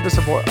us or leave us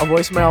a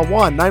voicemail,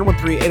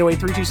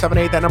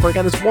 1-913-808-3278. That number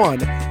again is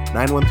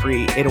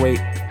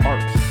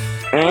 1-913-808-ART.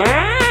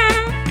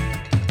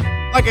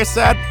 Like I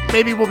said,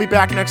 maybe we'll be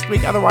back next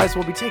week. Otherwise,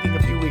 we'll be taking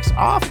a few weeks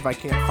off if I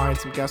can't find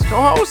some guest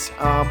co-hosts.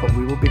 But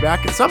we will be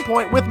back at some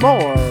point with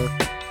more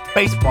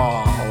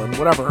baseball and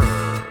whatever.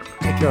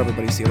 Take care,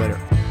 everybody. See you later.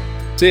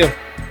 See you.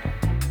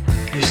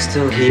 You're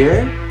still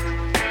here?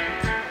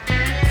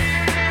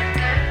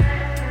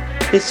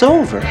 It's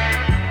over.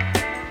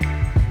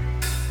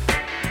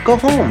 Go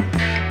home.